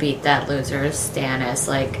if you can beat that loser, Stannis.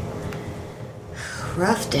 Like,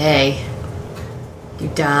 rough day. You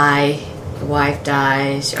die, your wife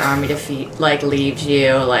dies, your army leaves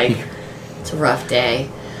you. Like, it's a rough day.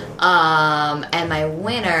 And my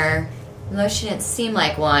winner, though she didn't seem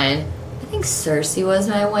like one, I think Cersei was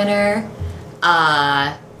my winner.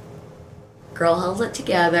 Girl held it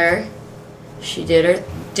together. She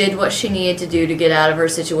did what she needed to do to get out of her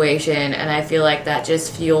situation, and I feel like that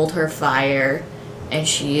just fueled her fire, and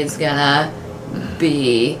she is gonna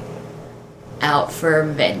be out for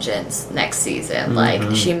vengeance next season.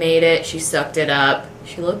 Like, she made it, she sucked it up,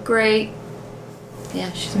 she looked great.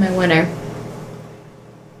 Yeah, she's my winner.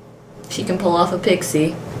 She can pull off a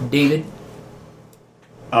pixie. David?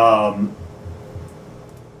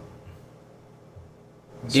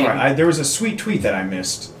 Sorry, there was a sweet tweet that I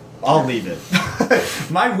missed. I'll leave it.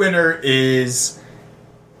 My winner is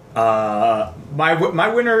my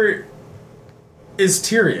winner is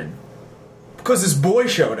Tyrion, because his boy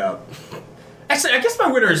showed up. Actually, I guess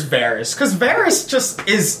my winner is Varys, because Varys just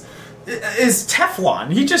is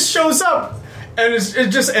Teflon. He just shows up and it's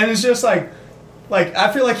just like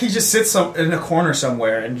I feel like he just sits in a corner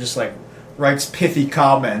somewhere and just like writes pithy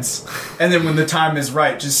comments, and then when the time is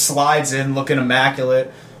right, just slides in looking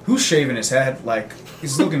immaculate. Who's shaving his head? Like,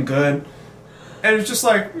 he's looking good. And it's just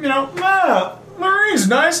like, Marie's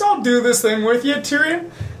nice, I'll do this thing with you, Tyrion.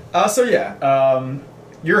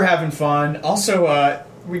 You're having fun. Also,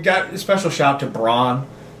 we got a special shout to Bronn,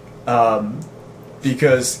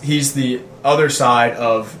 because he's the other side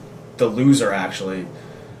of the loser, actually.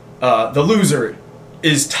 The loser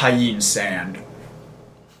is Tyene Sand.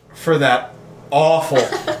 For that awful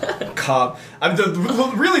cop.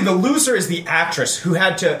 The loser is the actress who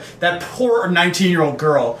had to, that poor 19-year-old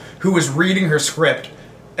girl who was reading her script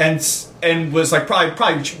and was like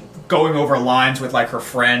probably going over lines with like her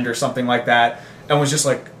friend or something like that, and was just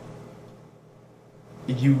like,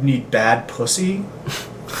 you need bad pussy?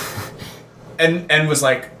 and was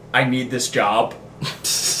like, I need this job.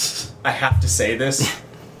 I have to say this.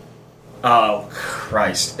 Oh,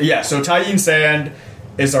 Christ. Yeah, so Tyene Sand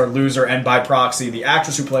is our loser, and by proxy, the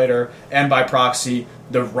actress who played her, and by proxy,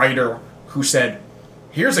 the writer who said,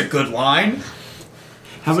 here's a good line.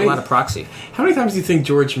 That's a lot of proxy. How many times do you think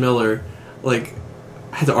George Miller, like,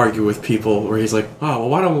 had to argue with people where he's like, oh, well,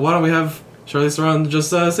 why don't we have Charlize Theron just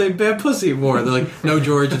say bad pussy more? They're like, no,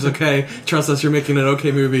 George, it's okay. Trust us, you're making an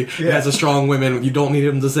okay movie. It has a strong women. You don't need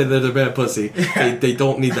them to say that they're bad pussy. Yeah. They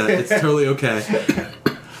don't need that. It's totally okay.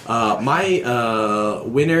 My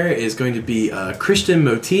winner is going to be Christian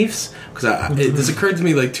motifs, because this occurred to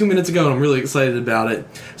me like 2 minutes ago, and I'm really excited about it.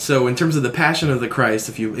 So, in terms of the Passion of the Christ,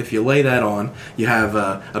 if you lay that on, you have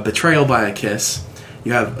a betrayal by a kiss,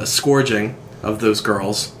 you have a scourging of those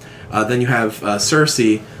girls, then you have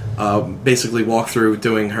Cersei basically walk through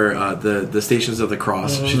doing her the Stations of the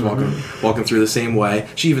Cross. She's walking through the same way.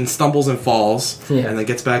 She even stumbles and falls, and then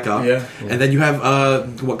gets back up. Yeah. And then you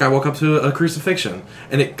have what guy walk up to a crucifixion,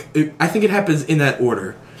 and I think it happens in that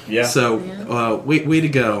order. Yeah. So way to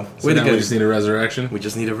go. Way to go. We just need a resurrection. We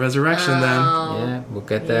just need a resurrection then. Yeah, we'll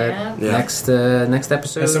get that next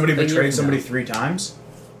episode. Has somebody betrayed somebody 3 times?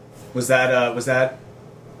 Was that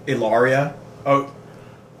Ilaria?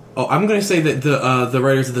 Oh, I'm going to say that the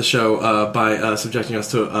writers of the show, by subjecting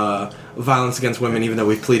us to violence against women, even though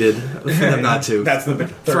we've pleaded for them not to. That's the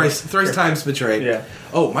thrice times betrayed. Yeah.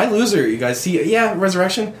 Oh, my loser, you guys see? Yeah,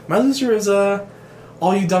 resurrection. My loser is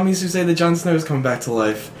all you dummies who say that Jon Snow is coming back to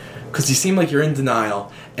life, because you seem like you're in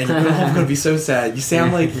denial, and you're all going to be so sad. You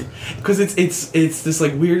sound like, because it's this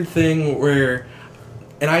like weird thing where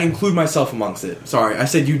and I include myself amongst it. Sorry, I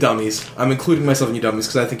said you dummies. I'm including myself in you dummies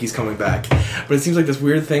because I think he's coming back. But it seems like this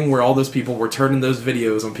weird thing where all those people were turning those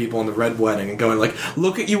videos on people on the Red Wedding and going like,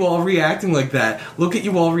 look at you all reacting like that. Look at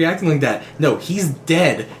you all reacting like that. No, he's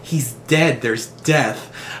dead. He's dead. There's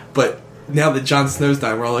death. But now that Jon Snow's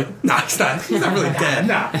died, we're all like, nah, he's not really dead.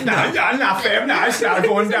 Nah, fam. Nah, it's not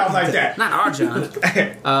going down like that. Not our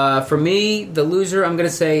Jon. For me, the loser, I'm going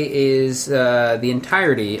to say, is the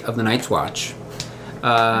entirety of the Night's Watch.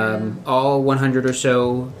 All 100 or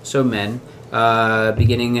so men,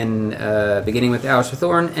 beginning with Alistair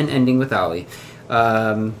Thorne and ending with Ollie.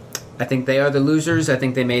 I think they are the losers. I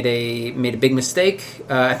think they made a big mistake.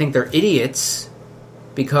 I think they're idiots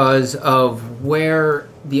because of where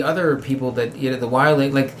the other people that the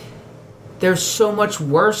Wildling, like, they're so much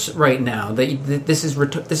worse right now. This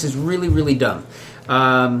is really, really dumb.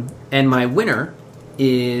 And my winner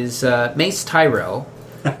is Mace Tyrell.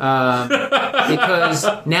 Because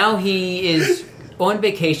now he is on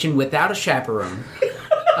vacation without a chaperone,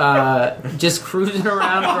 just cruising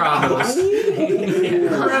around Bravos.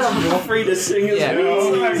 Feel free to sing his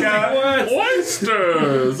Oh my god.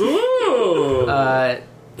 Oysters! Ooh!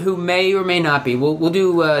 Who may or may not be. We'll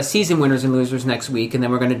do season winners and losers next week, and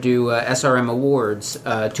then we're going to do SRM awards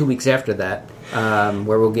 2 weeks after that,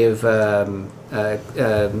 where we'll give what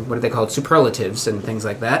are they called, superlatives and things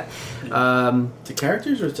like that. To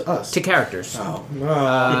characters or to us? To characters. Oh.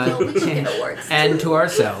 And to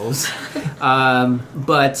ourselves.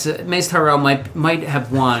 But Mace Tyrell might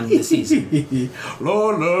have won the season. La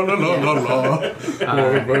la la la la la.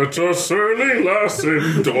 Let us early last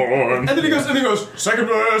in dawn. And then he goes, second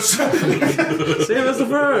verse. Same as the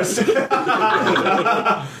first.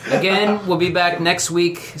 Again, we'll be back next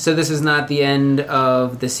week. So this is not the end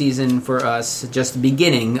of the season for us, just the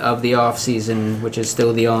beginning of the off season, which is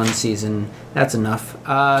still the on season. That's enough.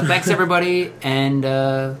 Thanks everybody, and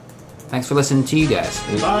thanks for listening to you guys.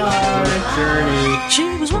 Bye, Journey.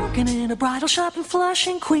 She was working in a bridal shop in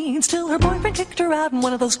Flushing, Queens, till her boyfriend kicked her out in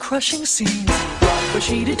one of those crushing scenes. What was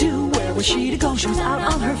she to do? Where was she to go? She was out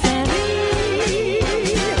on her fanny.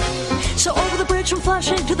 So over the bridge from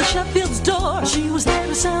Flushing to the Sheffield's door, she was there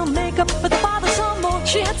to sell makeup, but the father saw more.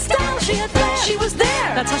 She had style, she had flair, she was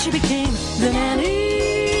there. That's how she became the nanny.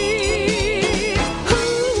 Who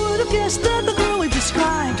would have guessed that the girl we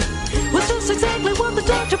described was just exactly what the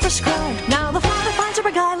doctor prescribed? Now the father finds her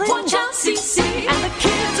beguiling. Watch out, CC. And the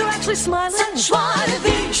kids are actually smiling. Such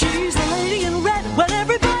wannabe. She